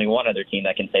might be only one other team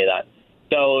that can say that.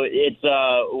 So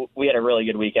we had a really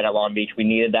good weekend at Long Beach. We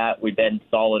needed that. We've been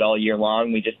solid all year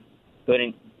long. We just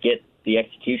couldn't get the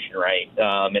execution right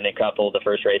in a couple of the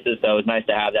first races. So it was nice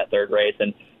to have that third race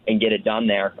and get it done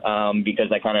there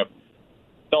because I kind of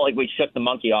felt like we shook the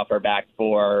monkey off our back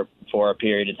for a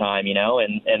period of time,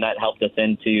 and that helped us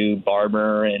into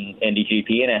Barber and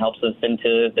NDGP, and it helps us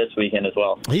into this weekend as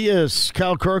well. He is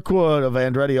Kyle Kirkwood of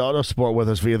Andretti Autosport with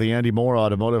us via the Andy Moore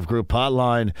Automotive Group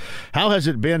hotline. How has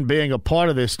it been being a part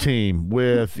of this team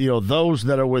with, those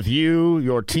that are with you,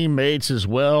 your teammates as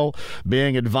well,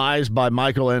 being advised by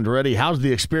Michael Andretti? How's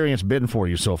the experience been for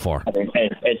you so far? I think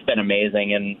it's been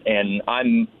amazing, and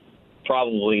I'm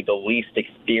probably the least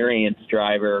experienced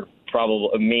driver,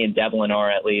 probably me and Devlin are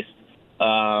at least,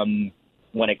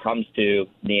 when it comes to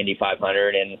the Indy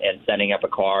 500 and setting up a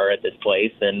car at this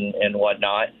place and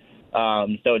whatnot.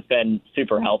 So it's been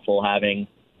super helpful having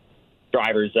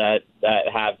drivers that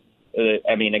have,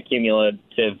 a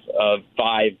cumulative of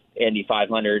 5 Indy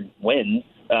 500 wins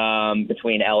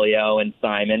between Elio and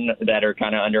Simon that are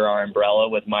kind of under our umbrella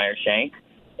with Meyer Shank.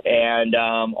 And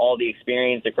all the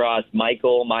experience across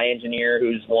Michael, my engineer,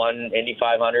 who's won Indy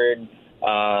 500.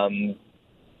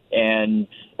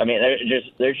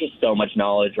 There's just so much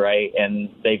knowledge, right?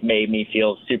 And they've made me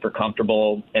feel super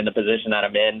comfortable in the position that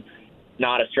I'm in.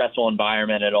 Not a stressful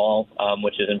environment at all,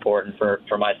 which is important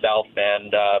for myself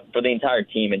and for the entire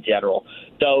team in general.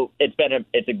 So it's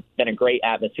been a great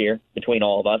atmosphere between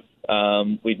all of us.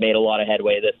 We've made a lot of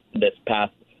headway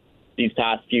these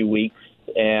past few weeks.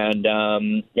 And,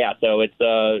 so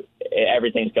it's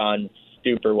everything's gone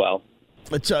super well.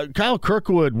 It's Kyle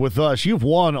Kirkwood with us. You've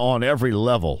won on every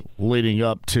level leading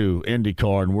up to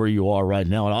IndyCar and where you are right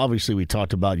now. And obviously we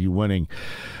talked about you winning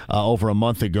over a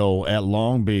month ago at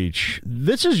Long Beach.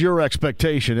 This is your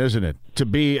expectation, isn't it, to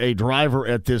be a driver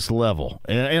at this level?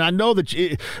 And I know that,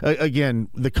 again,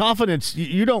 the confidence,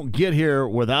 you don't get here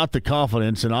without the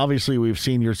confidence, and obviously we've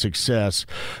seen your success.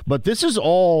 But this is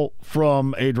all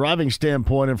from a driving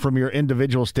standpoint and from your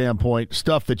individual standpoint,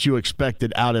 stuff that you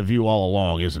expected out of you all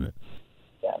along, isn't it?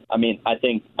 Yeah, I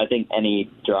think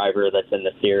any driver that's in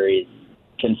the series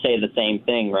can say the same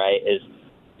thing, right? Is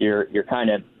you're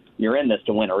in this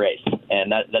to win a race,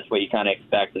 and that's what you kind of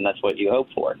expect, and that's what you hope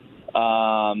for.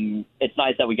 It's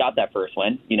nice that we got that first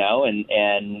win,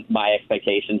 and my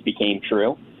expectations became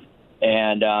true,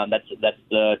 and that's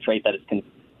the trait that it's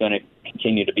going to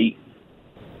continue to be.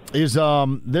 Is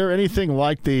there anything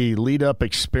like the lead-up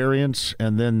experience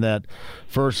and then that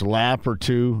first lap or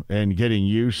two and getting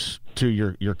used to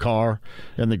your car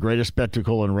and the greatest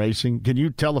spectacle in racing? Can you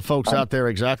tell the folks out there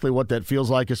exactly what that feels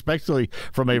like, especially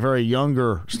from a very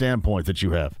younger standpoint that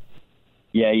you have?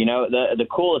 Yeah, the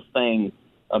coolest thing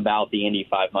about the Indy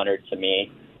 500 to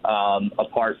me,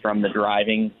 apart from the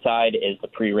driving side, is the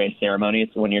pre-race ceremonies.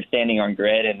 When you're standing on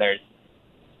grid and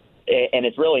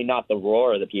it's really not the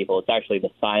roar of the people. It's actually the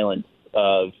silence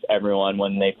of everyone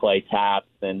when they play taps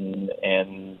and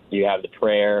you have the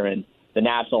prayer and the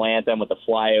national anthem with the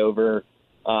flyover.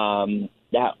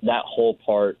 that whole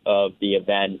part of the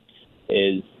event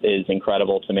is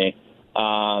incredible to me.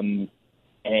 And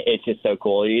it's just so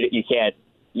cool. TV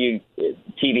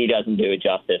doesn't do it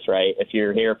justice, right? If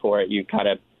you're here for it, you kind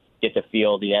of get to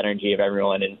feel the energy of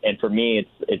everyone. And for me,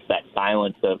 it's that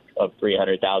silence of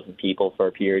 300,000 people for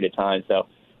a period of time. So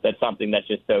that's something that's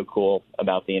just so cool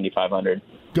about the Indy 500.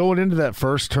 Going into that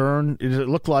first turn, does it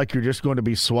look like you're just going to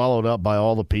be swallowed up by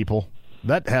all the people?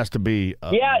 That has to be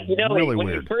really when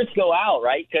weird. you first go out,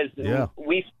 right? Because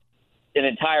we an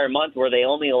entire month where they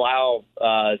only allow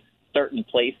certain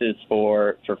places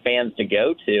for fans to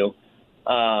go to.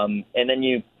 And then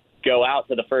you go out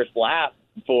to the first lap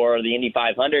for the Indy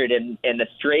 500, and the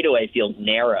straightaway feels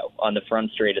narrow on the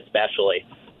front straight especially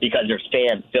because there's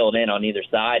fans filled in on either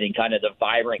side, and kind of the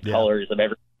vibrant colors of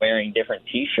everyone wearing different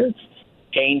T-shirts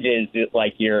changes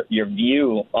like your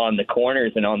view on the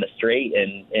corners and on the straight,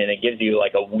 and it gives you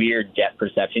like a weird depth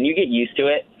perception. You get used to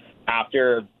it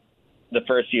after the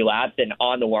first few laps, and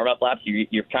on the warm-up laps,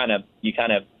 you kind of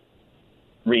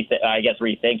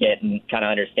rethink it and kind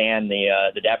of understand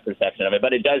the depth perception of it.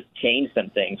 But it does change some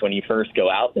things when you first go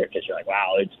out there because you're like,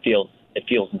 wow, it feels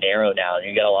narrow now, and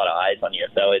you got a lot of eyes on you.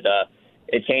 So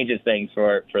it changes things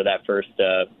for that first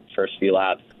few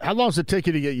laps. How long does it take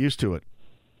you to get used to it?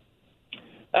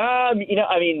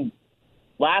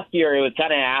 Last year it was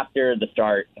kind of after the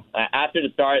start. After the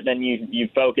start, then you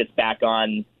focus back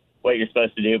on what you're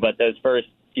supposed to do. But those first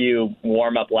few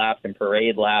warm-up laps and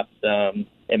parade laps,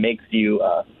 it makes you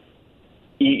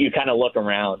you kind of look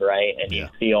around, right, and you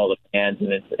see all the fans,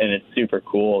 and it's super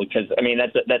cool because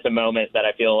that's a moment that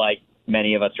I feel like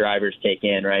many of us drivers take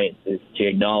in, right, is to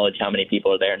acknowledge how many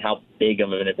people are there and how big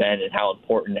of an event and how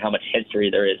important, how much history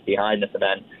there is behind this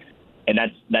event. And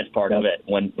that's part of it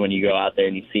when you go out there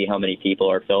and you see how many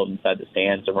people are filled inside the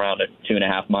stands around a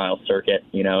 2.5 mile circuit.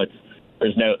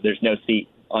 There's no seat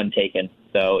untaken,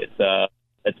 so it's a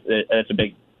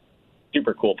big,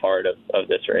 super cool part of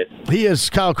this race. He is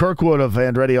Kyle Kirkwood of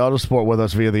Andretti Autosport with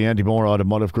us via the Andy Moore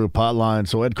Automotive Group hotline.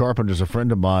 So Ed Carpenter's a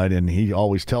friend of mine, and he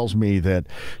always tells me that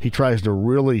he tries to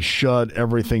really shut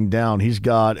everything down. He's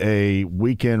got a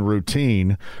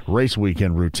race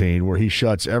weekend routine, where he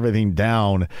shuts everything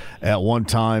down at one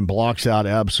time, blocks out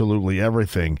absolutely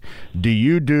everything. Do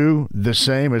you do the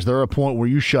same? Is there a point where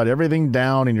you shut everything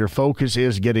down and your focus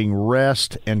is getting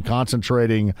rest and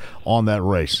concentrating on that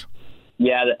race?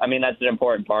 Yeah, that's an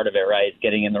important part of it, right? It's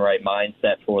getting in the right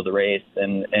mindset for the race,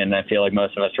 and I feel like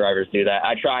most of us drivers do that.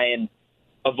 I try and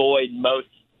avoid most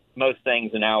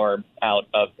things an hour out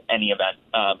of any event,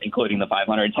 including the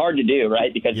 500. It's hard to do,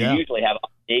 right? Because you usually have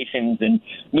obligations and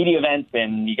media events,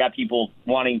 and you got people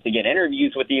wanting to get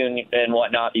interviews with you and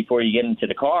whatnot before you get into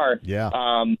the car. Yeah.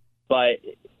 But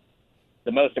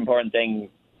the most important thing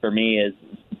for me is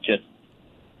just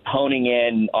honing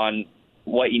in on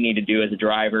what you need to do as a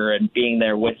driver and being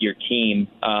there with your team.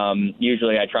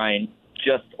 Usually I try and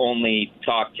just only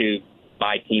talk to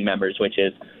my team members, which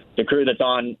is the crew that's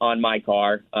on my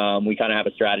car. We kind of have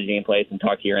a strategy in place and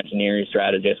talk to your engineering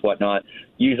strategist, whatnot.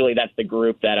 Usually that's the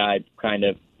group that I kind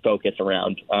of focus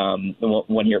around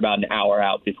when you're about an hour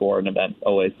out before an event,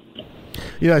 always.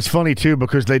 Yeah, it's funny, too,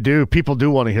 because people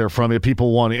do want to hear from you.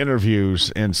 People want interviews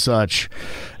and such.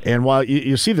 And while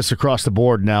you see this across the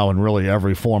board now in really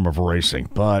every form of racing,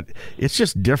 but it's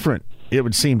just different, it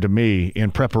would seem to me,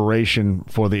 in preparation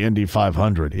for the Indy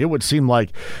 500. It would seem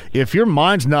like if your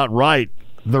mind's not right,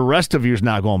 the rest of you's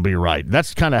not going to be right.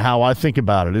 That's kind of how I think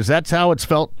about it. Is that how it's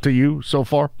felt to you so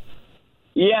far?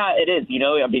 Yeah, it is.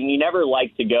 You never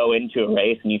like to go into a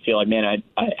race and you feel like, man,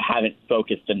 I haven't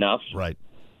focused enough. Right.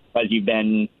 Because you've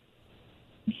been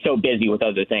so busy with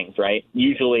other things, right?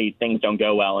 Usually things don't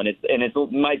go well, and it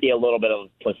might be a little bit of a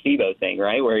placebo thing,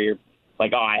 right? Where you're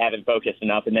like, oh, I haven't focused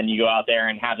enough, and then you go out there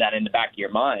and have that in the back of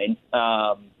your mind.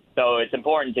 So it's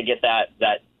important to get that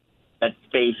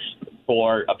space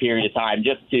for a period of time,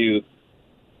 just to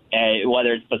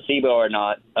whether it's placebo or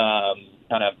not,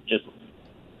 kind of just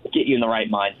get you in the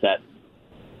right mindset.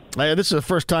 Hey, this is the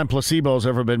first time placebo's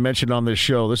ever been mentioned on this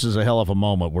show. This is a hell of a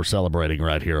moment we're celebrating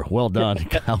right here. Well done,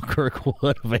 Kyle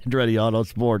Kirkwood of Andretti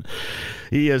Autosport.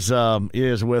 He is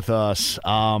with us.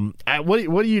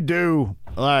 What do you do?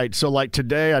 All right, so like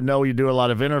today, I know you do a lot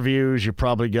of interviews. You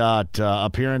probably got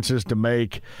appearances to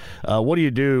make. What do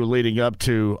you do leading up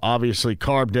to, obviously,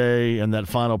 Carb Day and that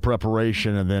final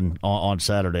preparation, and then on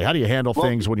Saturday? How do you handle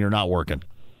things when you're not working?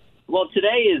 Well,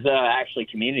 today is actually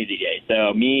Community Day.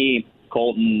 So me,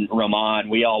 Colton, Roman,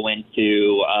 we all went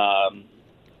to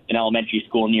an elementary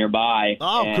school nearby.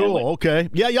 Oh, cool. Okay.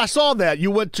 Yeah, I saw that.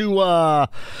 You went to,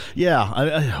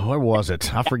 where was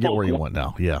it? I forget where you went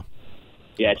now. Yeah.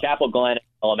 Yeah, Chapel Glen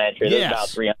Elementary. There's about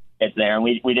 300 it's there. And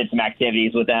we did some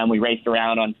activities with them. We raced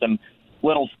around on some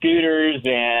little scooters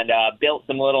and built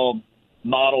some little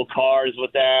model cars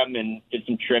with them and did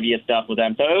some trivia stuff with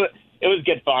them. So it was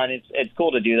good fun. It's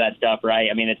cool to do that stuff, right?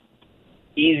 I mean, it's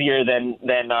easier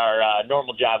than our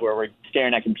normal job where we're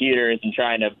staring at computers and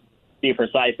trying to be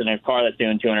precise in a car that's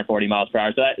doing 240 miles per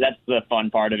hour. So that's the fun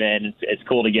part of it. And it's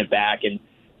cool to give back and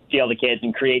see all the kids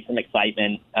and create some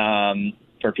excitement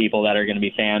for people that are going to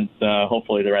be fans,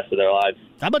 hopefully the rest of their lives.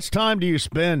 How much time do you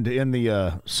spend in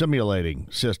the simulating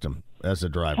system as a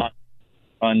driver?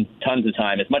 On tons of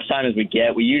time, as much time as we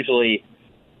get. We usually,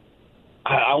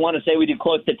 I want to say we do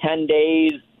close to 10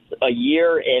 days a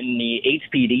year in the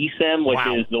HPD sim, which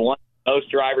is the one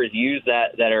most drivers use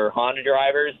that are Honda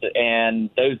drivers. And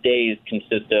those days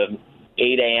consist of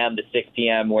 8 a.m. to 6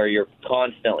 p.m. where you're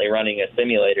constantly running a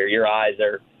simulator. Your eyes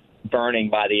are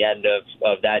burning by the end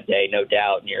of that day, no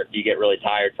doubt. And you get really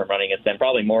tired from running a sim,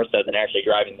 probably more so than actually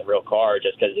driving the real car,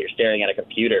 just because you're staring at a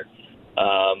computer,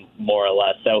 more or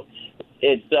less. So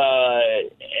it's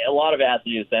a lot of it has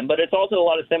to do with them, but it's also a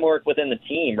lot of sim work within the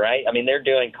team, right? I mean, they're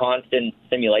doing constant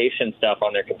simulation stuff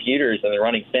on their computers, and they're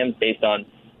running sims based on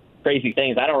crazy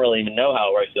things. I don't really even know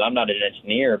how it works because I'm not an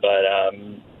engineer, but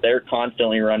they're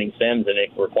constantly running sims, and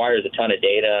it requires a ton of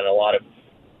data and a lot of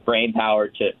brain power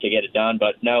to get it done.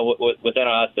 But no, within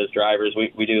us as drivers,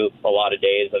 we do a lot of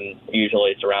days, and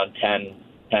usually it's around 10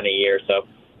 a year. So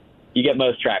you get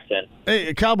most tracks in.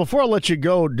 Hey, Kyle, before I let you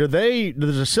go, does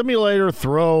a simulator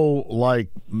throw like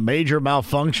major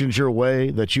malfunctions your way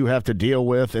that you have to deal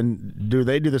with? And do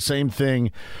they do the same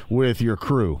thing with your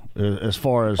crew as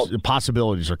far as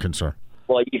possibilities are concerned?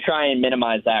 Well, you try and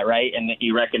minimize that, right? And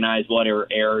you recognize what are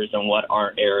errors and what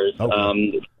aren't errors.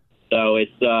 Okay. So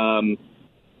it's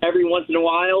every once in a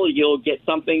while you'll get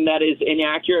something that is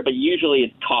inaccurate, but usually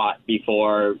it's caught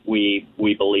before we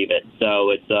believe it.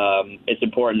 So it's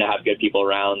important to have good people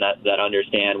around that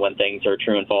understand when things are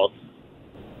true and false.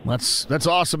 That's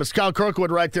awesome. It's Kyle Kirkwood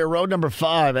right there, road number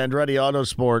 5, Andretti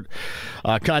Autosport.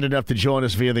 Kind enough to join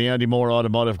us via the Andy Moore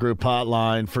Automotive Group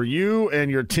hotline. For you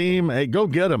and your team, hey, go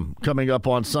get them coming up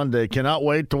on Sunday. Cannot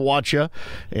wait to watch you.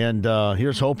 And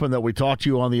here's hoping that we talk to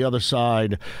you on the other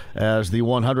side as the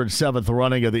 107th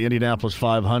running of the Indianapolis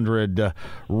 500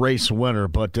 race winner.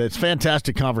 But it's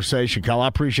fantastic conversation, Kyle. I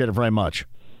appreciate it very much.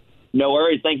 No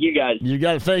worries. Thank you, guys. You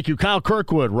got it. Thank you. Kyle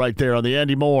Kirkwood right there on the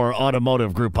Andy Moore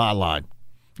Automotive Group hotline.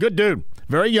 Good dude.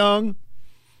 Very young.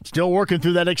 Still working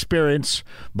through that experience,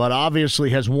 but obviously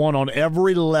has won on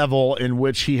every level in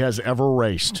which he has ever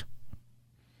raced.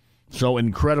 So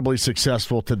incredibly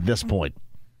successful to this point.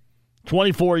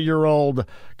 24-year-old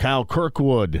Kyle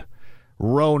Kirkwood,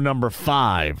 row number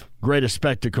 5. Greatest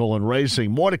spectacle in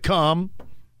racing. More to come.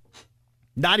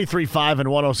 93.5 and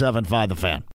 107.5 The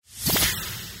Fan.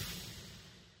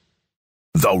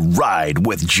 The Ride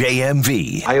with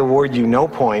JMV. I award you no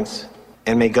points,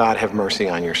 and may God have mercy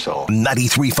on your soul.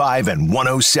 93.5 and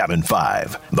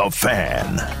 107.5 The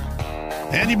Fan.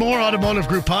 Andy Moore Automotive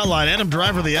Group hotline. Adam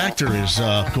Driver, the actor, is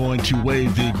going to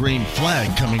wave the green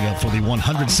flag coming up for the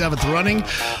 107th running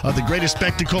of the greatest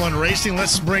spectacle in racing.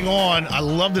 Let's bring on, I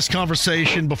love this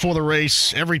conversation before the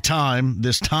race every time,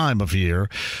 this time of year.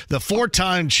 The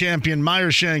 4-time champion,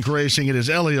 Meyershank Racing. It is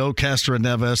Elio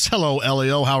Castroneves. Hello,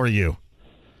 Elio. How are you?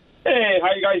 Hey, how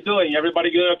you guys doing?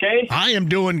 Everybody good, okay? I am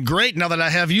doing great now that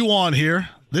I have you on here.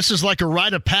 This is like a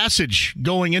rite of passage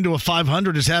going into a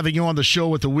 500 is having you on the show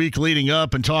with the week leading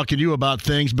up and talking to you about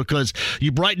things because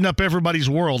you brighten up everybody's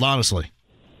world, honestly.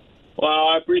 Well,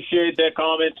 I appreciate that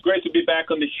comment. It's great to be back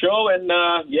on the show.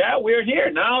 And, yeah, we're here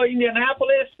now,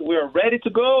 Indianapolis. We're ready to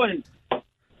go. And,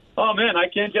 oh, man, I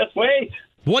can't just wait.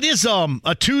 What is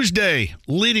a Tuesday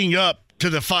leading up to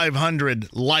the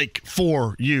 500 like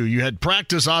for you? You had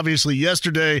practice obviously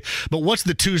yesterday, but what's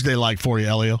the Tuesday like for you,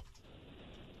 Elio?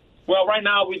 Well, right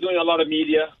now we're doing a lot of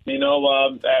media,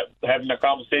 having a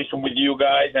conversation with you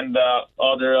guys and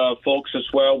other folks as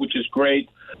well, which is great.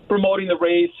 Promoting the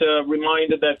race,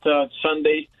 reminded that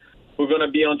Sunday we're going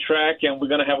to be on track and we're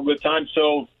going to have a good time.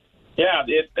 So, yeah,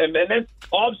 and then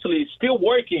obviously still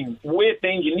working with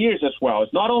engineers as well.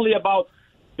 It's not only about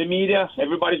the media.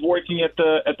 Everybody's working at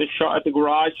the shop, at the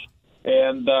garage,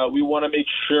 and we want to make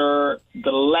sure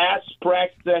the last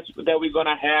practice that we're going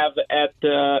to have at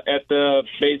the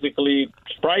basically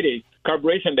Friday,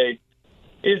 carburation day,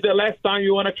 is the last time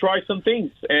you want to try some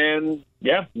things. And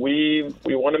yeah, we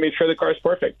want to make sure the car is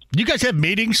perfect. Do you guys have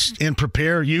meetings and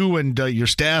prepare, you and your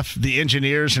staff, the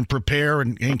engineers, and prepare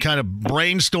and kind of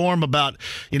brainstorm about,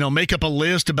 make up a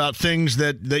list about things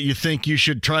that you think you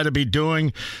should try to be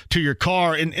doing to your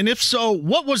car? And if so,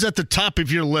 what was at the top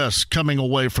of your list coming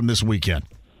away from this weekend?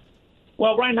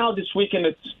 Well, right now this weekend,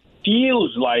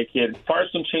 feels like it.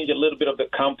 Firestone changed a little bit of the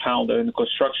compound and the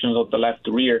constructions of the left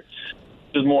rear.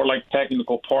 It's more like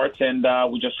technical parts, and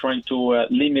we're just trying to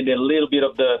limit a little bit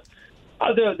of the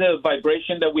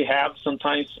vibration that we have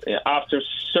sometimes after a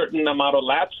certain amount of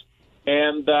laps.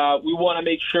 And we want to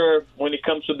make sure when it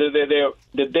comes to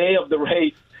the day of the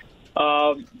race,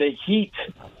 the heat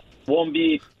won't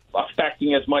be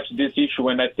affecting as much this issue.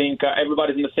 And I think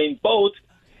everybody's in the same boat,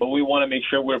 but we want to make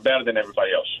sure we're better than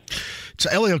everybody else. So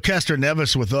Elio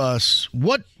Castroneves with us.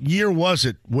 What year was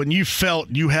it when you felt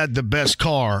you had the best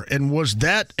car? And was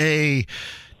that a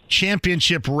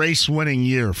championship race-winning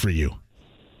year for you?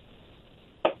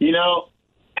 You know,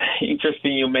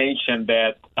 interesting you mentioned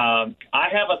that. I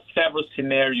have several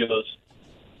scenarios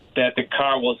that the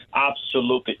car was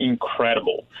absolutely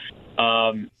incredible.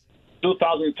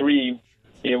 2003,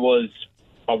 it was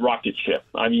a rocket ship.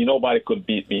 I mean, nobody could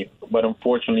beat me, but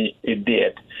unfortunately, it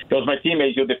did. It was my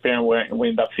teammate, Jules Defern, where we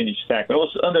ended up finishing second. It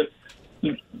was under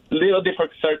little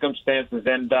different circumstances.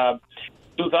 And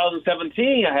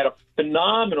 2017, I had a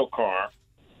phenomenal car,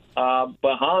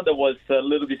 but Honda was a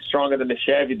little bit stronger than the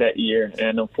Chevy that year,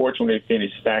 and unfortunately,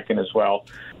 finished second as well.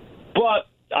 But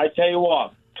I tell you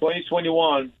what,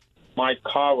 2021, my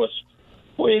car was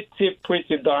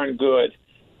pretty darn good,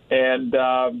 and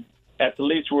at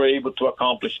least we were able to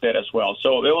accomplish that as well.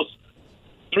 So it was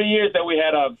 3 years that we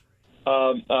had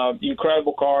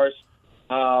incredible cars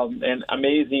and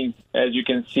amazing, as you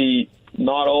can see.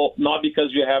 Not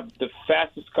because you have the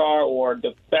fastest car or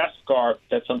the best car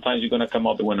that sometimes you're going to come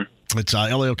out the winner. It's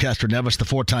Elio Castroneves, the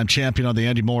 4-time champion on the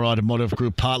Andy Moore Automotive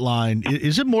Group hotline.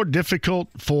 Is it more difficult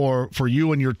for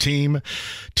you and your team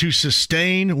to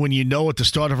sustain when you know at the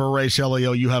start of a race,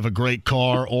 Elio, you have a great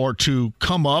car, or to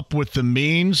come up with the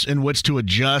means in which to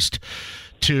adjust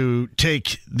to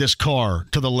take this car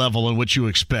to the level in which you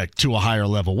expect, to a higher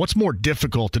level? What's more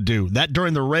difficult to do, that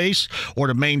during the race or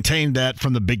to maintain that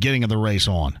from the beginning of the race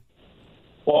on?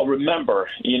 Well, remember,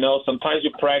 sometimes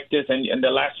you practice, and the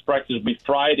last practice will be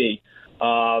Friday,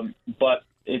 but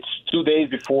it's 2 days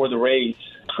before the race.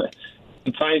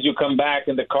 Sometimes you come back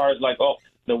and the car is like, oh,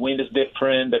 the wind is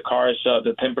different,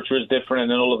 the temperature is different,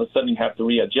 and then all of a sudden you have to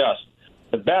readjust.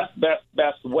 The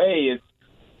best way is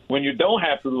when you don't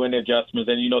have to do any adjustments,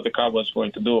 then you know the car was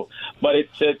going to do. But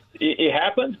it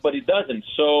happens, but it doesn't.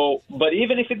 So, but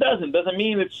even if it doesn't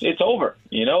mean it's over.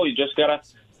 You just gotta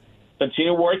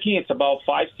continue working. It's about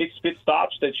 5-6 pit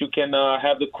stops that you can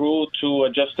have the crew to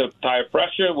adjust the tire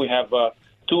pressure. We have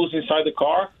tools inside the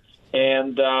car,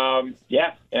 and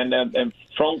and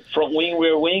front wing,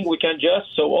 rear wing, we can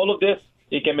adjust. So all of this,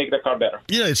 it can make the car better.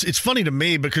 Yeah, it's funny to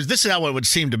me because this is how it would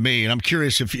seem to me, and I'm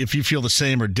curious if you feel the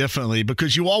same or differently,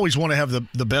 because you always want to have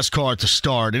the best car to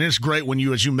start, and it's great when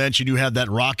you, as you mentioned, you have that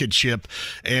rocket ship,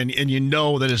 and you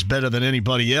know that it's better than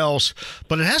anybody else,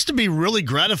 but it has to be really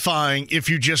gratifying if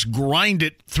you just grind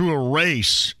it through a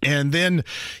race and then,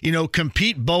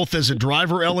 compete both as a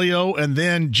driver, Elio, and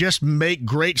then just make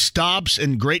great stops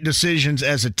and great decisions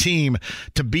as a team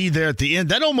to be there at the end.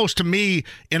 That almost, to me,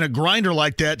 in a grinder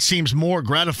like that, seems more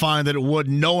gratifying than it would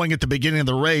knowing at the beginning of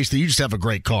the race that you just have a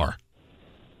great car.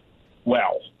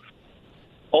 Well,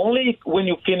 only when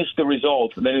you finish the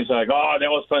result, then it's like, oh, that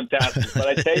was fantastic. But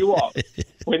I tell you what,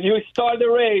 when you start the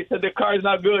race and the car is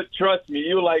not good, trust me,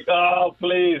 you're like, oh,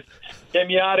 please, get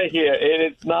me out of here. And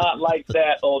it's not like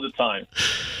that all the time.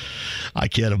 I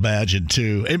can't imagine,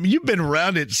 too. I mean, you've been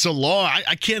around it so long.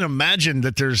 I can't imagine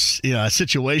that there's a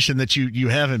situation that you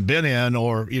haven't been in,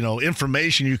 or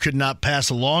information you could not pass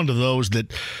along to those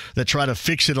that try to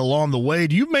fix it along the way.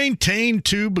 Do you maintain,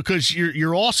 too, because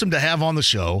you're awesome to have on the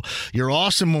show. You're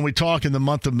awesome when we talk in the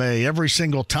month of May every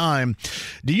single time.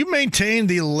 Do you maintain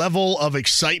the level of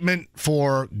excitement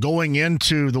for going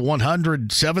into the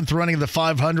 107th running of the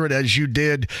 500 as you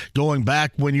did going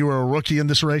back when you were a rookie in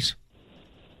this race?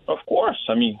 Of course.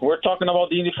 I mean, we're talking about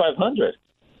the Indy 500.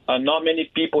 Not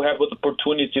many people have the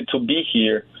opportunity to be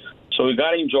here. So you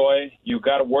got to enjoy. You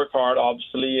got to work hard,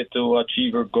 obviously, to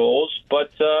achieve your goals.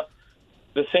 But at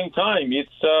the same time,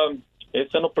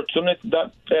 it's an opportunity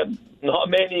that not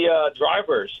many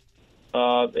drivers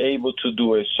are able to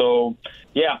do it. So,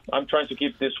 yeah, I'm trying to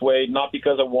keep this way, not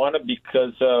because I want it,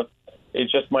 because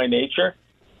it's just my nature.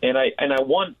 And I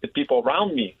want the people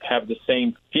around me have the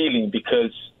same feeling,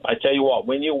 because I tell you what,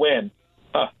 when you win,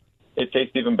 it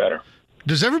tastes even better.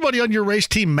 Does everybody on your race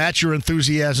team match your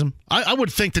enthusiasm? I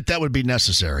would think that would be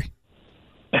necessary.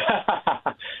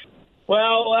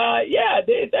 Well, yeah,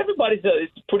 everybody's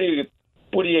pretty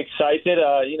excited.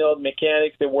 The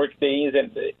mechanics, they work days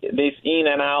in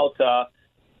and out.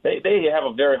 They have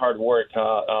a very hard work.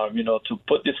 To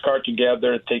put this car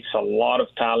together, it takes a lot of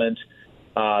talent.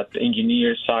 the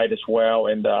engineer side as well,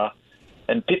 and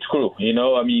pit crew.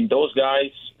 Those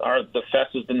guys are the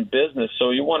fastest in business,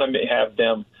 so you want to have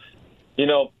them,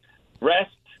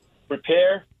 rest,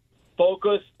 prepare,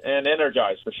 focus, and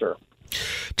energize for sure.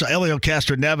 So Elio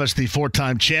Castroneves, the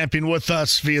 4-time champion, with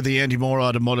us via the Andy Moore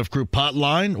Automotive Group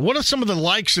hotline. What are some of the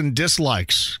likes and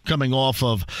dislikes coming off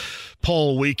of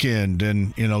pole weekend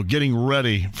and, getting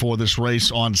ready for this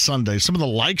race on Sunday? Some of the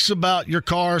likes about your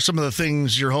car, some of the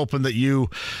things you're hoping that you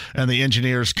and the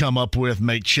engineers come up with,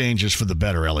 make changes for the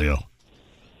better, Elio.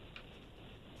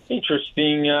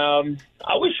 Interesting.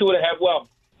 I wish you would have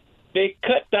they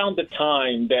cut down the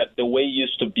time that the way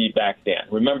used to be back then.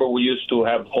 Remember, we used to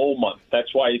have whole month.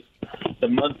 That's why it's the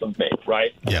month of May,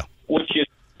 right? Yeah. Which is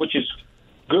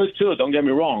good too. Don't get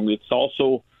me wrong. It's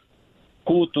also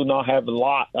cool to not have a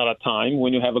lot at a time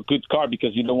when you have a good car,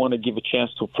 because you don't want to give a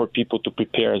chance for people to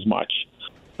prepare as much.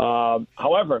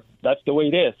 However, that's the way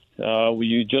it is.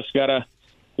 You just gotta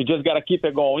keep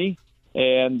it going.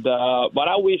 And but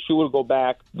I wish you would go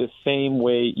back the same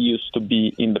way it used to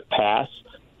be in the past.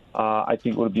 I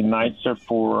think it would be nicer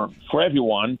for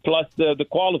everyone. Plus the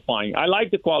qualifying. I like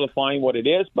the qualifying, what it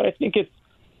is, but I think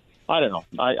I don't know.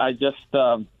 I just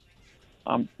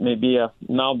maybe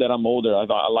now that I'm older, I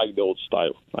like the old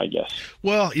style, I guess.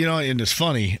 Well, and it's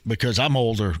funny because I'm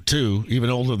older too, even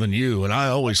older than you, and I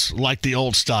always like the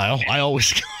old style. I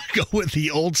always go with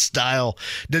the old style.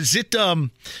 Does it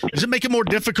make it more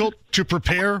difficult to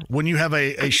prepare when you have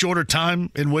a shorter time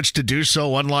in which to do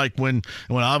so, unlike when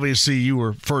obviously you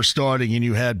were first starting and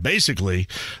you had basically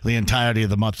the entirety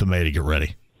of the month of May to get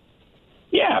ready?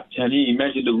 Yeah, and you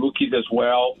imagine the rookies as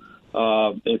well.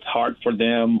 It's hard for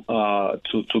them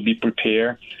to be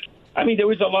prepared. I mean,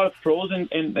 there is a lot of pros and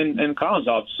cons,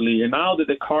 obviously. And now that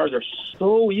the cars are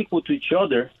so equal to each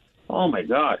other, oh, my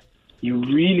God, you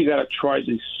really got to try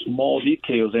these small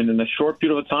details. And in a short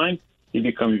period of time, it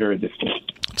becomes very difficult.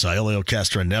 So Elio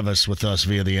Castroneves with us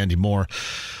via the Andy Moore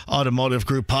Automotive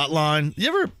Group hotline. You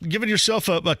ever given yourself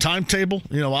a timetable?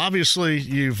 Obviously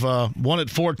you've won it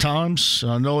 4 times.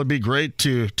 I know it'd be great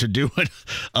to do it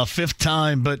a 5th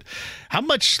time, but how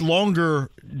much longer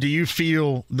do you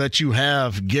feel that you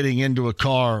have getting into a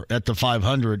car at the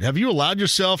 500? Have you allowed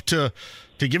yourself to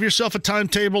give yourself a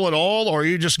timetable at all, or are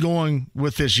you just going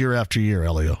with this year after year,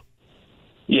 Elio?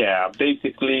 Yeah,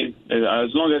 basically,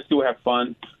 as long as I still have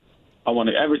fun, I want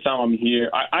to. Every time I'm here,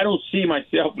 I don't see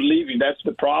myself leaving. That's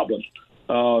the problem.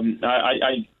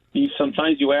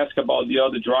 Sometimes you ask about the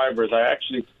other drivers. I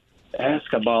actually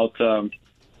ask about, some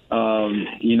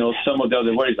of the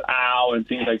other words, ow, and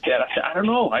things like that. I don't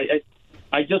know.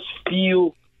 I just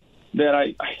feel that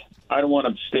I don't want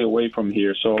to stay away from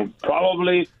here. So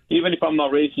probably, even if I'm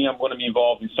not racing, I'm going to be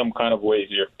involved in some kind of way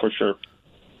here for sure.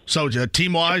 So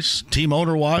team-wise, team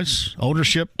owner-wise,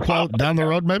 ownership down the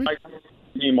road maybe?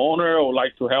 Team owner or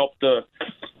like to help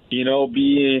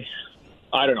be,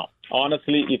 I don't know.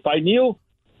 Honestly, if I knew,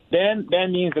 then that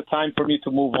means the time for me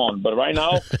to move on. But right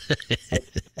now,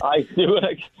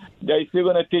 they're still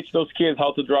gonna teach those kids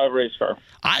how to drive a race car.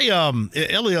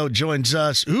 Elio joins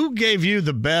us. Who gave you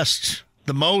the best,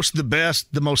 the most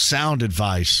sound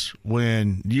advice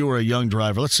when you were a young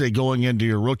driver? Let's say going into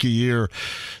your rookie year,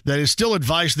 that is still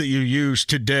advice that you use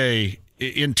today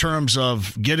in terms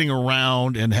of getting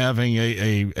around and having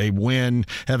a win,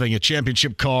 having a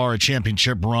championship car, a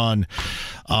championship run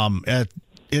at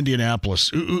Indianapolis.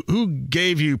 Who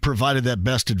provided that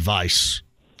best advice?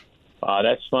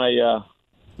 That's my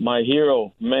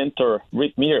hero, mentor,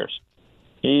 Rick Mears.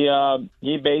 He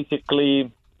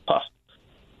basically,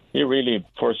 he really,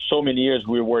 for so many years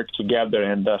we worked together,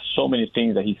 and so many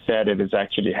things that he said it has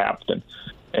actually happened.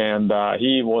 And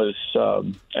he was,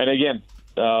 and again,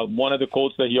 one of the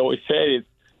quotes that he always said is,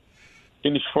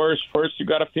 finish first you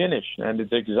got to finish. And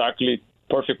it's exactly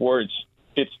perfect words,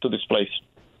 fits to this place.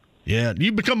 Yeah.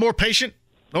 You become more patient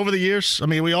over the years? I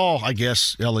mean, we all, I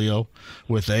guess, Elio,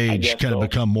 with age, kind of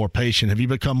become more patient. Have you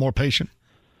become more patient?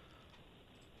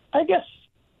 I guess,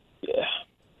 yeah.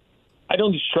 I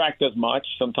don't distract as much.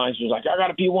 Sometimes you're like, I got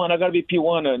to be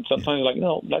P1. And sometimes you're like,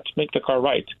 no, let's make the car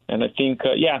right. And I think,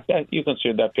 you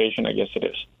consider that patient. I guess it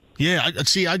is. Yeah, I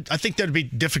think that'd be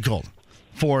difficult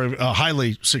for a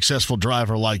highly successful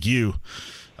driver like you.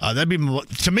 That'd be,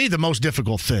 to me, the most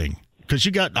difficult thing. Because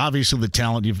you got, obviously, the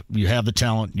talent. You have the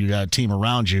talent. You got a team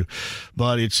around you.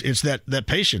 But it's that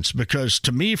patience. Because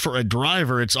to me, for a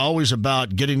driver, it's always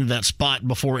about getting to that spot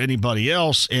before anybody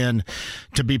else. And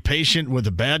to be patient with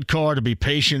a bad car, to be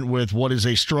patient with what is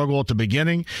a struggle at the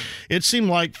beginning. It seemed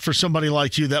like for somebody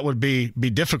like you, that would be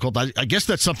difficult. I guess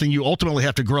that's something you ultimately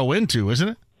have to grow into, isn't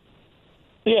it?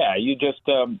 Yeah, you just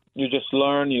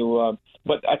learn. You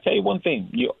But I tell you one thing,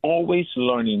 you're always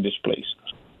learning in this place.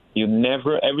 You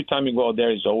never, every time you go out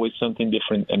there, is always something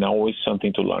different and always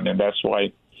something to learn. And that's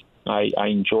why I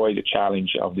enjoy the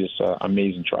challenge of this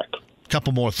amazing track. A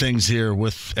couple more things here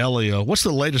with Elio. What's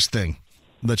the latest thing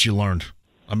that you learned?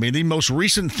 I mean, the most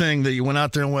recent thing that you went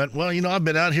out there and went, well, I've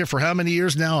been out here for how many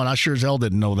years now, and I sure as hell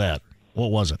didn't know that.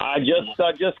 What was it? I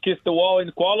just kissed the wall in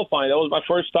qualifying. That was my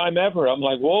first time ever. I'm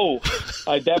like, whoa.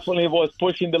 I definitely was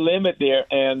pushing the limit there.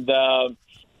 And it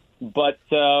was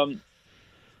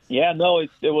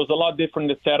a lot different,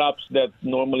 the setups that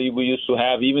normally we used to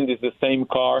have. Even if it's the same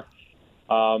car.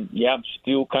 I'm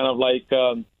still kind of like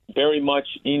very much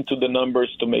into the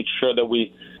numbers to make sure that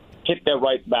we hit that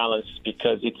right balance,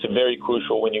 because it's very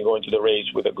crucial when you go into the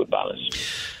race with a good balance.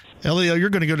 Elio, you're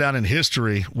going to go down in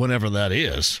history whenever that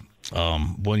is.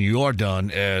 When you are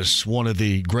done as one of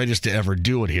the greatest to ever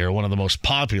do it here, one of the most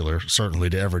popular, certainly,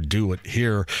 to ever do it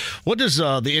here. What does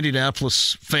the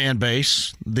Indianapolis fan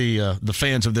base, the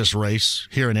fans of this race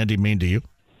here in Indy, mean to you?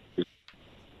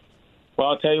 Well,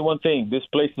 I'll tell you one thing. This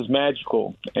place is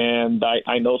magical, and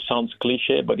I know it sounds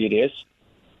cliche, but it is.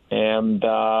 And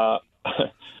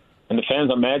and the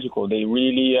fans are magical. They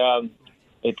really,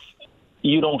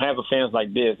 you don't have fans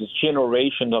like this. It's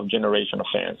generation of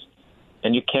fans.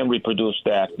 And you can't reproduce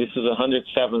that. This is the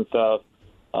 107th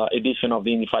edition of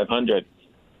the Indy 500.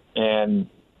 And,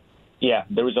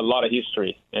 there is a lot of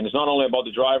history. And it's not only about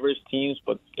the drivers, teams,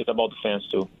 but it's about the fans,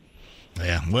 too.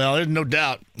 Yeah, well, there's no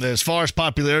doubt. As far as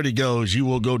popularity goes, you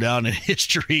will go down in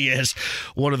history as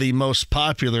one of the most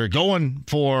popular. Going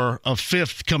for a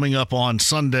fifth coming up on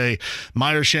Sunday,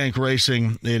 Meyershank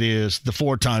Racing. It is the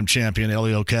four-time champion,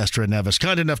 Elio Castroneves,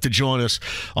 kind enough to join us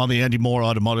on the Andy Moore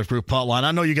Automotive Group hotline.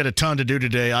 I know you got a ton to do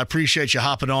today. I appreciate you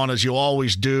hopping on, as you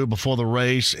always do, before the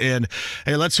race. And,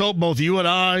 hey, let's hope both you and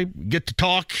I get to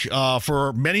talk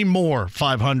for many more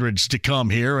 500s to come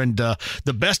here. And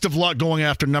the best of luck going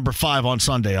after number 5 on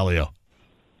Sunday, Elio.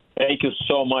 Thank you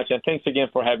so much, and thanks again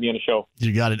for having me on the show.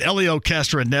 You got it. Elio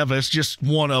Castroneves, just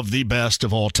one of the best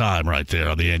of all time right there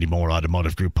on the Andy Moore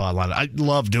Automotive Group hotline. I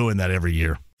love doing that every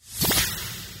year.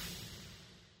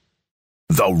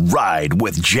 The Ride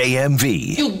with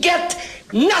JMV. You get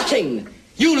nothing.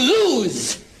 You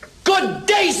lose. Good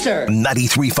day, sir.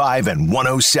 93.5 and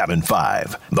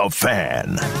 107.5. The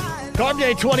Fan. Carb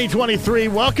Day 2023.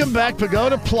 Welcome back,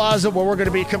 Pagoda Plaza, where we're going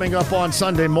to be coming up on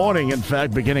Sunday morning. In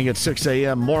fact, beginning at 6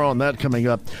 a.m. More on that coming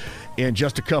up in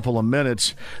just a couple of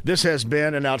minutes. This has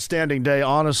been an outstanding day.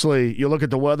 Honestly, you look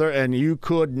at the weather, and you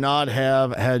could not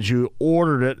have, had you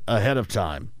ordered it ahead of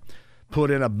time, put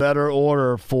in a better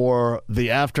order for the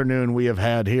afternoon we have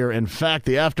had here. In fact,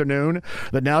 the afternoon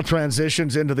that now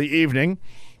transitions into the evening,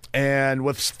 and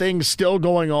with things still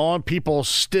going on, people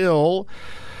still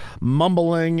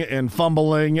mumbling and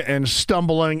fumbling and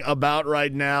stumbling about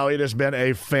right now. It has been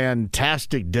a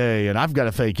fantastic day, and I've got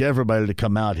to thank everybody to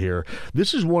come out here.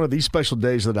 This is one of these special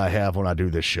days that I have when I do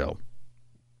this show.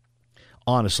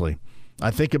 Honestly,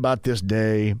 I think about this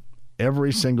day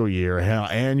every single year, how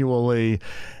annually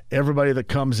everybody that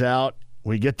comes out,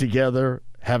 we get together,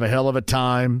 have a hell of a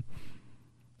time,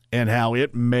 and how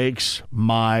it makes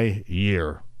my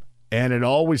year. And it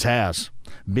always has.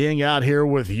 Being out here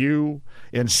with you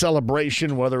in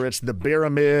celebration, whether it's the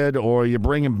pyramid or you're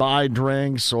bringing by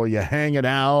drinks or you're hanging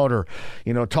out or,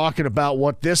 talking about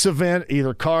what this event,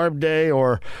 either Carb Day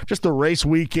or just the race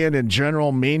weekend in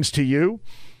general, means to you.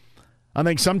 I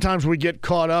think sometimes we get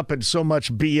caught up in so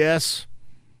much BS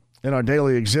in our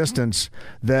daily existence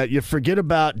that you forget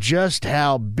about just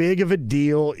how big of a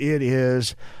deal it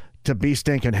is to be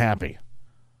stinking happy.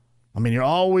 I mean, you're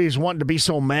always wanting to be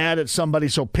so mad at somebody,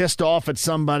 so pissed off at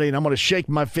somebody, and I'm going to shake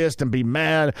my fist and be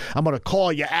mad. I'm going to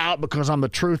call you out because I'm the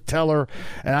truth teller.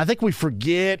 And I think we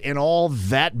forget in all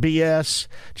that BS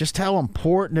just how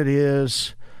important it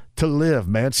is to live,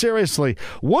 man. Seriously,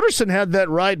 Wooderson had that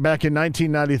right back in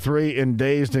 1993 in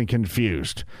Dazed and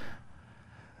Confused.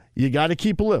 You got to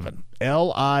keep living.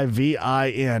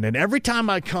 Livin. And every time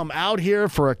I come out here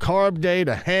for a Carb Day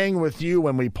to hang with you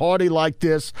when we party like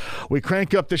this, we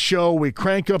crank up the show, we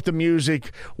crank up the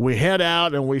music, we head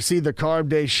out and we see the Carb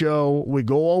Day show, we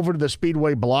go over to the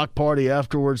Speedway block party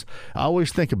afterwards. I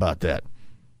always think about that.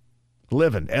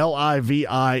 Living.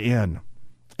 Livin.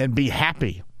 And be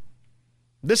happy.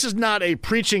 This is not a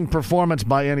preaching performance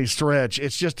by any stretch.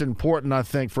 It's just important, I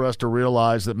think, for us to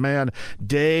realize that, man,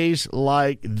 days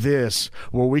like this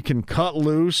where we can cut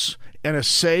loose in a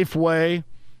safe way,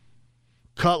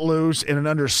 cut loose in an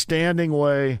understanding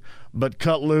way, but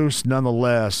cut loose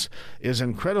nonetheless is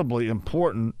incredibly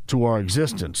important to our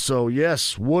existence. So,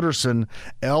 yes, Wooderson,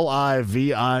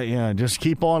 Livin. Just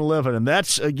keep on living. And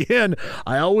that's, again,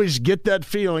 I always get that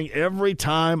feeling every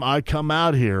time I come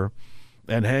out here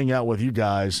and hang out with you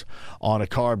guys on a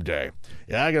carb day.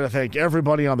 Yeah, I got to thank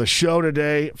everybody on the show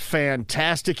today.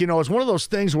 Fantastic. You know, it's one of those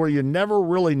things where you never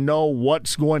really know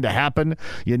what's going to happen.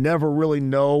 You never really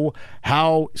know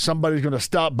how somebody's going to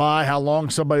stop by, how long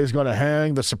somebody's going to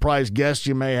hang, the surprise guest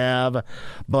you may have.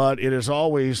 But it is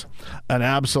always an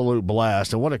absolute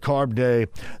blast. And what a carb day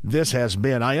this has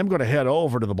been. I am going to head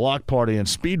over to the block party in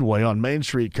Speedway on Main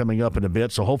Street coming up in a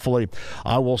bit. So hopefully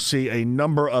I will see a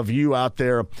number of you out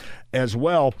there as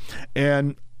well.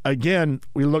 And again,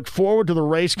 we look forward to the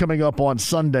race coming up on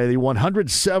Sunday, the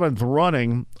 107th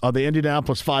running of the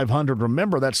Indianapolis 500.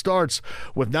 Remember, that starts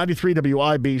with 93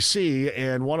 WIBC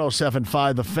and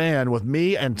 107.5 The Fan with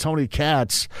me and Tony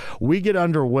Katz. We get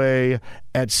underway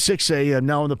at 6 a.m.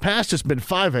 Now, in the past, it's been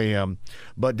 5 a.m.,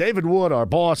 but David Wood, our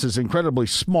boss, is incredibly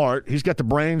smart. He's got the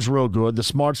brains real good, the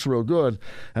smarts real good,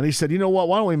 and he said, you know what,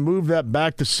 why don't we move that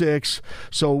back to 6?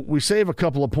 So we save a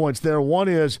couple of points there. One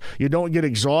is you don't get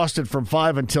exhausted from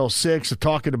 5 until 6 of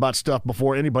talking about stuff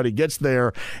before anybody gets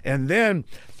there, and then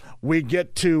we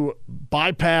get to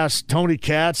bypass Tony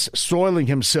Katz soiling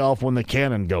himself when the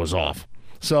cannon goes off.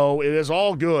 So it is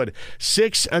all good.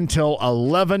 6 until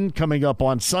 11 coming up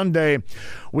on Sunday.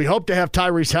 We hope to have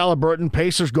Tyrese Halliburton,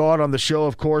 Pacers guard, on the show,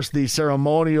 of course, the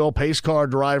ceremonial pace car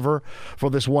driver for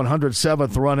this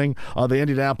 107th running of the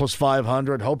Indianapolis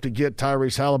 500. Hope to get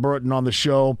Tyrese Halliburton on the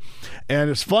show. And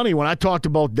it's funny, when I talked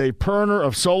about Dave Perner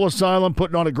of Soul Asylum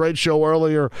putting on a great show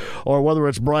earlier, or whether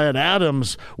it's Brian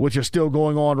Adams, which is still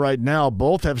going on right now,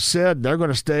 both have said they're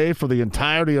going to stay for the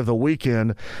entirety of the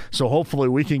weekend. So hopefully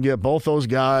we can get both those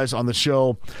guys on the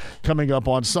show coming up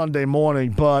on Sunday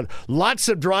morning. But lots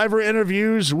of driver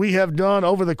interviews we have done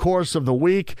over the course of the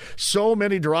week. So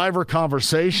many driver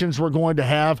conversations we're going to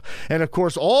have. And, of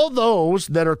course, all those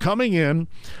that are coming in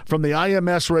from the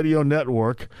IMS radio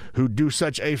network who do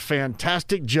such a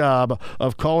fantastic job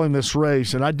of calling this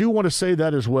race. And I do want to say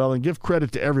that as well and give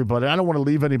credit to everybody. I don't want to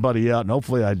leave anybody out, and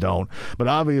hopefully I don't. But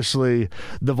obviously,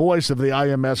 the voice of the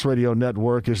IMS radio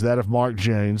network is that of Mark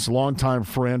Janes, longtime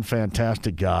friend,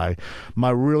 fantastic guy.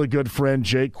 My really good friend,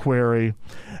 Jake Query,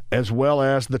 as well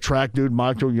as the track dude,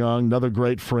 Michael Young, another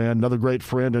great friend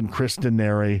in Kristen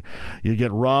Neri. You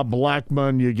get Rob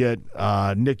Blackman, you get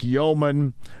Nick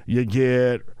Yeoman, you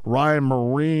get Ryan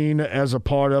Marine as a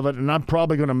part of it, and I'm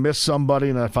probably going to miss somebody,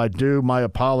 and if I do, my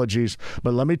apologies.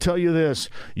 But let me tell you this,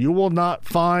 you will not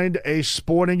find a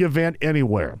sporting event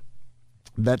anywhere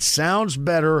that sounds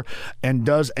better and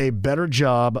does a better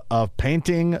job of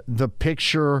painting the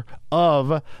picture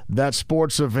of that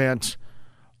sports event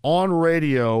on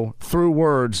radio through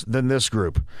words than this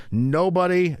group.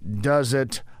 Nobody does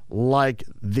it like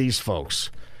these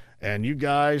folks. And you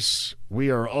guys,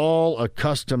 we are all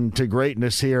accustomed to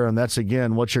greatness here, and that's,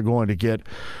 again, what you're going to get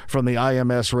from the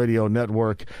IMS radio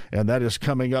network, and that is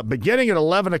coming up beginning at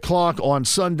 11 o'clock on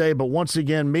Sunday. But once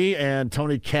again, me and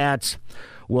Tony Katz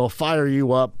will fire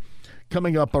you up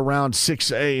coming up around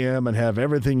 6 a.m. and have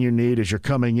everything you need as you're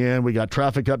coming in. We got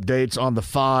traffic updates on the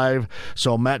 5,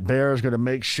 so Matt Bear is going to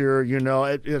make sure, you know,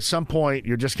 at some point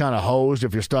you're just kind of hosed.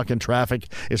 If you're stuck in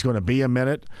traffic, it's going to be a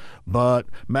minute, but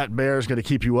Matt Bear is going to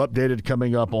keep you updated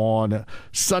coming up on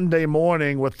Sunday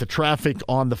morning with the traffic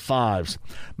on the 5s.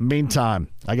 Meantime,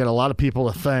 I got a lot of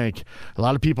people to thank. A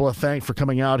lot of people to thank for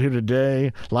coming out here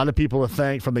today. A lot of people to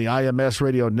thank from the IMS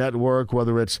radio network,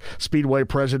 whether it's Speedway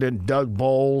president Doug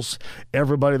Bowles,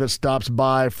 everybody that stops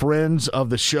by, friends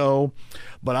of the show.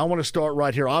 But I want to start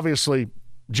right here. Obviously,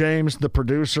 James, the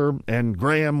producer, and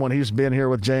Graham, when he's been here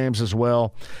with James as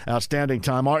well. Outstanding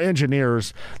time. Our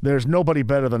engineers, there's nobody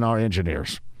better than our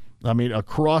engineers. I mean,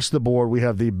 across the board, we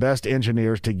have the best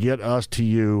engineers to get us to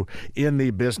you in the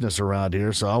business around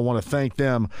here. So I want to thank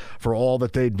them for all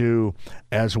that they do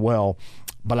as well.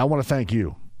 But I want to thank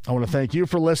you. I want to thank you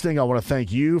for listening. I want to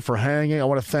thank you for hanging. I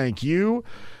want to thank you,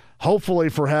 hopefully,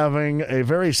 for having a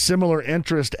very similar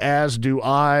interest as do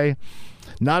I,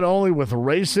 not only with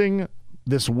racing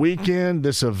this weekend,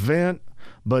 this event,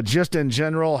 but just in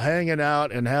general, hanging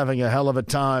out and having a hell of a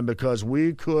time, because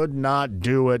we could not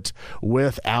do it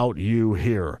without you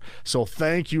here. So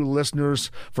thank you, listeners,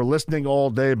 for listening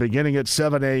all day, beginning at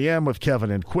 7 a.m. with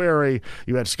Kevin and Query.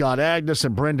 You had Scott Agnes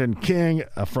and Brendan King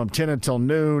from 10 until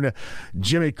noon,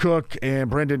 Jimmy Cook and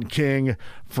Brendan King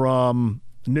from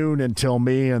noon until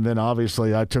me, and then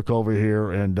obviously I took over here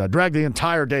and dragged the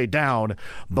entire day down,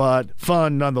 but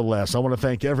fun nonetheless. I want to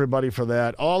thank everybody for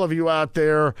that, all of you out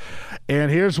there.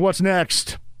 And here's what's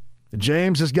next.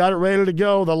 James has got it ready to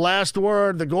go. The Last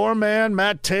Word, the Gorman,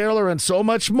 Matt Taylor, and so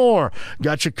much more.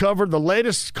 Got you covered. The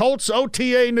latest Colts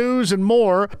OTA news and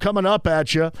more coming up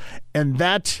at you. And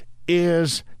that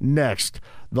is next.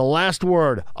 The Last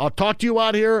Word. I'll talk to you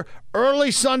out here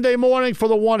early Sunday morning for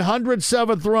the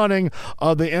 107th running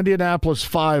of the Indianapolis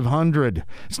 500.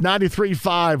 It's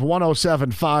 93.5,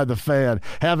 107.5 The Fan.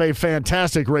 Have a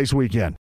fantastic race weekend.